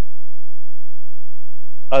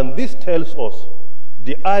 And this tells us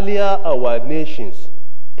the earlier our nations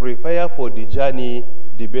prepare for the journey,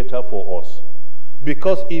 the better for us.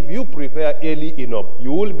 Because if you prepare early enough,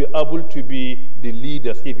 you will be able to be the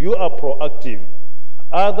leaders. If you are proactive,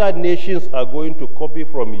 other nations are going to copy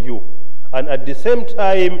from you. And at the same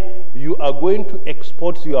time, you are going to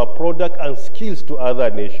export your product and skills to other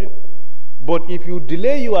nations. But if you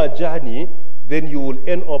delay your journey, then you will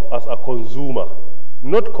end up as a consumer,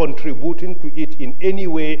 not contributing to it in any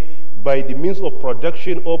way by the means of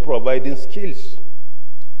production or providing skills.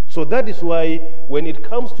 So that is why when it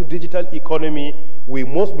comes to digital economy, we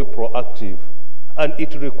must be proactive, and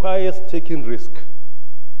it requires taking risk.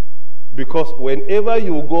 Because whenever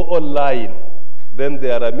you go online, then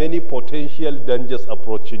there are many potential dangers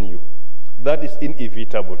approaching you. That is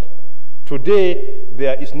inevitable. Today,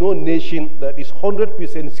 there is no nation that is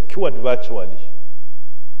 100% secured virtually.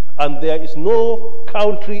 And there is no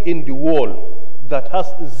country in the world that has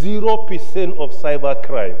 0% of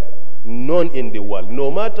cybercrime. None in the world.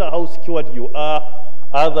 No matter how secured you are,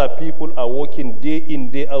 other people are working day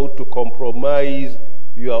in, day out to compromise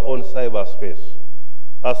your own cyberspace.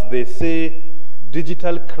 As they say,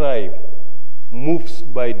 digital crime moves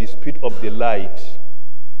by the speed of the light,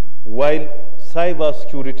 while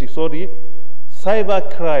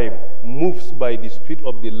cybercrime moves by the speed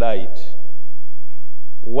of the light,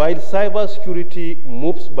 while cybersecurity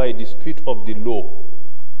moves by the speed of the law.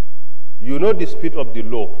 You know the speed of the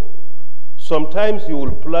law. Sometimes you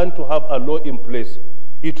will plan to have a law in place.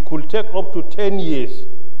 It could take up to 10 years,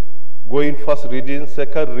 going first reading,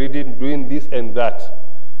 second reading, doing this and that.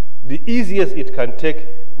 The easiest it can take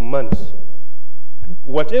months.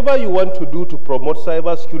 Whatever you want to do to promote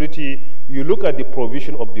cybersecurity, you look at the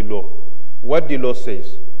provision of the law. what the law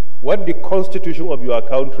says, what the constitution of your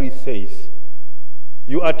country says.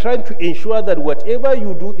 You are trying to ensure that whatever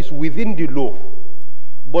you do is within the law.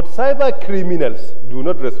 But cyber criminals do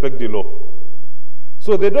not respect the law.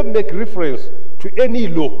 So they don't make reference to any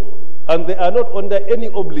law, and they are not under any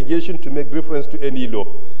obligation to make reference to any law.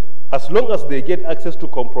 As long as they get access to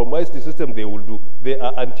compromise the system, they will do. They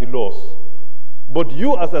are anti-laws. But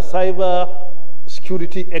you as a cyber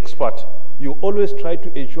security expert, you always try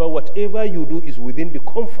to ensure whatever you do is within the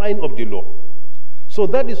confine of the law. So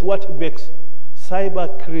that is what makes cyber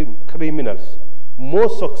criminals more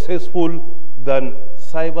successful than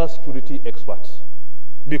cyber security experts.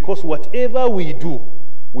 Because whatever we do,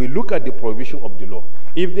 we look at the provision of the law.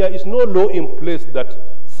 If there is no law in place that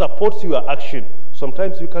supports your action,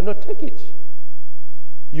 sometimes you cannot take it.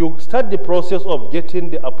 You start the process of getting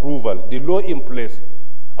the approval, the law in place,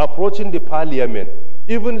 approaching the parliament,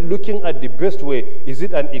 even looking at the best way. Is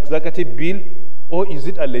it an executive bill, or is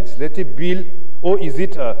it a legislative bill, or is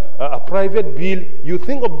it a private bill? You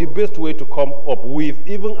think of the best way to come up with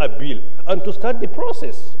even a bill and to start the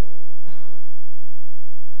process.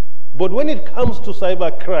 But when it comes to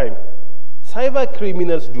cyber crime, cyber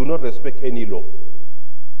criminals do not respect any law.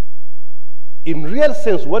 In real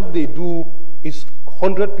sense, what they do is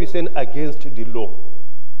 100% against the law.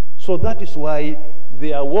 So that is why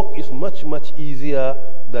their work is much, much easier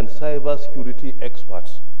than cyber security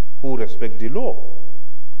experts who respect the law.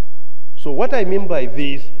 So what I mean by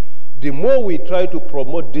this, the more we try to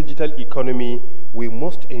promote digital economy, we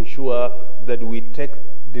must ensure that we take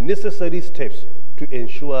the necessary steps to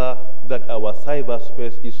ensure that our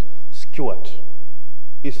cyberspace is secured,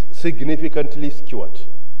 is significantly secured.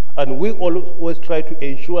 And we always try to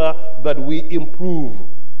ensure that we improve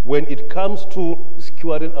when it comes to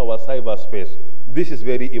securing our cyberspace. This is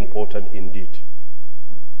very important indeed.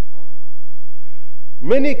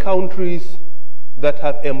 Many countries that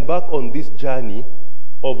have embarked on this journey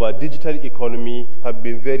of a digital economy have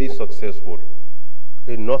been very successful.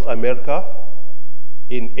 In North America,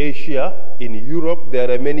 in Asia, in Europe,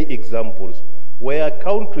 there are many examples where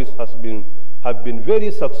countries have been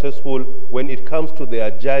very successful when it comes to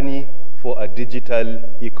their journey for a digital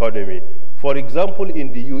economy. For example,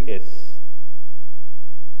 in the US,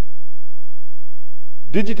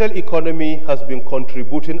 digital economy has been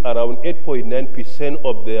contributing around 8.9%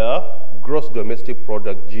 of their gross domestic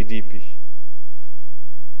product, GDP.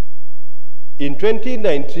 In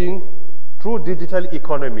 2019, through digital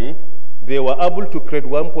economy, they were able to create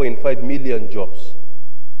 1.5 million jobs.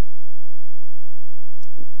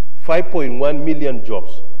 5.1 million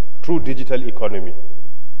jobs through digital economy.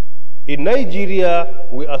 In Nigeria,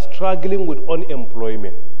 we are struggling with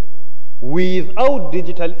unemployment. Without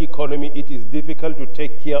digital economy, it is difficult to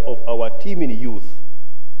take care of our teeming youth.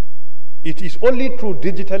 It is only through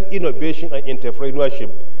digital innovation and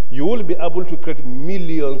entrepreneurship you will be able to create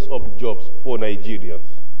millions of jobs for Nigerians.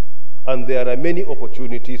 And there are many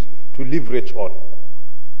opportunities to leverage on.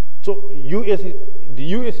 So the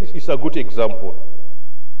US is a good example.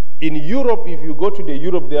 In Europe, if you go to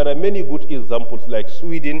Europe, there are many good examples, like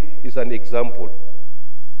Sweden is an example.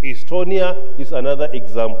 Estonia is another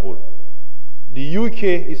example. The UK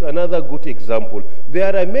is another good example.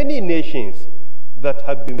 There are many nations that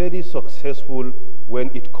have been very successful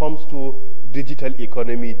when it comes to digital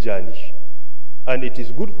economy journey. And it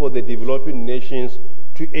is good for the developing nations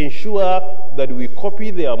to ensure that we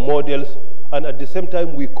copy their models and at the same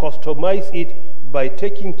time we customize it by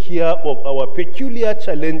taking care of our peculiar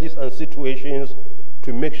challenges and situations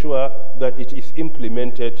to make sure that it is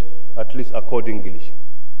implemented at least accordingly.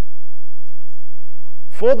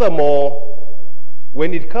 Furthermore,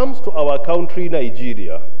 when it comes to our country,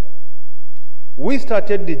 Nigeria, we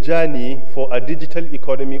started the journey for a digital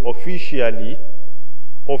economy officially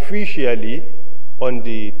on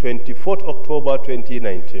the 24th October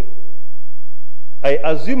 2019. I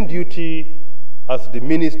assumed duty as the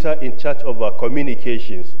minister in charge of our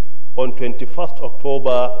communications on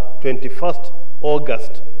 21st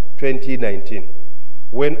August 2019,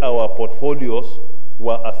 when our portfolios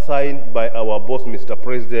were assigned by our boss, Mr.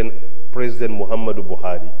 President Muhammadu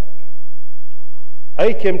Buhari.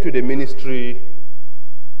 I came to the ministry,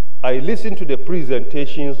 I listened to the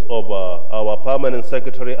presentations of our permanent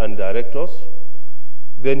secretary and directors,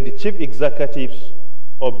 then the chief executives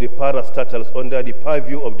of the parastatals under the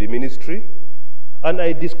purview of the ministry, and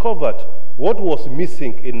I discovered what was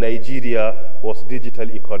missing in Nigeria was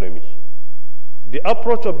digital economy. The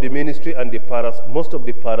approach of the ministry and most of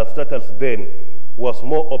the parastatals then was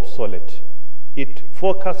more obsolete. It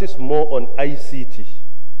focuses more on ICT.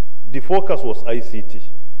 The focus was ICT,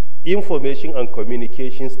 information and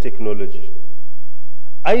communications technology.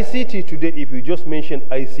 ICT today, if you just mention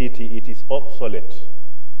ICT, it is obsolete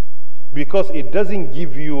because it doesn't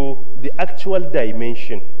give you the actual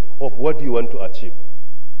dimension of what you want to achieve.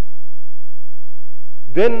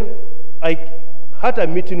 Then I had a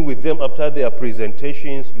meeting with them after their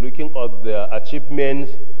presentations, looking at their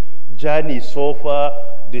achievements, journey so far,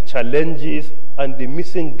 the challenges, and the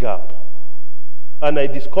missing gap. And I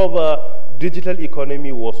discovered digital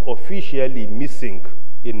economy was officially missing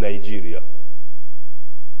in Nigeria.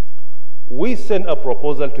 We sent a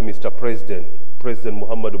proposal to Mr. President, President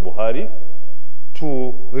Muhammadu Buhari,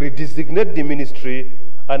 to redesignate the ministry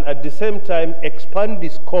and at the same time expand the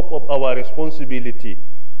scope of our responsibility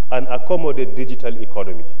and accommodate digital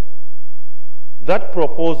economy. That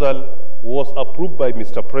proposal was approved by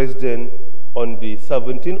Mr. President on the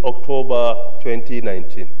 17th October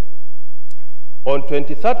 2019. On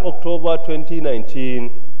 23rd October 2019,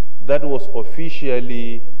 that was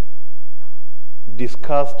officially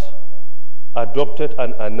discussed, adopted,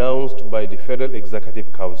 and announced by the Federal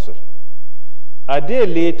Executive Council. A day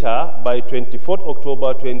later, by 24th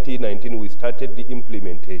October 2019, we started the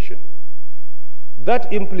implementation.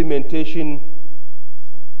 That implementation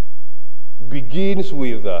begins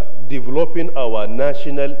with developing our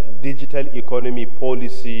national digital economy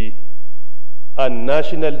policy and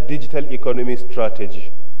national digital economy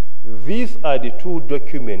strategy. These are the two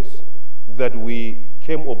documents that we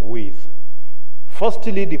came up with.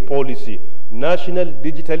 Firstly, the policy, National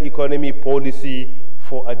Digital Economy Policy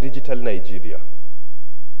for a Digital Nigeria.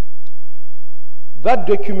 That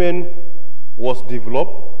document was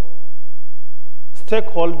developed,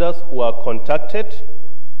 stakeholders were contacted,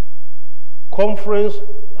 conference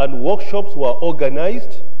and workshops were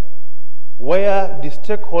organized, where the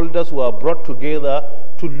stakeholders were brought together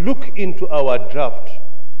to look into our draft,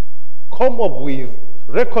 come up with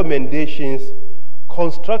recommendations,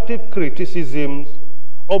 constructive criticisms,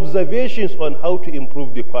 observations on how to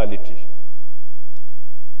improve the quality.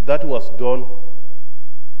 That was done,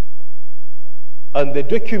 and the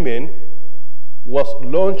document was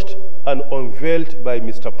launched and unveiled by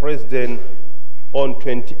Mr. President on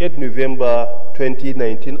 28 November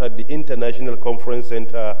 2019 at the International Conference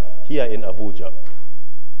Center here in Abuja.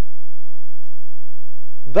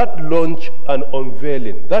 That launching and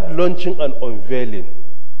unveiling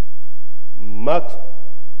marks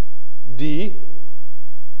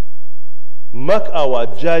our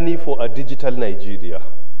journey for a digital Nigeria.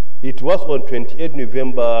 It was on 28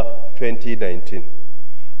 November 2019.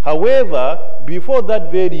 However, before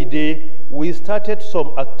that very day, we started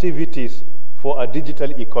some activities for a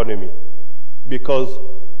digital economy because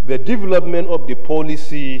the development of the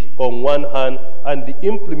policy on one hand and the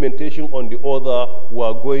implementation on the other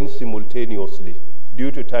were going simultaneously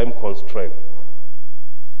due to time constraint.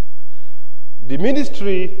 The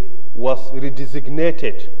ministry was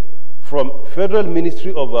redesignated from Federal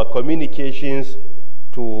Ministry of Communications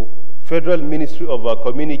to Federal Ministry of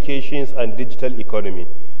Communications and Digital Economy.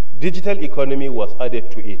 Digital economy was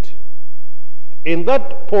added to it. In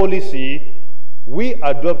that policy, we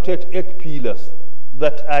adopted 8 pillars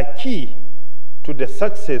that are key to the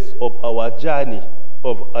success of our journey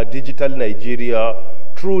of a digital Nigeria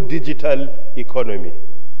through digital economy.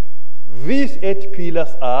 These 8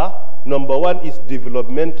 pillars are: number 1 is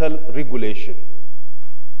developmental regulation.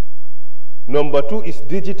 Number 2 is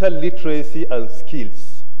digital literacy and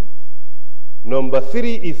skills. Number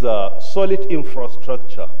 3 is solid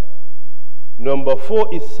infrastructure. Number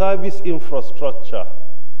 4 is service infrastructure.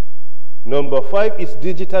 Number 5 is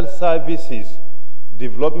digital services,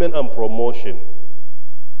 development and promotion.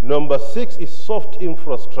 Number 6 is soft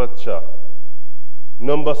infrastructure.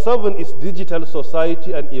 Number 7 is digital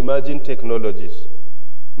society and emerging technologies.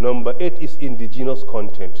 Number 8 is indigenous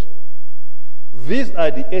content. These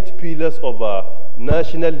are the 8 pillars of our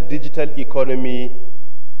national digital economy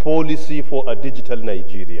policy for a digital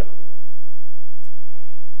Nigeria.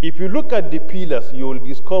 If you look at the pillars, you will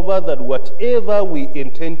discover that whatever we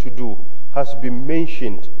intend to do has been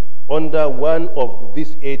mentioned under one of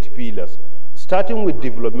these 8 pillars, starting with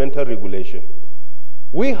developmental regulation.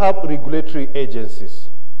 We have regulatory agencies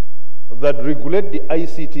that regulate the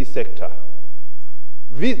ICT sector.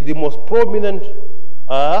 The most prominent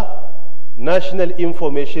are National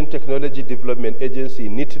Information Technology Development Agency,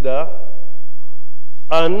 NITDA,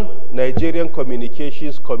 and Nigerian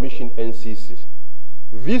Communications Commission, NCC.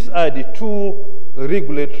 These are the 2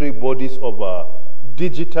 regulatory bodies of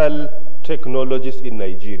digital technologies in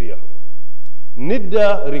Nigeria.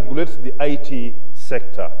 NITDA regulates the IT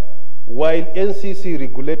sector, while NCC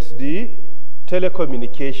regulates the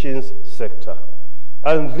telecommunications sector.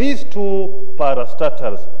 And these 2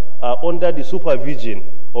 parastatals are under the supervision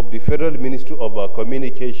of the Federal Ministry of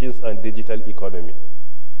Communications and Digital Economy.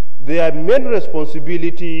 Their main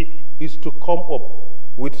responsibility is to come up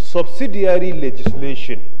with subsidiary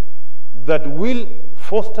legislation that will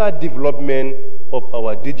foster development of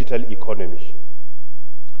our digital economy.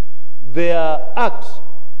 Their acts,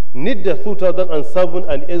 NIDA 2007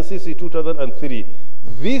 and NCC 2003,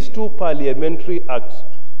 these two parliamentary acts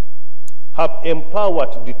have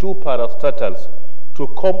empowered the two parastatals to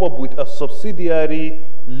come up with a subsidiary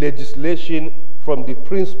legislation from the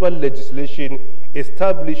principal legislation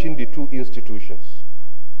establishing the two institutions.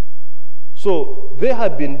 So they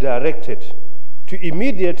have been directed to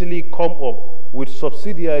immediately come up with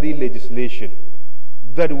subsidiary legislation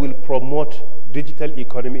that will promote digital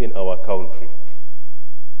economy in our country.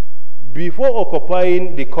 Before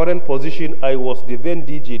occupying the current position, I was the then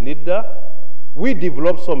DG NIDA. We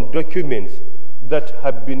developed some documents that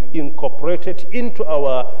have been incorporated into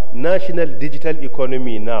our national digital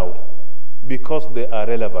economy now because they are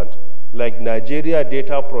relevant, like Nigeria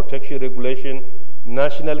Data Protection Regulation,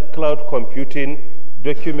 National Cloud Computing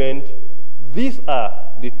Document. These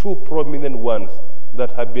are the two prominent ones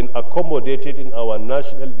that have been accommodated in our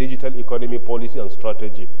national digital economy policy and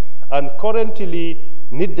strategy. And currently,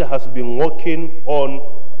 NIDA has been working on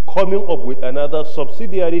coming up with another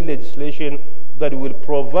subsidiary legislation that will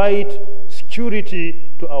provide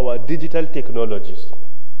security to our digital technologies.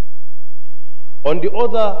 On the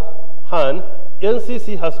other hand,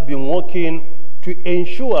 NCC has been working to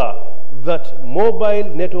ensure that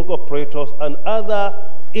mobile network operators and other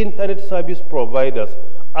internet service providers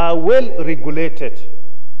are well regulated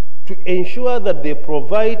to ensure that they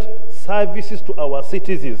provide services to our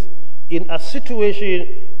citizens in a situation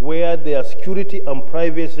where their security and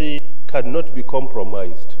privacy cannot be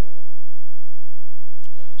compromised.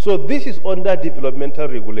 So this is under developmental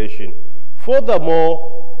regulation.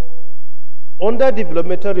 Furthermore, under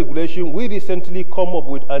developmental regulation, we recently come up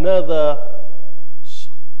with another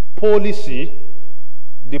policy.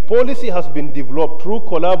 The policy has been developed through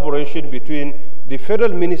collaboration between the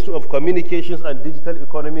Federal Ministry of Communications and Digital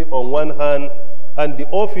Economy on one hand and the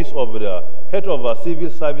Office of the Head of Civil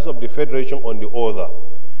Service of the Federation on the other,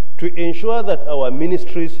 to ensure that our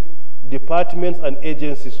ministries, departments and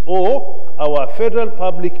agencies or our federal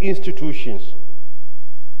public institutions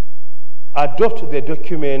adopt the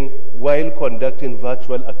document while conducting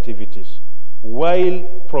virtual activities, while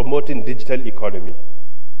promoting digital economy.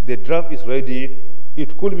 The draft is ready.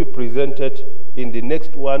 It could be presented in the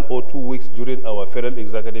next 1 or 2 weeks during our Federal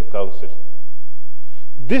Executive Council.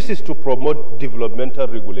 This is to promote developmental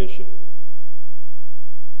regulation.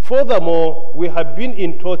 Furthermore, we have been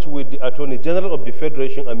in touch with the Attorney General of the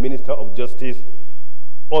Federation and Minister of Justice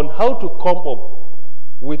on how to come up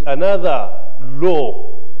with another law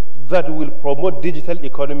that will promote digital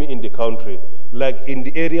economy in the country, like in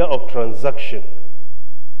the area of transaction.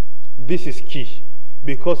 This is key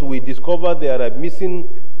because we discover there are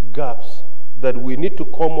missing gaps that we need to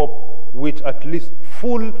come up with at least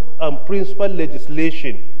full and principal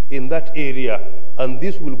legislation in that area, and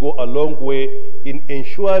this will go a long way in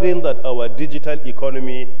ensuring that our digital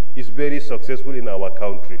economy is very successful in our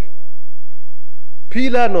country.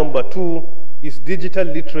 Pillar number 2 is digital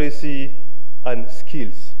literacy and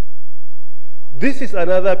skills. This is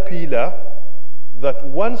another pillar that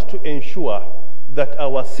wants to ensure that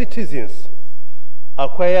our citizens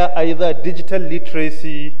acquire either digital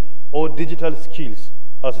literacy or digital skills,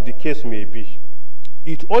 as the case may be.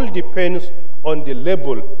 It all depends on the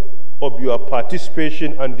level of your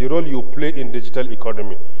participation and the role you play in digital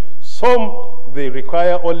economy. Some, they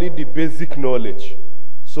require only the basic knowledge.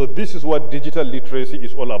 So this is what digital literacy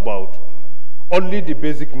is all about. Only the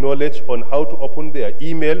basic knowledge on how to open their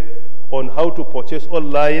email, on how to purchase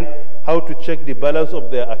online, how to check the balance of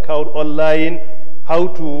their account online, how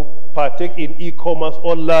to partake in e-commerce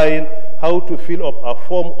online, how to fill up a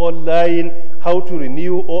form online, how to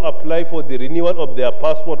renew or apply for the renewal of their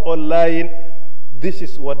passport online. This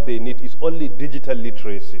is what they need, is only digital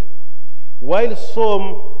literacy. While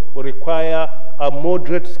some require a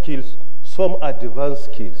moderate skills, some advanced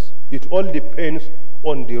skills. It all depends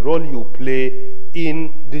on the role you play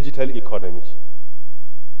in digital economy.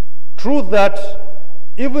 Through that,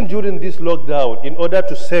 even during this lockdown, in order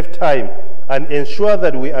to save time and ensure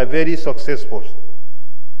that we are very successful,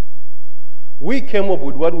 we came up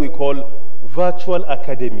with what we call virtual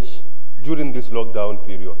academy during this lockdown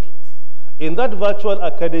period. In that virtual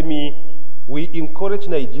academy, we encourage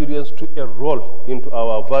Nigerians to enroll into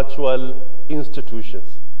our virtual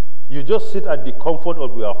institutions. You just sit at the comfort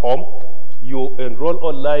of your home, you enroll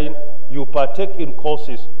online, you partake in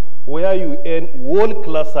courses where you earn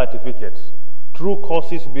world-class certificates through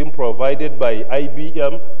courses being provided by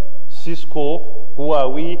IBM, Cisco,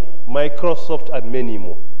 Huawei, Microsoft, and many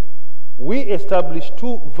more. We established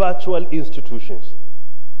 2 virtual institutions,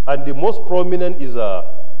 and the most prominent is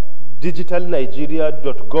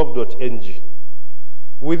digitalnigeria.gov.ng.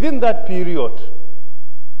 Within that period,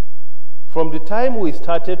 from the time we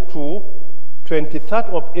started to 23rd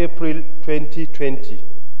of April 2020,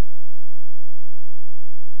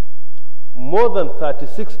 more than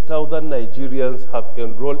 36,000 Nigerians have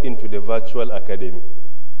enrolled into the virtual academy.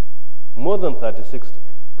 More than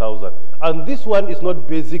 36,000. And this one is not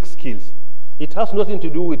basic skills. It has nothing to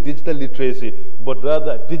do with digital literacy, but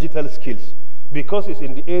rather digital skills, because it's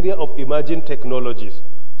in the area of emerging technologies,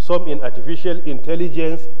 some in artificial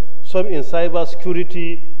intelligence, some in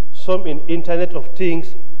cybersecurity, some in Internet of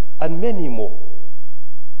Things, and many more.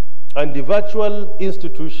 And the virtual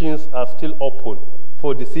institutions are still open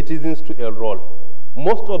for the citizens to enroll.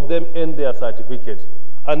 Most of them earn their certificates,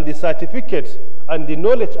 and the certificates and the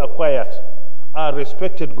knowledge acquired are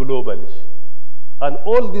respected globally. And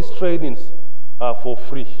all these trainings are for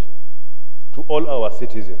free to all our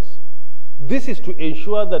citizens. This is to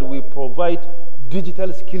ensure that we provide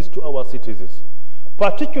digital skills to our citizens.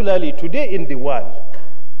 Particularly today in the world,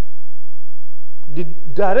 the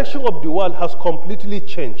direction of the world has completely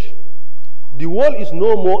changed. The world is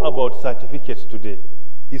no more about certificates today.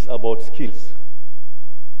 It's about skills.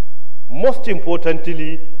 Most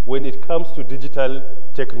importantly, when it comes to digital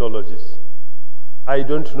technologies. I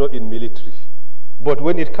don't know in military. But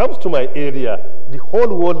when it comes to my area, the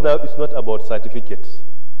whole world now is not about certificates.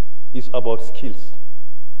 It's about skills.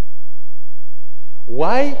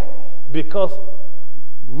 Why? Because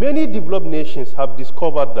many developed nations have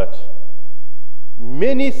discovered that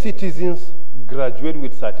many citizens graduate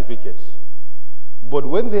with certificates, but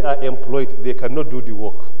when they are employed, they cannot do the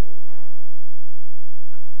work.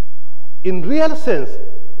 In real sense,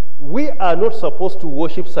 we are not supposed to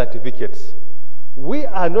worship certificates. We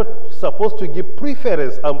are not supposed to give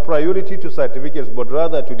preference and priority to certificates, but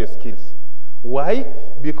rather to the skills. Why?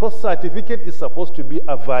 Because certificate is supposed to be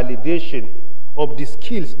a validation of the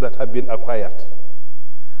skills that have been acquired.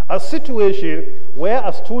 A situation where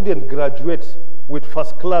a student graduates with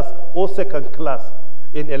first class or second class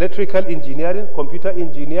in electrical engineering, computer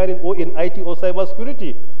engineering, or in IT or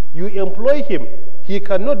cybersecurity, you employ him, he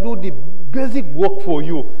cannot do the basic work for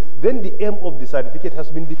you, then the aim of the certificate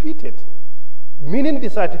has been defeated. Meaning the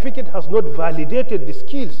certificate has not validated the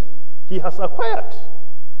skills he has acquired.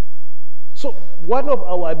 So one of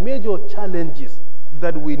our major challenges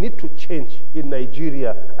that we need to change in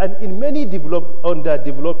Nigeria and in many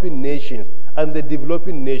underdeveloping nations and the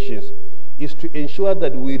developing nations is to ensure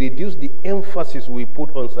that we reduce the emphasis we put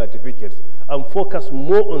on certificates and focus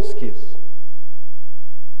more on skills.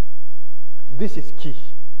 This is key.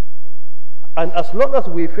 And as long as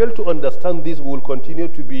we fail to understand this, we will continue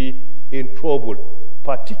to be in trouble,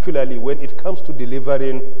 particularly when it comes to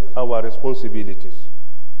delivering our responsibilities.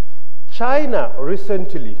 China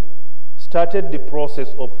recently started the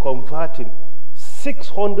process of converting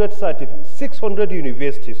 600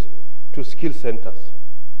 universities to skill centers.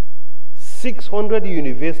 600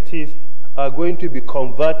 universities are going to be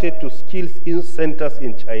converted to skills in centers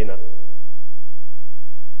in China.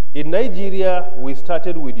 In Nigeria, we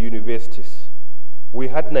started with universities. We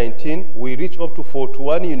had 19, we reached up to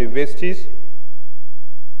 41 universities,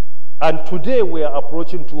 and today we are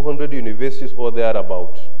approaching 200 universities or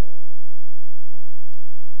thereabout.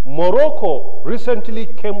 Morocco recently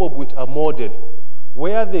came up with a model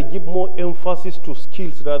where they give more emphasis to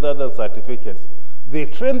skills rather than certificates. They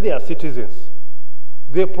train their citizens.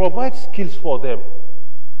 They provide skills for them.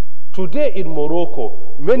 Today in Morocco,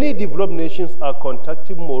 many developed nations are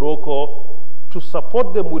contacting Morocco to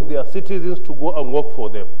support them with their citizens to go and work for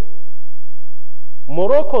them.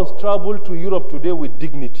 Moroccans travel to Europe today with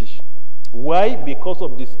dignity. Why? Because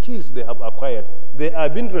of the skills they have acquired. They are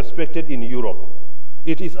being respected in Europe.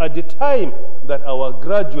 It is at the time that our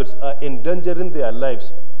graduates are endangering their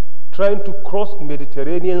lives, trying to cross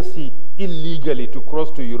Mediterranean Sea illegally to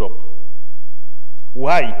cross to Europe.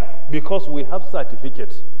 Why? Because we have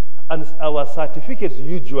certificates, and our certificates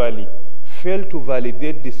usually fail to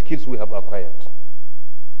validate the skills we have acquired.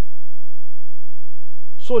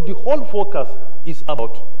 So the whole focus is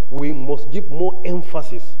about we must give more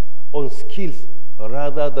emphasis on skills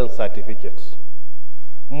rather than certificates.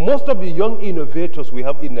 Most of the young innovators we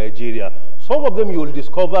have in Nigeria, some of them you will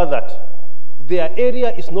discover that their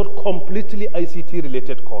area is not completely ICT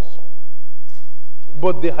related course,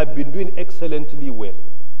 but they have been doing excellently well.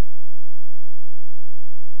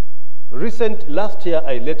 Last year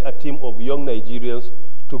I led a team of young Nigerians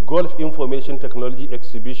to Gulf Information Technology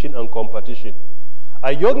Exhibition and Competition.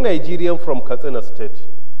 A young Nigerian from Katsina State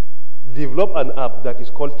developed an app that is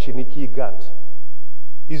called Chiniki GAT.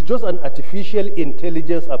 It's just an artificial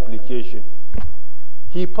intelligence application.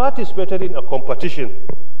 He participated in a competition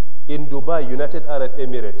in Dubai, United Arab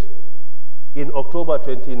Emirates, in October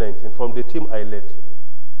 2019 from the team I led.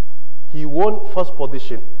 He won first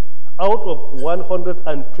position out of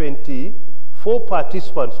 124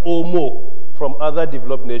 participants or more from other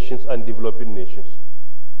developed nations and developing nations.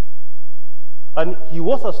 And he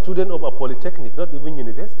was a student of a polytechnic, not even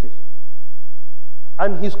university.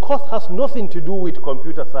 And his course has nothing to do with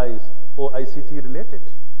computer science or ICT related.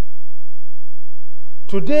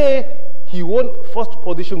 Today, he won first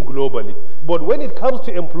position globally. But when it comes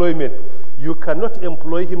to employment, you cannot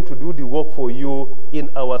employ him to do the work for you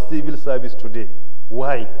in our civil service today.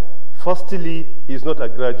 Why? Firstly, he's not a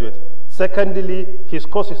graduate. Secondly, his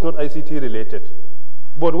course is not ICT related.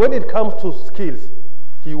 But when it comes to skills,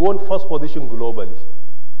 he won first position globally.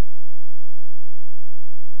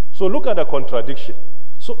 So look at the contradiction.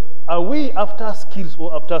 So are we after skills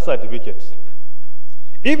or after certificates?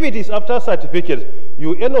 If it is after certificates,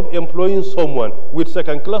 you end up employing someone with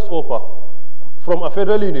second-class offer from a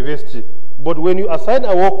federal university, but when you assign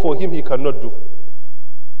a work for him, he cannot do.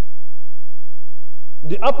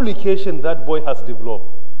 The application that boy has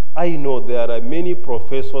developed, I know there are many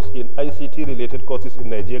professors in ICT-related courses in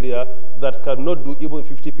Nigeria that cannot do even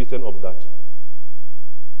 50% of that.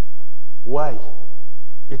 Why?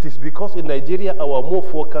 It is because in Nigeria, our more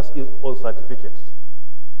focus is on certificates.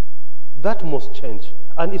 That must change.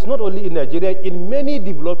 And it's not only in Nigeria, in many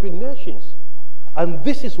developing nations. And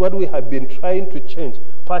this is what we have been trying to change,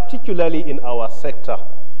 particularly in our sector,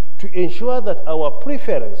 to ensure that our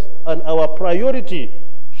preference and our priority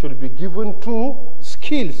should be given to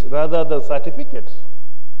skills rather than certificates.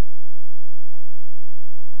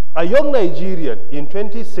 A young Nigerian in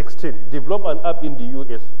 2016 developed an app in the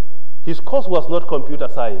US. His course was not computer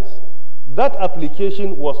science. That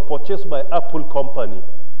application was purchased by Apple company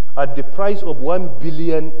at the price of $1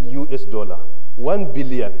 billion US. $1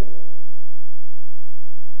 billion.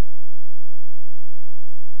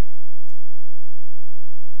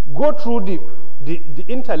 Go through the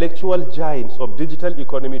intellectual giants of digital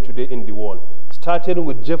economy today in the world, starting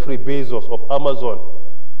with Jeffrey Bezos of Amazon,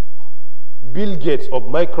 Bill Gates of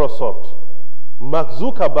Microsoft, Mark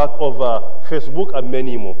Zuckerberg of Facebook, and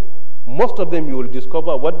many more. Most of them, you will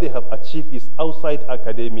discover what they have achieved is outside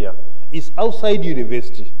academia, is outside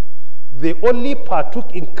university. They only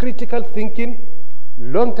partook in critical thinking,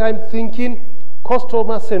 long-time thinking,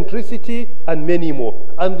 customer centricity, and many more.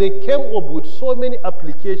 And they came up with so many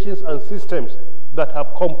applications and systems that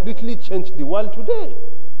have completely changed the world today.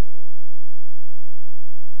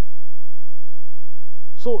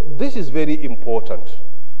 So this is very important.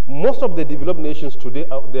 Most of the developed nations today,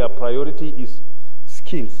 their priority is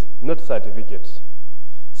skills, not certificates.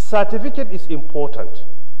 Certificate is important,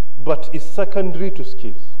 but it's secondary to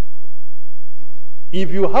skills.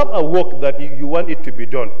 If you have a work that you want it to be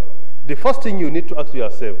done, the first thing you need to ask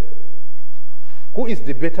yourself, who is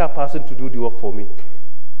the better person to do the work for me?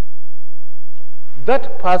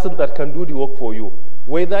 That person that can do the work for you,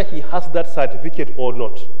 whether he has that certificate or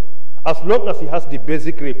not, as long as he has the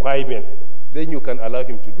basic requirement, then you can allow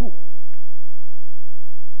him to do.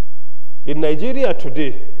 In Nigeria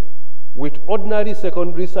today, with ordinary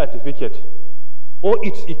secondary certificate or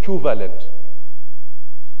its equivalent,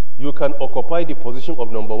 you can occupy the position of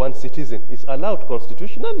 #1 citizen. It's allowed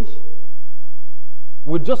constitutionally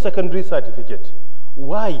with just secondary certificate.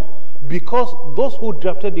 Why? Because those who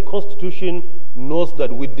drafted the Constitution knows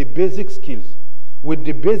that with the basic skills, with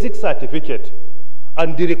the basic certificate,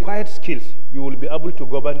 and the required skills, you will be able to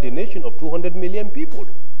govern the nation of 200 million people.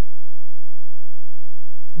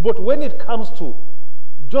 But when it comes to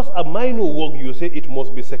just a minor work, you say it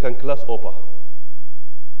must be second-class upper.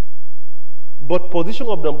 But position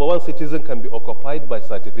of #1 citizen can be occupied by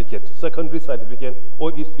certificate, secondary certificate,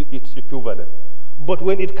 or its equivalent. But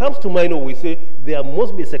when it comes to minor, we say there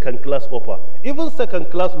must be second-class upper. Even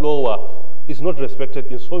second-class lower is not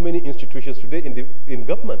respected in so many institutions today in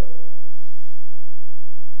government.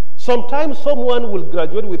 Sometimes someone will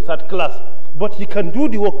graduate with third class, but he can do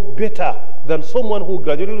the work better than someone who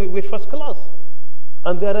graduated with first class.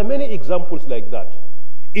 And there are many examples like that.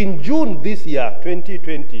 In June this year,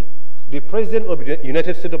 2020, the President of the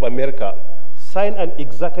United States of America signed an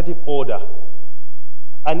executive order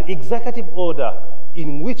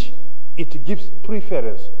in which it gives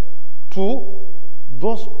preference to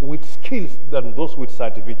those with skills than those with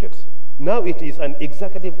certificates. Now it is an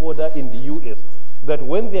executive order in the US that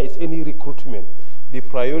when there is any recruitment, the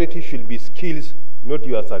priority should be skills not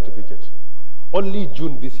your certificate. Only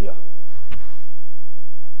June this year.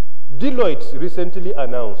 Deloitte recently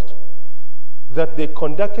announced that they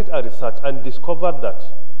conducted a research and discovered that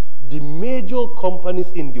the major companies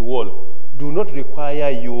in the world do not require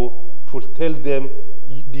you to tell them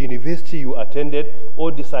the university you attended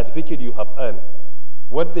or the certificate you have earned.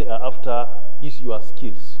 What they are after is your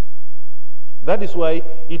skills. That is why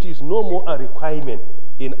it is no more a requirement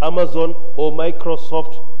in Amazon or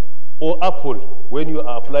Microsoft or Apple when you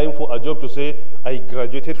are applying for a job to say, I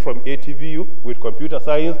graduated from ATVU with computer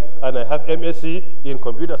science and I have MSc in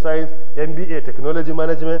computer science, MBA technology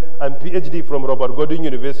management, and PhD from Robert Gordon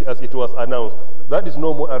University as it was announced. That is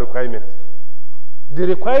no more a requirement. The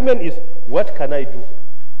requirement is, what can I do?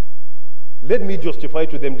 Let me justify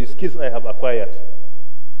to them the skills I have acquired.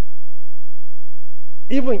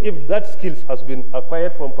 Even if that skills has been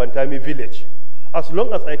acquired from Pantami village, as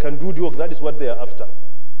long as I can do the work, that is what they are after.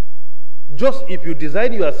 Just if you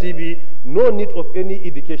design your CV, no need of any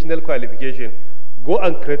educational qualification. Go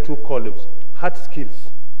and create 2 columns. Hard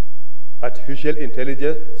skills, artificial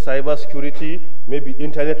intelligence, cyber security, maybe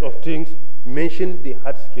Internet of Things. Mention the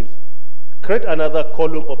hard skills. Create another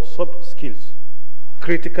column of soft skills.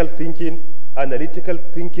 Critical thinking, analytical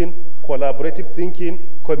thinking, collaborative thinking,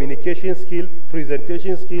 communication skill,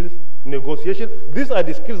 presentation skills, negotiation. These are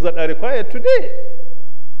the skills that are required today.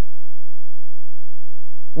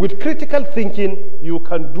 With critical thinking, you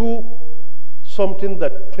can do something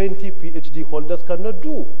that 20 PhD holders cannot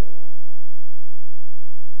do.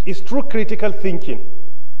 It's through critical thinking.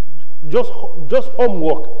 Just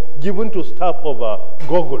homework given to staff of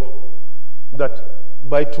Google that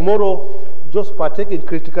by tomorrow, just partake in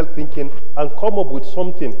critical thinking and come up with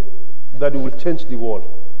something that will change the world.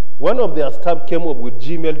 One of their staff came up with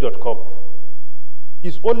gmail.com.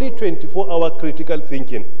 It's only 24-hour critical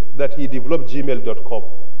thinking that he developed gmail.com.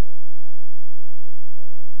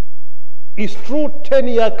 It's through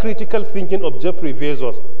 10-year critical thinking of Jeffrey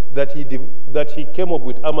Bezos that he came up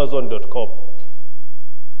with Amazon.com.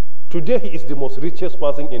 Today, he is the most richest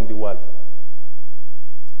person in the world.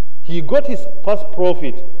 He got his first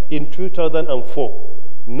profit in 2004.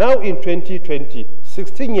 Now in 2020,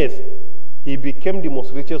 16 years, he became the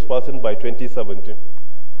most richest person by 2017.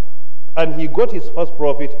 And he got his first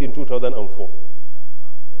profit in 2004.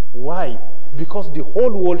 Why? Because the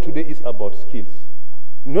whole world today is about skills,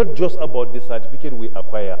 not just about the certificate we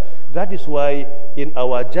acquire. That is why in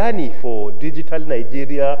our journey for digital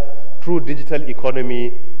Nigeria through digital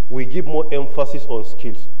economy, we give more emphasis on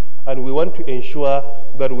skills. And we want to ensure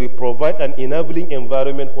that we provide an enabling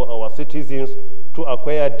environment for our citizens to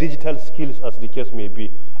acquire digital skills as the case may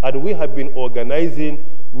be. And we have been organizing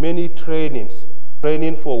many trainings,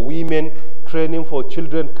 training for women, training for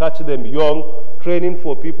children, catch them young, training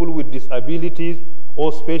for people with disabilities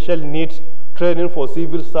or special needs, training for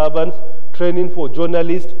civil servants, training for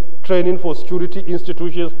journalists, training for security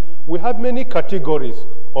institutions. We have many categories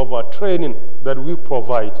of our training that we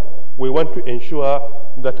provide. We want to ensure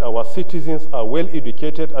that our citizens are well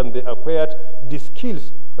educated and they acquired the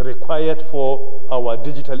skills required for our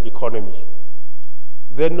digital economy.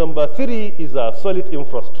 Then number 3 is our solid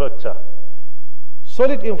infrastructure.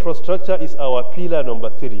 Solid infrastructure is our pillar number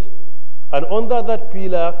 3. And under that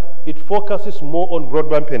pillar, it focuses more on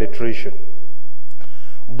broadband penetration.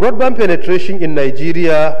 Broadband penetration in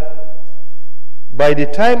Nigeria, by the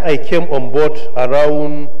time I came on board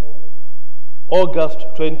around August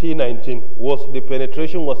 2019, the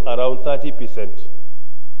penetration was around 30%.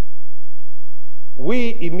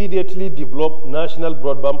 We immediately developed National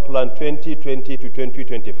Broadband Plan 2020 to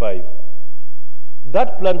 2025.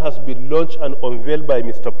 That plan has been launched and unveiled by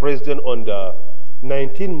Mr. President on the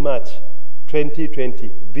 19 March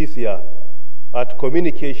 2020, this year, at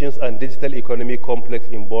Communications and Digital Economy Complex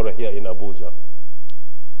in Bora here in Abuja.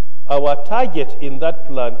 Our target in that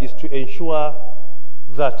plan is to ensure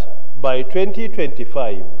that by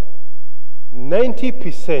 2025,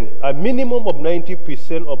 90%, a minimum of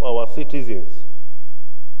 90% of our citizens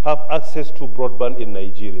have access to broadband in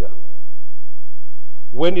Nigeria.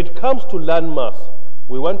 When it comes to landmass,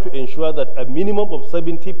 we want to ensure that a minimum of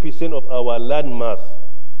 70% of our landmass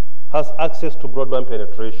has access to broadband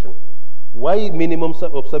penetration. Why minimum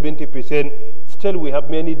of 70%? Still, we have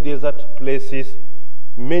many desert places,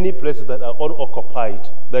 many places that are unoccupied,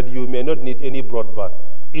 that you may not need any broadband.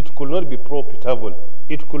 It could not be profitable.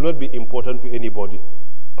 It could not be important to anybody.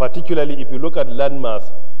 Particularly if you look at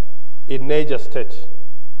landmass in Niger State.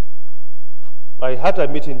 I had a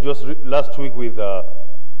meeting just last week with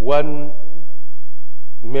one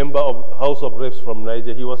member of House of Reps from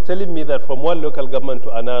Niger. He was telling me that from one local government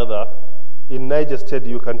to another in Niger State,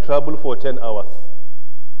 you can travel for 10 hours.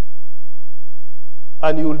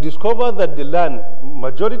 And you will discover that the land,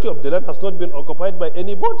 majority of the land has not been occupied by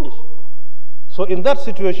anybody. So in that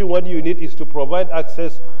situation, what you need is to provide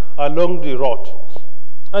access along the road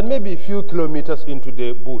and maybe a few kilometers into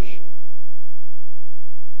the bush.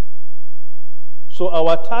 So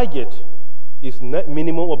our target is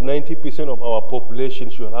minimum of 90% of our population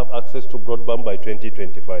should have access to broadband by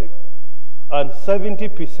 2025. And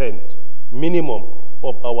 70% minimum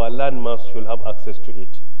of our landmass should have access to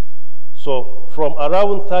it. So from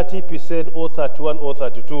around 30% or 31 or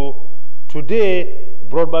 32, today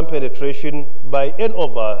broadband penetration by end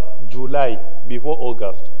of July, before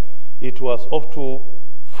August, it was up to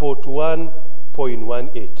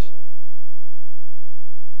 41.18.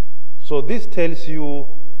 So this tells you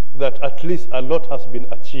that at least a lot has been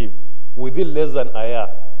achieved within less than a year.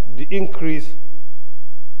 The increase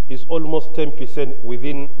is almost 10%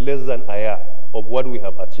 within less than a year of what we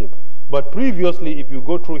have achieved. But previously, if you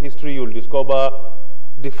go through history, you'll discover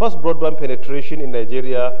the first broadband penetration in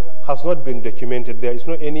Nigeria has not been documented. There is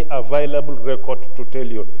not any available record to tell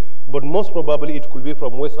you. But most probably it could be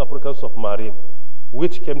from West African submarine,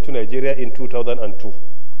 which came to Nigeria in 2002.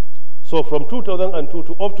 So from 2002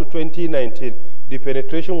 to up to 2019, the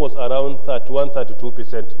penetration was around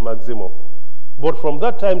 31–32% maximum. But from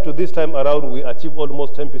that time to this time around, we achieved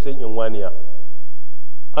almost 10% in 1 year.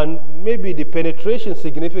 And maybe the penetration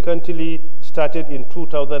significantly started in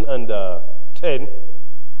 2010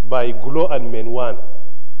 by Glo and Main 1.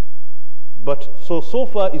 But so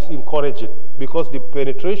far it's encouraging because the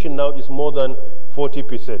penetration now is more than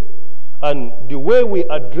 40%. And the way we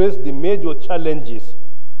address the major challenges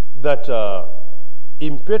that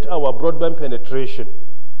impede our broadband penetration,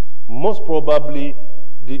 most probably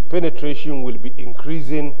the penetration will be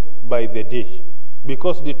increasing by the day.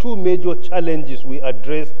 Because the two major challenges we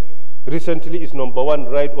addressed recently is number one,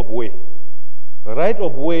 right of way. Right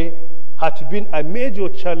of way had been a major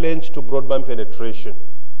challenge to broadband penetration.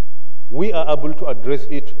 We are able to address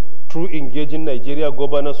it through engaging Nigeria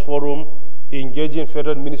Governors Forum, engaging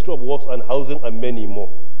Federal Ministry of Works and Housing, and many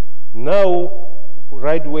more. Now,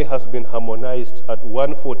 right of way has been harmonized at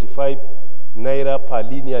 145 naira per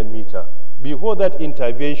linear meter. Before that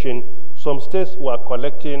intervention, some states were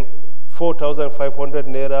collecting 4,500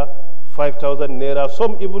 naira, 5,000 naira,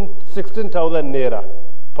 some even 16,000 naira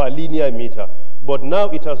per linear meter. But now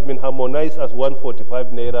it has been harmonized as 145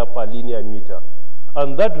 naira per linear meter.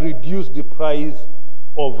 And that reduced the price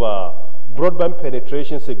of broadband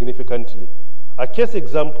penetration significantly. A case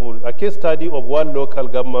example, a case study of one local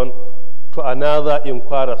government to another in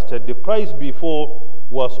Kwara State, the price before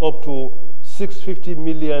was up to 650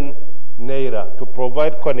 million naira to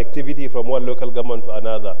provide connectivity from one local government to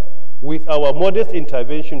another. With our modest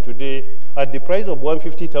intervention today, at the price of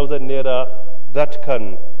 150,000 naira, that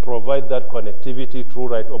can provide that connectivity through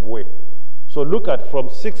right of way. So look at from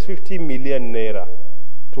 650 million naira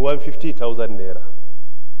to 150,000 naira.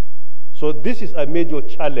 So this is a major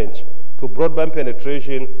challenge to broadband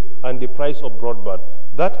penetration and the price of broadband.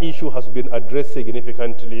 That issue has been addressed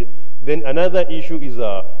significantly. Then another issue is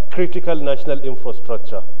critical national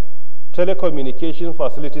infrastructure. Telecommunication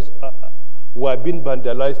facilities were being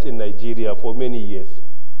vandalized in Nigeria for many years.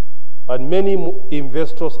 And many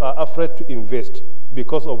investors are afraid to invest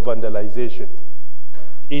because of vandalization.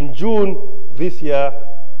 In June this year,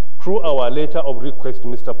 through our letter of request,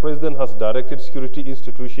 Mr. President has directed security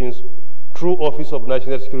institutions through Office of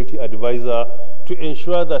National Security Advisor to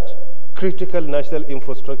ensure that critical national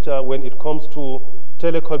infrastructure, when it comes to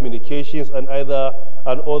telecommunications and other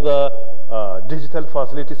digital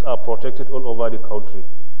facilities, are protected all over the country.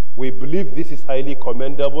 We believe this is highly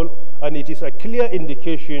commendable, and it is a clear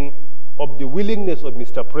indication of the willingness of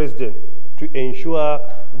Mr. President to ensure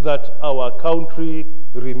that our country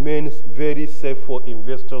remains very safe for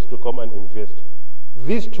investors to come and invest.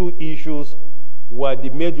 These two issues were the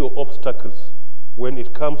major obstacles when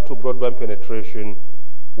it comes to broadband penetration.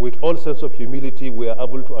 With all sense of humility, we are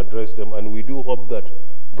able to address them, and we do hope that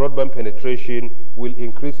broadband penetration will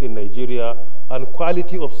increase in Nigeria and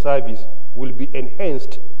quality of service will be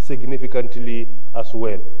enhanced significantly as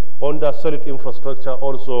well. Under solid infrastructure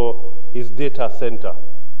also is data center.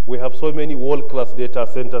 We have so many world-class data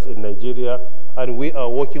centers in Nigeria, and we are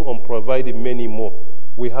working on providing many more.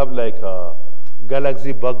 We have like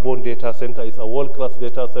Galaxy Backbone Data Center is a world-class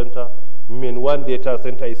data center. Main 1 Data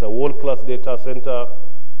Center is a world-class data center.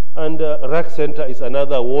 And Rack Center is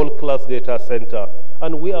another world-class data center.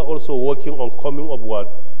 And we are also working on coming up with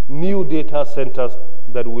new data centers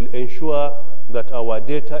that will ensure that our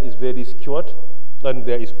data is very secured and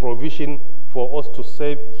there is provision for us to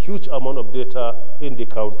save huge amount of data in the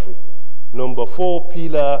country. Number 4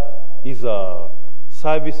 pillar is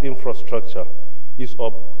service infrastructure. is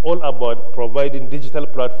all about providing digital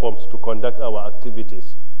platforms to conduct our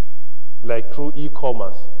activities, like through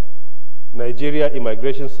e-commerce. Nigeria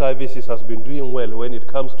Immigration Services has been doing well when it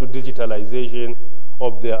comes to digitalization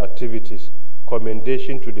of their activities.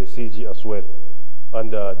 Commendation to the CG as well.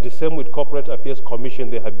 And the same with Corporate Affairs Commission,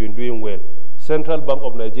 they have been doing well. Central Bank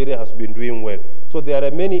of Nigeria has been doing well. So there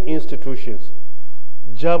are many institutions.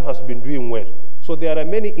 JAM has been doing well. So there are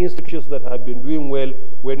many institutions that have been doing well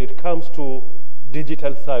when it comes to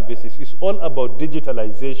digital services. It's all about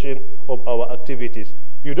digitalization of our activities.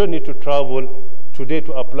 You don't need to travel today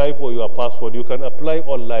to apply for your passport. You can apply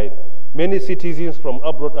online. Many citizens from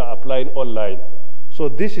abroad are applying online. So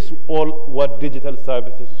this is all what digital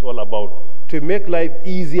services is all about, to make life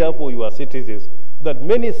easier for your citizens, that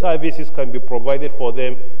many services can be provided for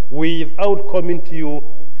them without coming to you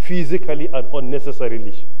physically and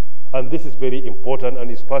unnecessarily. And this is very important and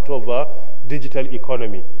is part of our digital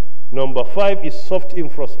economy. Number 5 is soft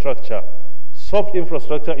infrastructure. Soft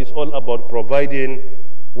infrastructure is all about providing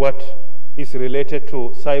what is related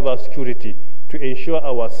to cybersecurity to ensure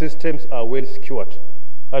our systems are well secured.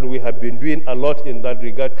 And we have been doing a lot in that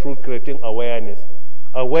regard through creating awareness.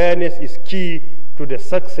 Awareness is key to the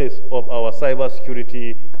success of our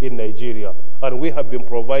cybersecurity in Nigeria. And we have been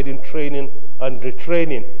providing training and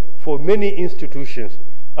retraining for many institutions.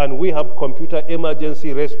 And we have computer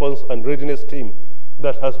emergency response and readiness team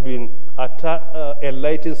that has been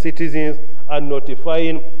enlightening citizens and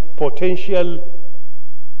notifying potential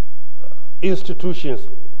institutions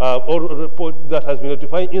that has been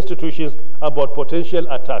notifying institutions about potential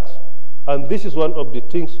attacks. And this is one of the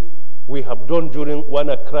things we have done during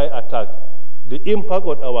WannaCry attack. The impact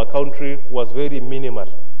on our country was very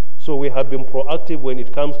minimal. So we have been proactive when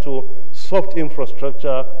it comes to soft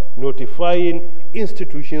infrastructure, notifying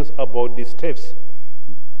institutions about the steps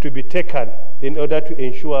to be taken in order to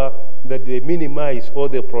ensure that they minimize or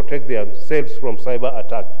they protect themselves from cyber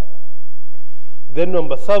attack. Then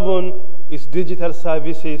number 7 is digital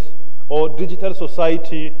services or digital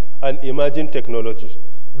society and emerging technologies.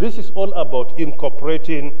 This is all about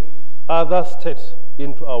incorporating other states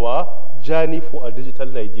into our journey for a digital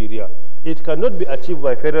Nigeria. It cannot be achieved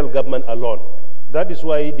by federal government alone. That is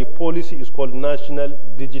why the policy is called National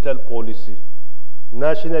Digital Policy.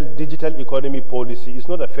 National Digital Economy Policy. It's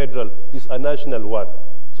not a federal, it's a national one.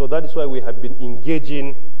 So that is why we have been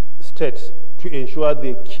engaging states to ensure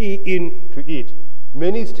they key into it.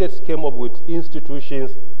 Many states came up with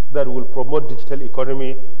institutions that will promote digital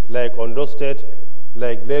economy, like Ondo State,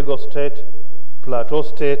 like Lagos State, Plateau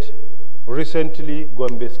State, recently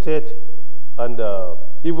Gombe State, and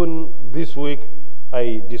even this week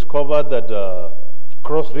I discovered that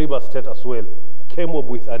Cross River State as well came up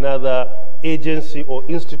with another agency or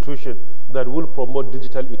institution that will promote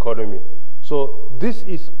digital economy. So this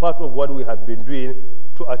is part of what we have been doing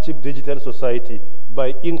to achieve digital society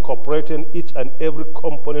by incorporating each and every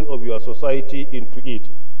component of your society into it.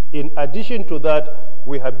 In addition to that,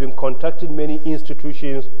 we have been contacting many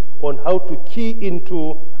institutions on how to key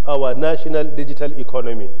into our national digital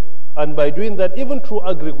economy. And by doing that, even through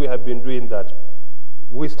Agric, we have been doing that.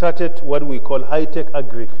 We started what we call high-tech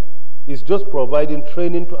Agric. It's just providing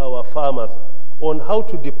training to our farmers on how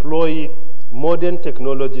to deploy modern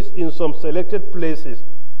technologies in some selected places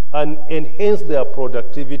and enhance their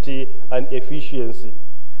productivity and efficiency.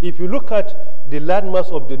 If you look at the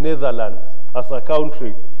landmass of the Netherlands as a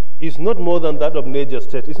country, it's not more than that of Niger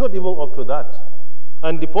State. It's not even up to that.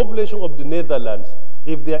 And the population of the Netherlands,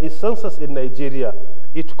 if there is census in Nigeria,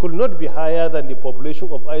 it could not be higher than the population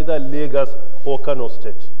of either Lagos or Kano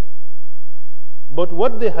State. But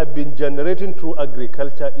what they have been generating through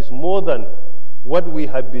agriculture is more than what we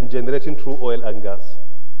have been generating through oil and gas.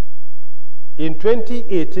 In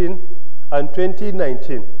 2018 and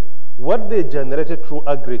 2019, what they generated through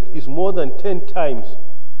Agric is more than 10 times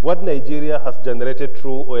what Nigeria has generated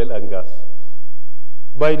through oil and gas.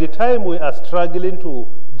 By the time we are struggling to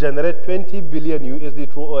generate 20 billion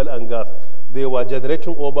USD through oil and gas, they were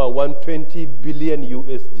generating over 120 billion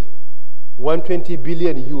USD. 120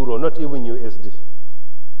 billion euro, not even USD.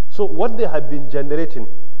 So what they have been generating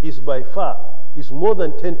is by far is more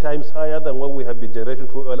than 10 times higher than what we have been generating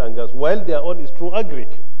through oil and gas, while their own is through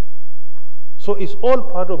Agric. So it's all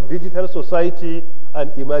part of digital society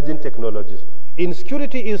and emerging technologies. In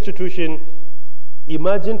security institution,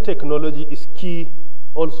 emerging technology is key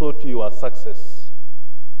also to your success.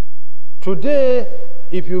 Today,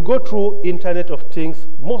 if you go through Internet of Things,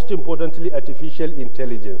 most importantly artificial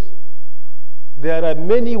intelligence, there are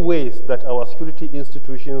many ways that our security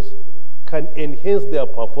institutions can enhance their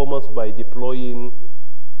performance by deploying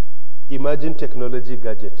emerging technology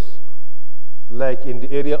gadgets. like in the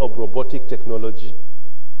area of robotic technology,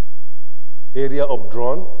 area of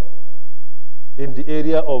drone, in the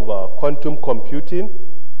area of quantum computing,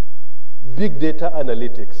 big data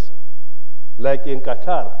analytics. Like in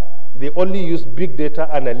Qatar, they only use big data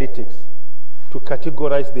analytics to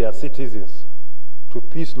categorize their citizens to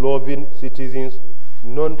peace-loving citizens,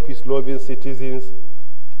 non-peace-loving citizens,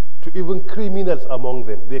 to even criminals among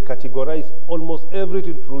them. They categorize almost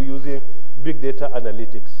everything through using big data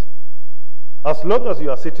analytics. As long as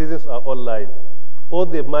your citizens are online, or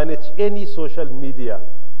they manage any social media,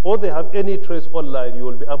 or they have any trace online, you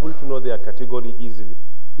will be able to know their category easily.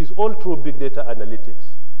 It's all through big data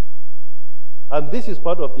analytics. And this is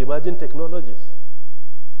part of emerging technologies.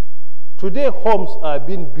 Today, homes are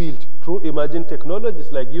being built through emerging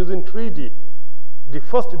technologies like using 3D. The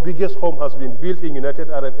first biggest home has been built in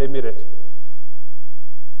United Arab Emirates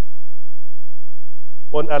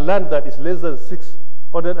on a land that is less than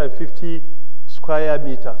 650 square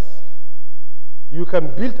meters. You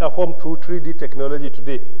can build a home through 3D technology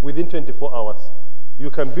today within 24 hours.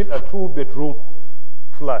 You can build a 2-bedroom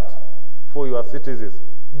flat for your citizens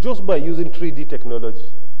just by using 3D technology.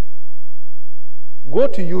 Go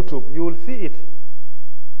to YouTube, you will see it.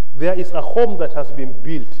 There is a home that has been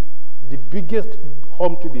built, the biggest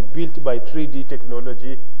home to be built by 3D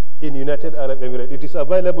technology in United Arab Emirates. It is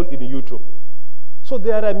available in YouTube. So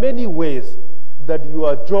there are many ways that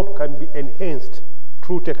your job can be enhanced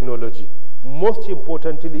through technology. Most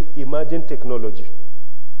importantly, emerging technology.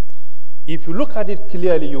 If you look at it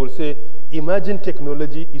clearly, you will say emerging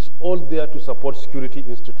technology is all there to support security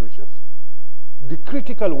institutions. The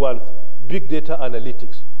critical ones, big data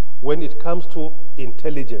analytics, when it comes to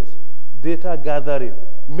intelligence, data gathering,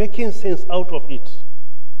 making sense out of it.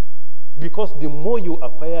 Because the more you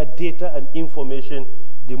acquire data and information,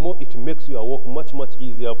 the more it makes your work much, much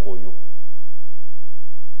easier for you.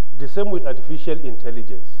 The same with artificial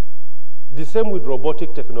intelligence. The same with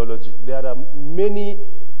robotic technology. There are many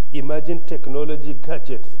emerging technology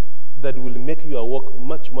gadgets that will make your work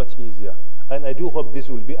much, much easier. And I do hope this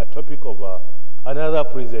will be a topic of another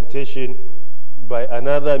presentation by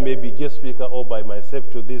another maybe guest speaker or by myself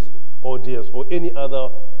to this audience or any other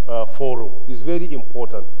forum. It's very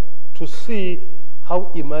important to see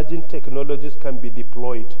how emerging technologies can be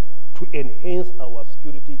deployed to enhance our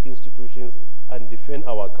security institutions and defend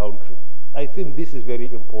our country. I think this is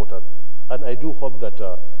very important. And I do hope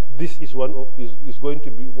that this is going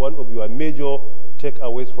to be one of your major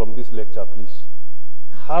takeaways from this lecture, please.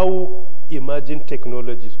 How emerging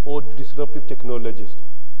technologies or disruptive technologies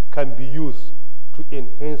can be used to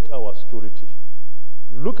enhance our security.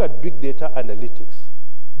 Look at big data analytics,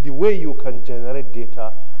 the way you can generate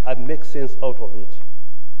data and make sense out of it.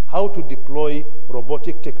 How to deploy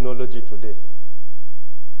robotic technology today.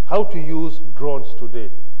 How to use drones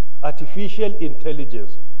today. Artificial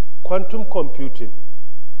intelligence, quantum computing,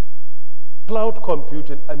 cloud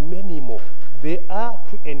computing, and many more. They are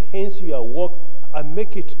to enhance your work and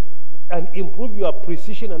make it and improve your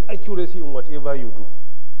precision and accuracy in whatever you do.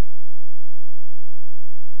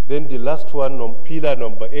 Then the last one, pillar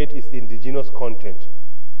number 8, is indigenous content.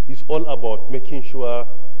 It's all about making sure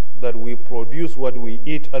that we produce what we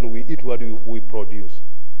eat and we eat what we produce.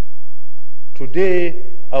 Today,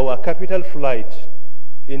 our capital flight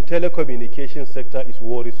in telecommunication sector is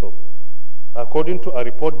worrisome. According to a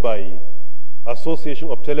report by Association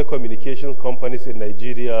of Telecommunications Companies in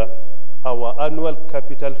Nigeria, our annual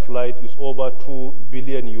capital flight is over 2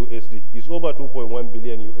 billion USD. It's over 2.1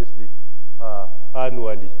 billion USD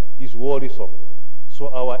annually. It's worrisome.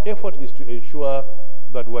 So our effort is to ensure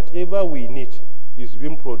that whatever we need is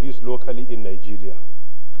being produced locally in Nigeria.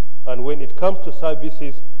 And when it comes to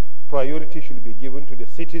services, priority should be given to the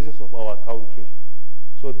citizens of our country.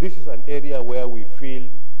 So this is an area where we feel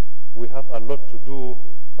we have a lot to do,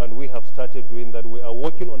 and we have started doing that. We are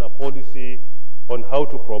working on a policy on how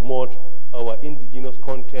to promote our indigenous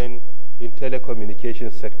content in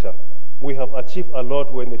telecommunications sector. We have achieved a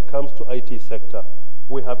lot when it comes to IT sector.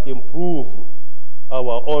 We have improved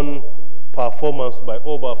our own performance by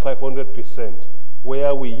over 500%,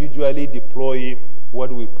 where we usually deploy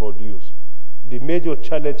what we produce. The major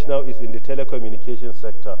challenge now is in the telecommunications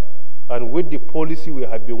sector. And with the policy we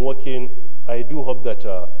have been working, I do hope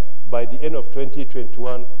that by the end of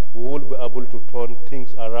 2021, we will be able to turn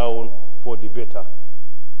things around for the better.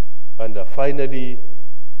 And finally,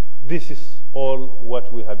 this is all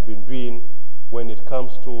what we have been doing when it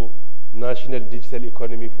comes to national digital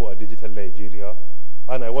economy for a digital Nigeria.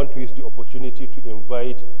 And I want to use the opportunity to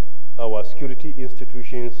invite our security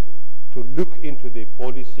institutions to look into the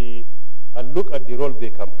policy and look at the role they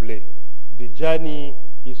can play. The journey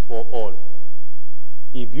is for all.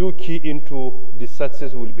 If you key into, the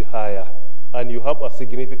success will be higher, and you have a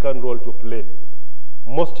significant role to play.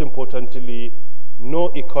 Most importantly, no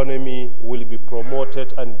economy will be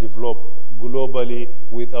promoted and developed globally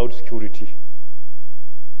without security.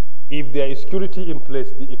 If there is security in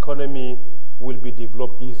place, the economy will be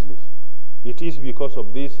developed easily. It is because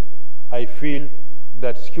of this I feel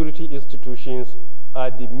that security institutions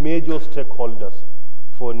are the major stakeholders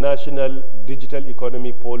for national digital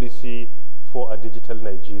economy policy for a digital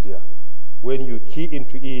Nigeria. When you key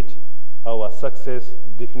into it, our success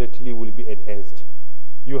definitely will be enhanced.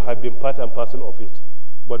 You have been part and parcel of it,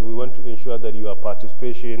 but we want to ensure that your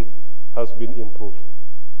participation has been improved.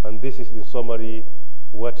 And this is, in summary,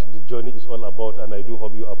 what the journey is all about, and I do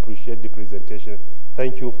hope you appreciate the presentation.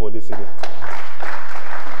 Thank you for listening.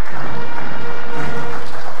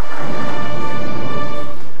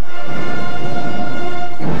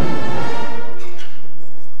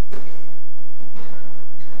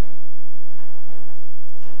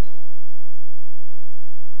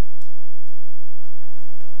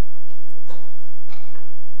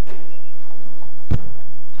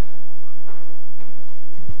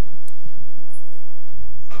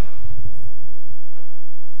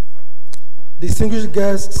 Distinguished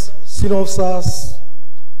guests, senior officers,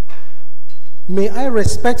 may I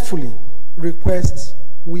respectfully request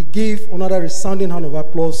we give another resounding hand of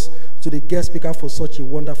applause to the guest speaker for such a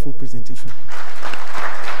wonderful presentation.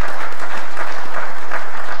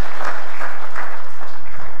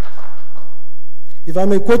 If I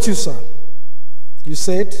may quote you, sir, you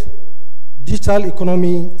said, digital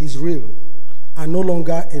economy is real and no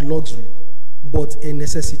longer a luxury, but a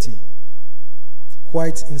necessity.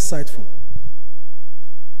 Quite insightful.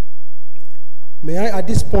 May I, at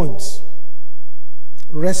this point,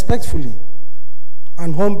 respectfully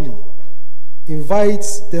and humbly invite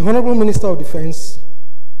the Honorable Minister of Defense,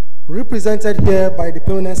 represented here by the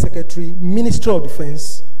Permanent Secretary, Ministry of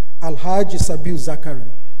Defense, Alhaji Sabiu Zakari,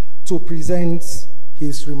 to present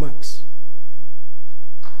his remarks.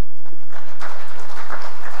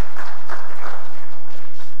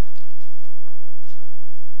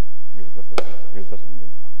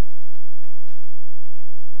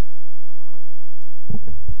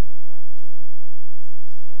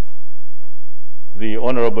 The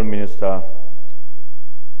Honorable Minister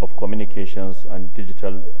of Communications and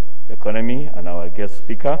Digital Economy and our guest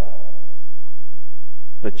speaker,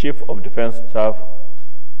 the Chief of Defense Staff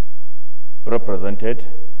represented,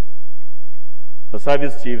 the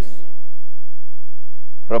service chiefs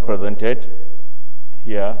represented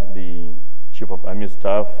here, the Chief of Army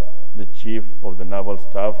Staff, the Chief of the Naval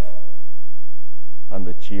Staff, and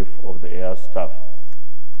the Chief of the Air Staff.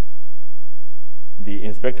 The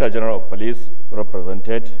Inspector General of Police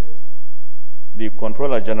represented, the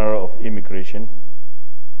Controller General of Immigration,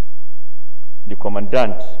 the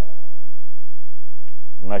Commandant,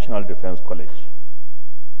 National Defense College,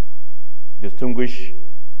 distinguished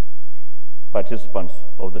participants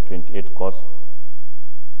of the 28th course,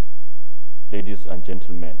 ladies and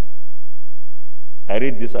gentlemen. I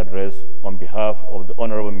read this address on behalf of the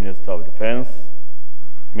Honorable Minister of Defense,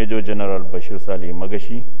 Major General Bashir Salih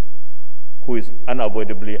Magashi, who is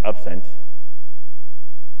unavoidably absent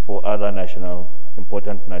for other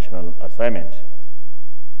important national assignment.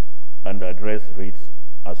 And the address reads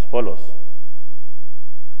as follows.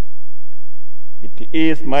 It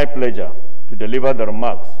is my pleasure to deliver the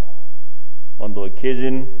remarks on the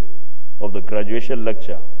occasion of the graduation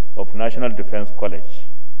lecture of National Defense College,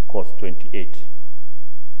 Course 28.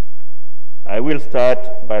 I will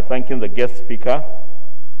start by thanking the guest speaker,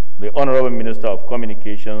 the Honorable Minister of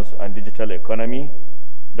Communications and Digital Economy,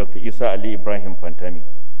 Dr. Isa Ali Ibrahim Pantami.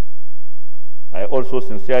 I also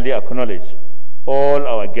sincerely acknowledge all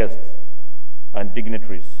our guests and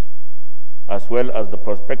dignitaries, as well as the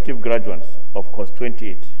prospective graduates of Course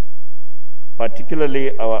 28,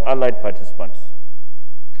 particularly our allied participants.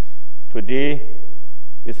 Today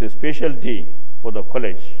is a special day for the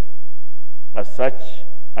college. As such,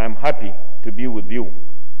 I am happy to be with you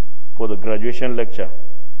for the graduation lecture,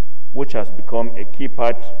 which has become a key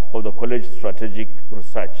part of the college's strategic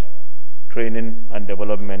research, training, and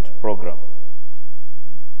development program.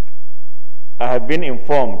 I have been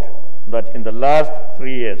informed that in the last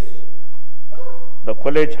 3 years, the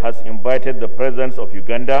college has invited the presidents of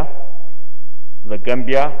Uganda, the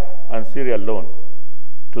Gambia, and Sierra Leone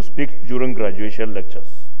to speak during graduation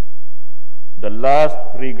lectures. The last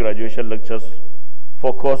 3 graduation lectures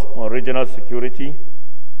focused on regional security,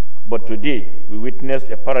 but today we witnessed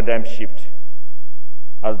a paradigm shift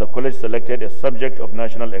as the college selected a subject of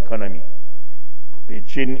national economy,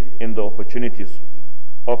 pitching in the opportunities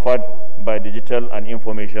offered by digital and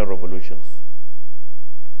information revolutions.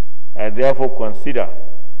 I therefore consider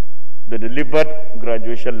the delivered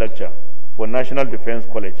graduation lecture for National Defense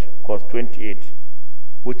College, course 28,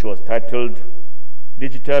 which was titled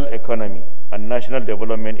Digital Economy and National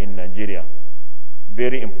Development in Nigeria,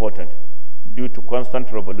 very important due to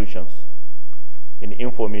constant revolutions in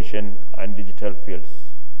information and digital fields.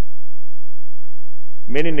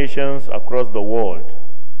 Many nations across the world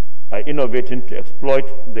are innovating to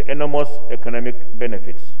exploit the enormous economic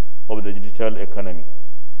benefits of the digital economy.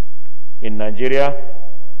 In Nigeria,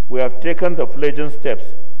 we have taken the fledgling steps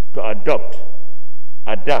to adopt,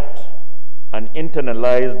 adapt, and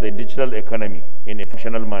internalize the digital economy in a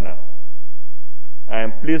functional manner. I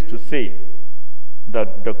am pleased to say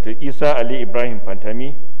that Dr. Isa Ali Ibrahim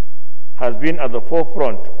Pantami has been at the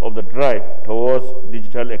forefront of the drive towards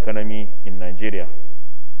digital economy in Nigeria.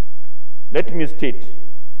 Let me state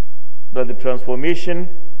that the transformation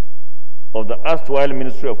of the erstwhile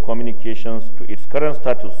Ministry of Communications to its current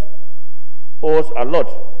status owes a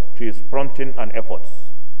lot to his prompting and efforts.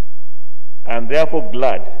 I am therefore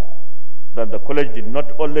glad that the college did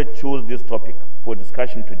not only choose this topic for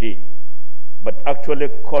discussion today, but actually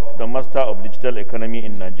caught the master of digital economy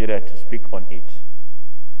in Nigeria to speak on it.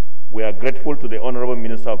 We are grateful to the Honorable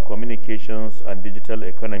Minister of Communications and Digital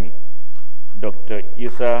Economy, Dr.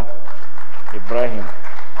 Isa Ibrahim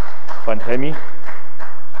Pantami,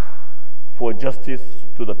 for justice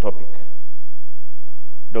to the topic.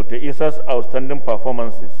 Dr. Isa's outstanding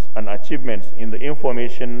performances and achievements in the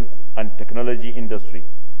information and technology industry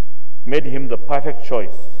made him the perfect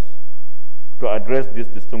choice to address this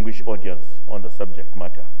distinguished audience on the subject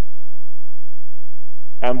matter.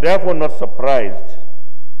 I am therefore not surprised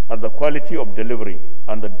at the quality of delivery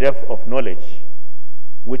and the depth of knowledge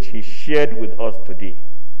which he shared with us today.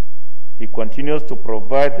 He continues to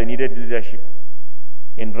provide the needed leadership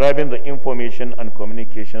in driving the information and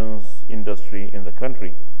communications industry in the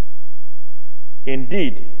country.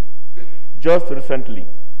 Indeed, just recently,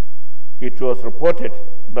 it was reported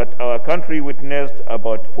that our country witnessed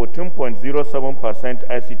about 14.07%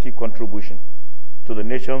 ICT contribution to the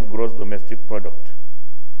nation's gross domestic product,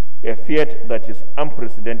 a feat that is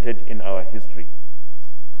unprecedented in our history.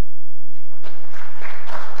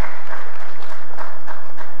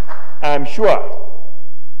 I am sure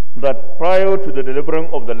that prior to the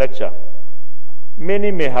delivering of the lecture,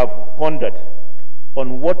 many may have pondered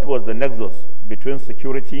on what was the nexus between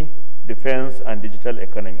security, defense, and digital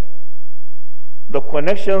economy. The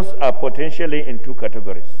connections are potentially in two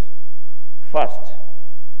categories. First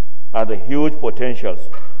are the huge potentials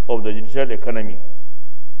of the digital economy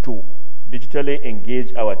to digitally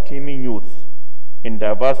engage our teeming youths in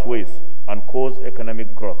diverse ways and cause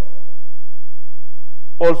economic growth.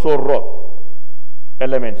 Also, rogue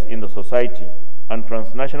elements in the society and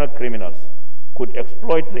transnational criminals could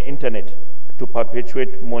exploit the internet to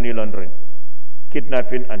perpetuate money laundering,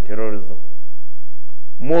 kidnapping, and terrorism.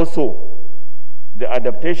 More so, the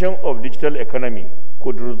adaptation of digital economy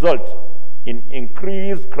could result in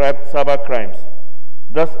increased cyber crimes,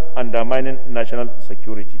 thus undermining national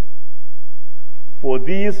security. For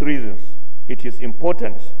these reasons, it is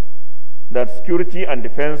important that security and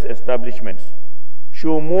defense establishments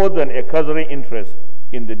show more than a cursory interest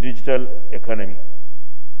in the digital economy.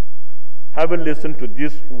 Having listened to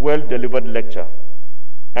this well-delivered lecture,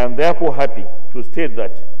 I am therefore happy to state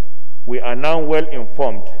that we are now well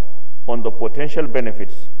informed on the potential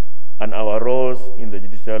benefits and our roles in the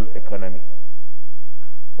digital economy.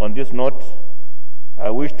 On this note, I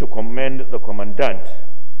wish to commend the Commandant,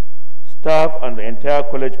 staff, and the entire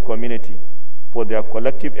college community for their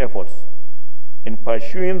collective efforts in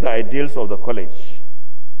pursuing the ideals of the college.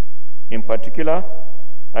 In particular,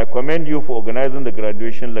 I commend you for organizing the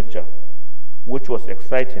graduation lecture, which was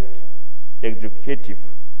exciting, educative,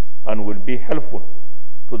 and will be helpful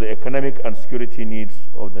to the economic and security needs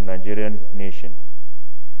of the Nigerian nation.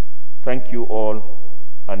 Thank you all,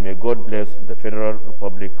 and may God bless the Federal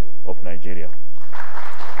Republic of Nigeria.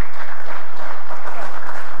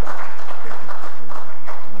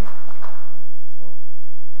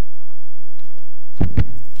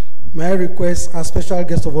 May I request our special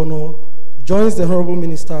guest of honor joins the Honorable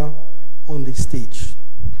Minister on the stage.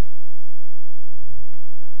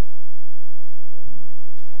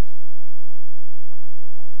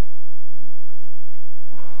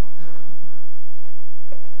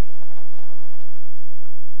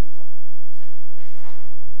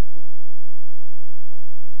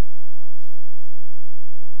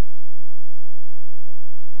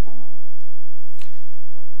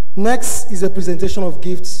 Next is a presentation of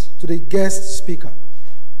gifts to the guest speaker.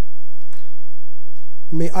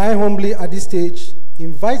 May I humbly at this stage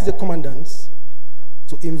invite the commandants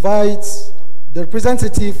to invite the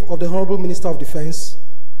representative of the Honorable Minister of Defense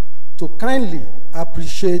to kindly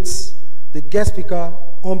appreciate the guest speaker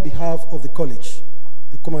on behalf of the college,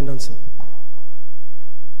 the Commandant, sir.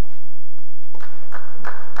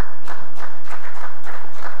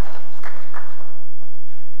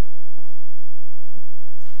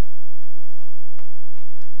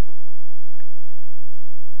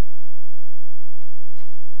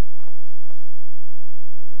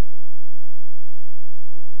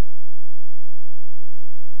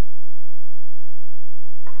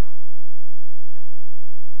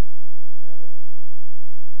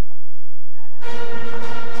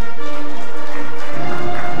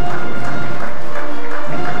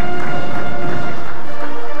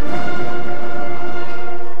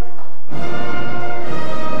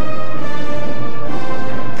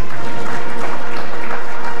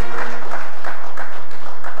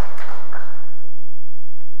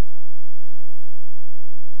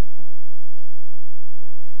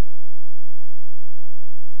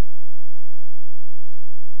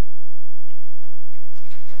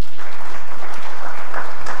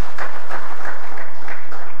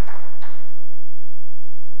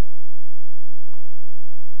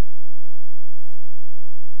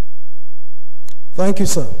 Thank you,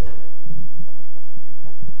 sir.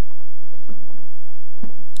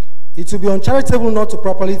 It will be uncharitable not to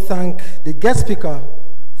properly thank the guest speaker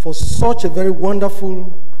for such a very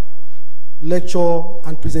wonderful lecture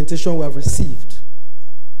and presentation we have received.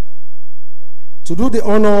 To do the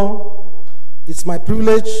honor, it's my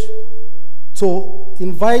privilege to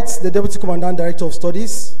invite the Deputy Commandant Director of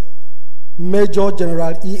Studies, Major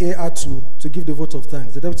General E.A. Atu, to give the vote of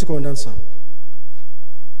thanks. The Deputy Commandant, sir.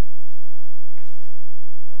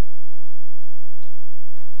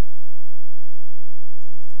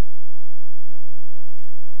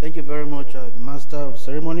 Thank you very much, the Master of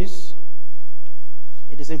Ceremonies.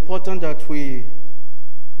 It is important that we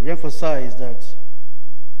reemphasize that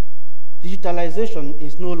digitalization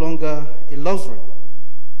is no longer a luxury,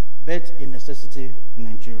 but a necessity in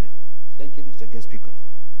Nigeria. Thank you, Mr. Guest Speaker.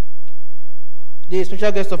 The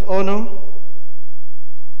special guest of honor,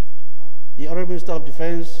 the Honorable Minister of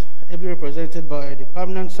Defense, ably represented by the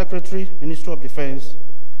Permanent Secretary, Minister of Defense,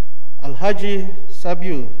 Alhaji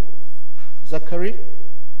Sabiu Zakari,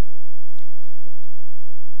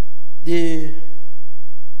 the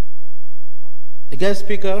guest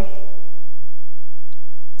speaker,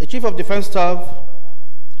 the Chief of Defense Staff,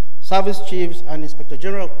 Service Chiefs, and Inspector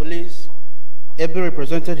General of Police, ably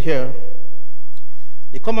represented here,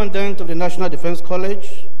 the Commandant of the National Defense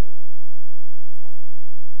College,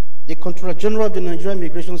 the Controller General of the Nigerian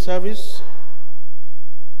Immigration Service,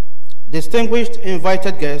 distinguished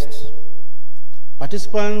invited guests,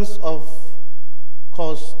 participants of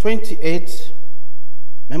Course 28,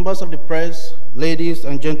 members of the press, ladies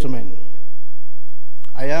and gentlemen.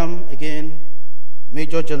 I am, again,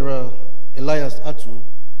 Major General Elias Atu,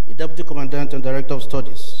 the Deputy Commandant and Director of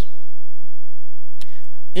Studies.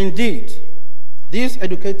 Indeed, this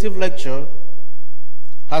educative lecture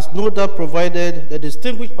has no doubt provided the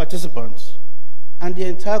distinguished participants and the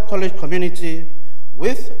entire college community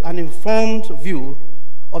with an informed view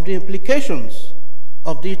of the implications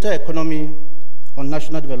of digital economy on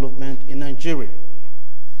national development in Nigeria.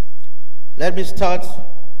 Let me start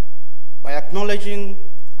by acknowledging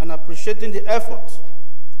and appreciating the efforts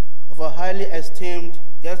of our highly esteemed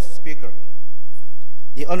guest speaker,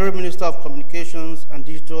 the Honorable Minister of Communications and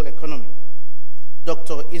Digital Economy,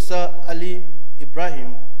 Dr. Isa Ali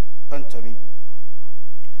Ibrahim PANTAMI,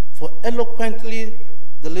 for eloquently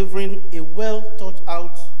delivering a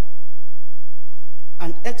well-thought-out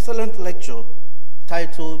and excellent lecture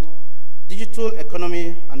titled Digital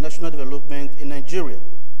Economy and National Development in Nigeria.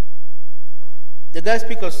 The guest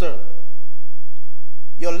speaker, sir,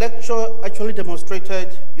 your lecture actually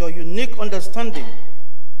demonstrated your unique understanding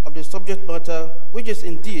of the subject matter, which is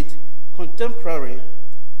indeed contemporary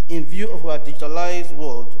in view of our digitalized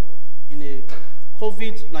world in a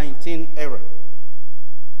COVID-19 era.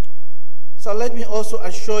 So let me also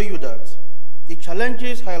assure you that the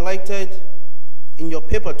challenges highlighted in your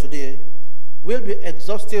paper today will be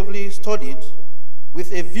exhaustively studied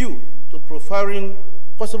with a view to profiling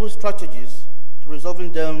possible strategies to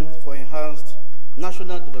resolving them for enhanced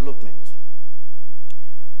national development.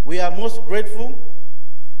 We are most grateful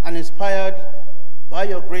and inspired by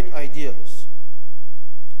your great ideas,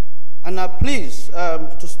 and are pleased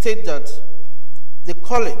to state that the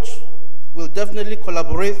college will definitely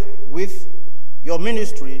collaborate with your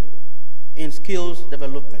ministry in skills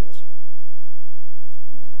development.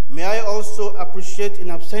 May I also appreciate in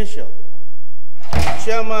absentia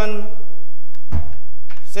Chairman,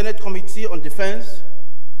 Senate Committee on Defense,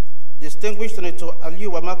 distinguished Senator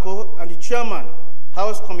Aliyu Wamako, and the Chairman,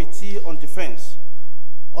 House Committee on Defense,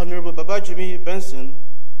 Honorable Babajimi Benson,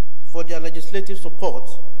 for their legislative support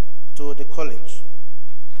to the college.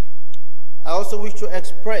 I also wish to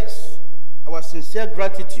express our sincere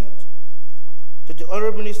gratitude to the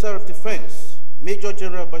Honorable Minister of Defense, Major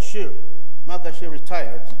General Bashir Magashi,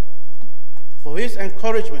 retired, for his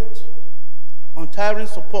encouragement, untiring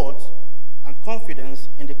support, and confidence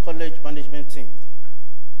in the college management team.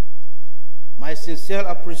 My sincere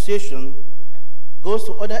appreciation goes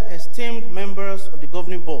to other esteemed members of the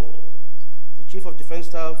governing board, the Chief of Defense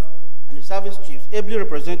Staff, and the service chiefs ably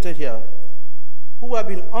represented here, who have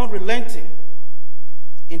been unrelenting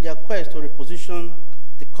in their quest to reposition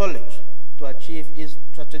the college to achieve its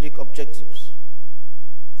strategic objectives.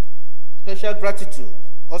 Special gratitude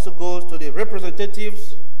also goes to the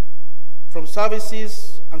representatives from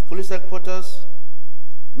services and police headquarters,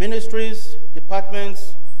 ministries,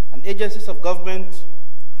 departments, and agencies of government,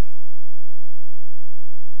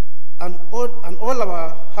 and all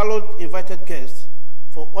our hallowed invited guests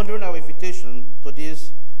for honoring our invitation to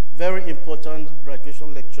this very important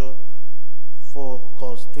graduation lecture for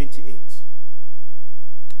course 28.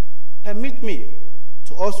 Permit me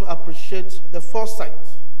to also appreciate the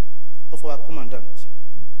foresight of our Commandant,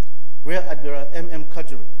 Rear Admiral M.M.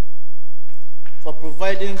 Kadiri, for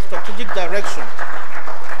providing strategic direction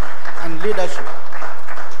and leadership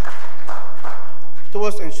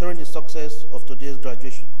towards ensuring the success of today's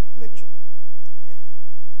graduation lecture.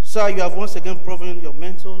 Sir, you have once again proven your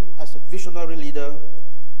mentor as a visionary leader,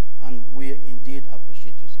 and we indeed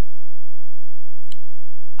appreciate you, sir.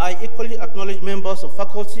 I equally acknowledge members of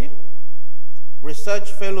faculty,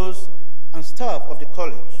 research fellows, and staff of the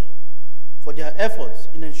college for their efforts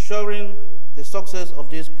in ensuring the success of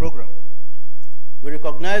this program. We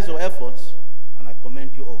recognize your efforts, and I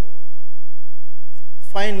commend you all.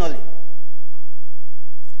 Finally,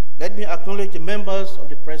 let me acknowledge the members of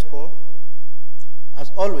the press corps.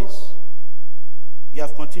 As always, you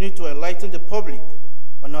have continued to enlighten the public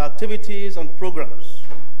on our activities and programs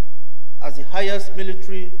as the highest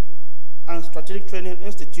military and strategic training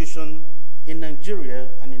institution in Nigeria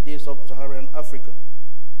and in sub-Saharan Africa.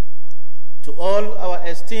 To all our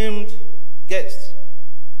esteemed guests,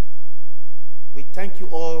 we thank you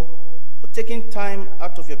all for taking time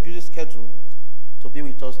out of your busy schedule to be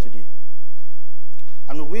with us today.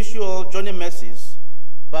 And we wish you all journey mercies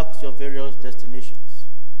back to your various destinations.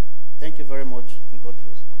 Thank you very much, and God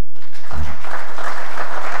bless.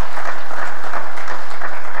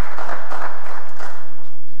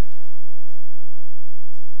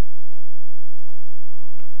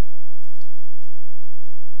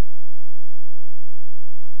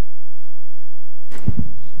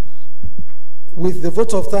 With the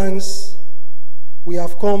vote of thanks, we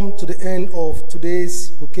have come to the end of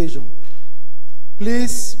today's occasion.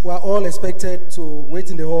 Please, we are all expected to wait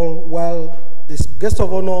in the hall while the guest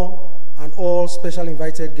of honor and all special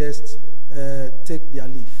invited guests take their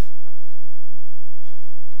leave.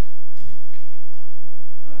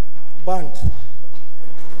 Band.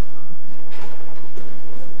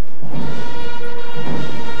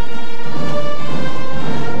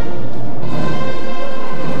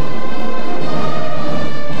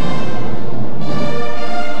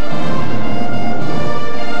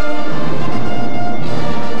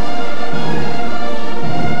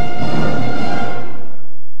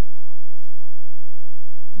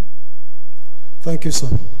 Thank you, sir.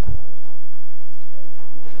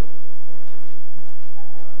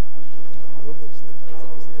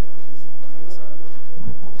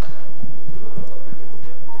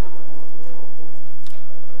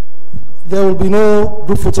 There will be no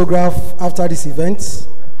group photograph after this event.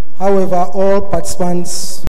 However, all participants